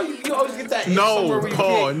doing? You know, you always get that. No, somewhere where you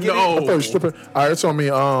Paul, can't get I thought no. you stripping. All right, it's on me.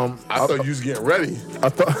 I thought you was getting ready. I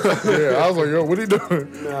thought, yeah, I was like, yo, what are you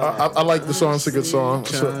doing? I like the song. It's a good song.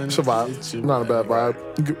 It's a vibe. Not a bad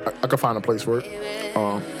vibe. I can find a place for it.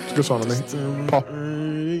 It's a good song to me. Paul.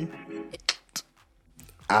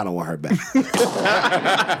 I don't want her back.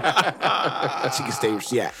 She can stay where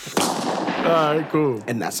she at, All right, cool.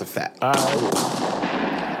 and that's a fact. All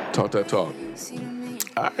right. Talk that talk.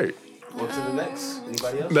 All right. On to the next.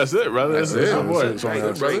 Anybody else? That's it, brother. That's it. My boy. That's it.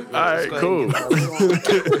 Right, brother. All right, cool. Like,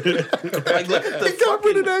 look at the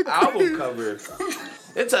fucking album cover.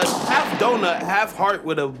 It's a half donut, half heart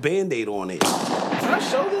with a Band-Aid on it. Can I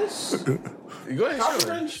show this? Go ahead. Top Show me.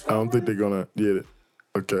 French? I don't think they're gonna get it.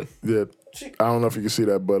 Okay. Yeah. I don't know if you can see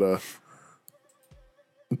that, but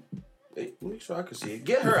Hey, make sure I can see it.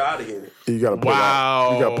 Get her out of here. you gotta pull Wow.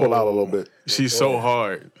 out. You gotta pull out a little bit. She's so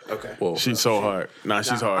hard. Okay. Whoa. She's so hard. Nah,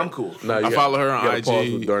 she's hard. I'm cool. Nah, you I got- follow her you on gotta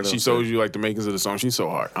pause with IG. Darnell She said. shows you like the makings of the song. She's so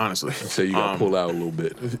hard, honestly. So you got to pull out a little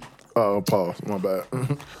bit. Pause. My bad.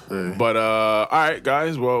 Yeah. But all right,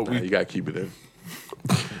 guys. Well, You got to keep it in.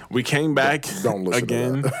 we came back Don't listen to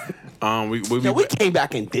again. that. We came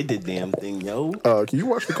back and did the damn thing, yo. Can you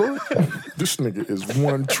watch the chord? This nigga is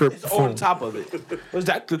one trip On from. top of it. Was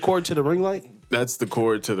that the cord to the ring light? That's the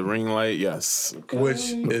cord to the ring light. Yes. Which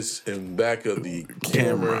is in back of the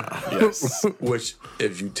camera. Yes. Which,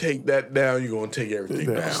 if you take that down, you're going to take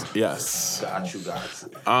everything down. Yes. Got you.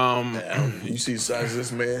 You see the size of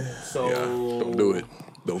this man? So- Yeah, don't do it.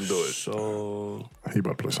 Don't do it. So He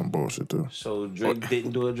about to play some bullshit too. Drake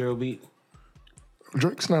didn't do a drill beat?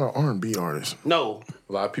 Drake's not an R&B artist. No.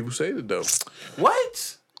 A lot of people say that, though.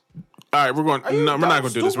 What? All right, we're going. you No, we're not dumb, going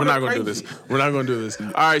to do this. We're stupid, not or going to do this. crazy? We're not going to do this. All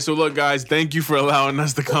right, so look, guys, thank you for allowing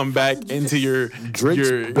us to come back into your Drake's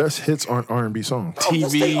your best hits aren't R&B songs.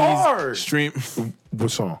 yes, they are. TV stream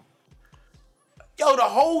What song? Yo, the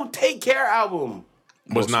whole Take Care album.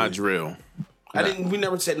 was not drill. We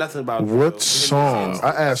never said nothing about What song?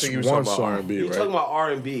 I I asked think you was one talking about song. R&B, You're right? talking about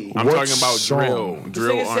R&B. I'm What talking about song?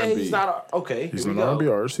 drill This nigga said R&B. he's not okay. He's here an we go. R&B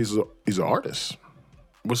artist. He's an artist.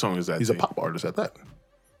 What song is that? He's a pop artist at that.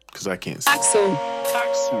 Because I can't see.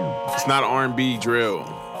 It's not R&B drill.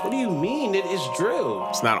 What do you mean? It is drill.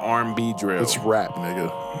 It's not R&B drill. It's rap,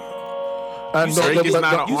 nigga. I know, Drake is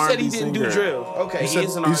not You an said he R&B didn't singer. do drill. Okay, he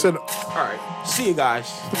is an he artist. said, All right. See you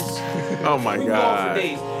guys. Oh my We go on for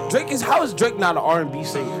god. days. How is Drake not an R&B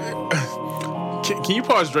singer? Can you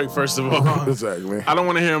pause Drake first of all? exactly. I don't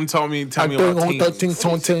want to hear him tell me I about think on teams. 13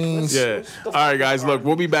 tontines. Yeah. All right, guys. Look,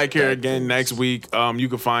 we'll be back here again next week. You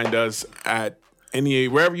can find us at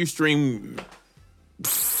wherever you stream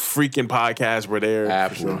freaking podcasts. We're there.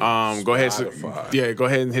 Apple. Go ahead. Spotify. Go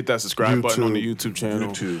ahead and hit that subscribe button on the YouTube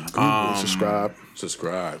channel. YouTube. Subscribe.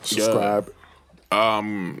 Subscribe. Subscribe.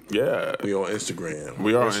 Yeah. We on Instagram.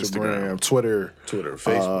 We are on Instagram, Instagram. Twitter,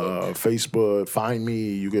 Facebook. Facebook. Find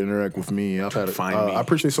me. You can interact with me. I've had it. Find me. I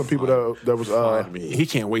appreciate some people that was. Find me. He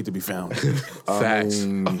can't wait to be found. Facts.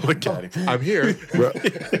 Look at him. I'm here.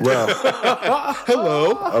 Well,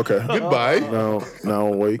 Hello. okay. Goodbye. No,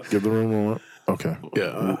 wait. Give the room a moment. Okay.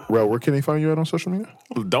 Yeah. Well, where can they find you at on social media?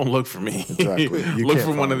 Don't look for me. Exactly. You Look can't for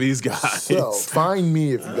one find of me. these guys. So find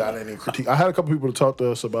me if you got any critique. I had a couple people to talk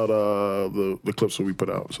to us about the clips that we put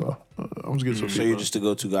out. So I I'm just getting some So feedback. you're just the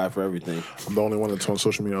go-to guy for everything. I'm the only one that's on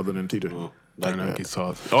social media other than TJ. Darnell gets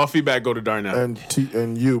off. All feedback go to Darnell.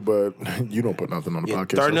 And you, but you don't put nothing on the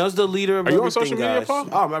podcast. Darnell's the leader of Are you on everything, social media, guys. Paul?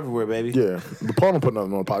 Oh, I'm everywhere, baby. Yeah, but Paul don't put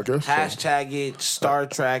nothing on the podcast. So. Hashtag it, Star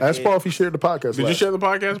Trek Ask it. Paul if he shared the podcast. Did you share the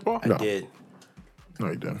podcast, Paul? No. I did. No,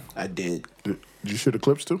 you didn't. I did. Did you share the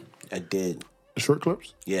clips too? I did. The short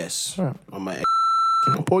clips? Yes. All right. On my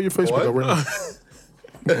Pull your Facebook up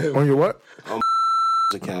right now. On your what?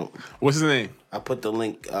 account. What's his name? I put the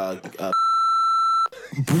link.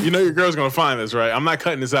 You know your girl's gonna find this, right? I'm not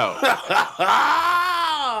cutting this out.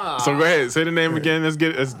 So go ahead, say the name again. Let's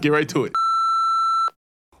get right to it.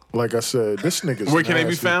 Like I said, this nigga's Where can they be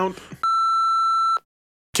nasty. found?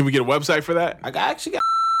 Can we get a website for that? actually got.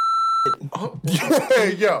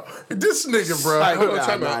 Hey, yo, this nigga, bro. Like,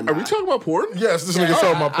 Are we talking about porn? Yes, this nigga talking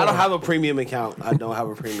about I don't porn. have a premium account. I don't have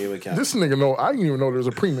a premium account. This nigga know. I didn't even know there's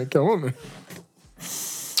a premium account on there.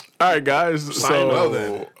 All right, guys. well,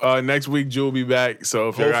 So then. next week, Jewel will be back. So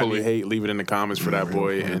if you got any Hopefully. hate, leave it in the comments for that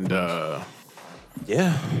boy. And yeah.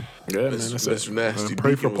 yeah, man, that's it. Mr. Nasty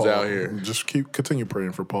Pray for Deacon Paul. was out here. Just continue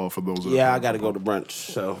praying for Paul for those. Yeah, I got to go to brunch.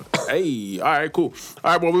 So Hey, all right, cool.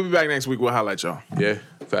 All right, well, we'll be back next week. We'll highlight y'all. Yeah,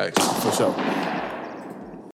 facts. for sure.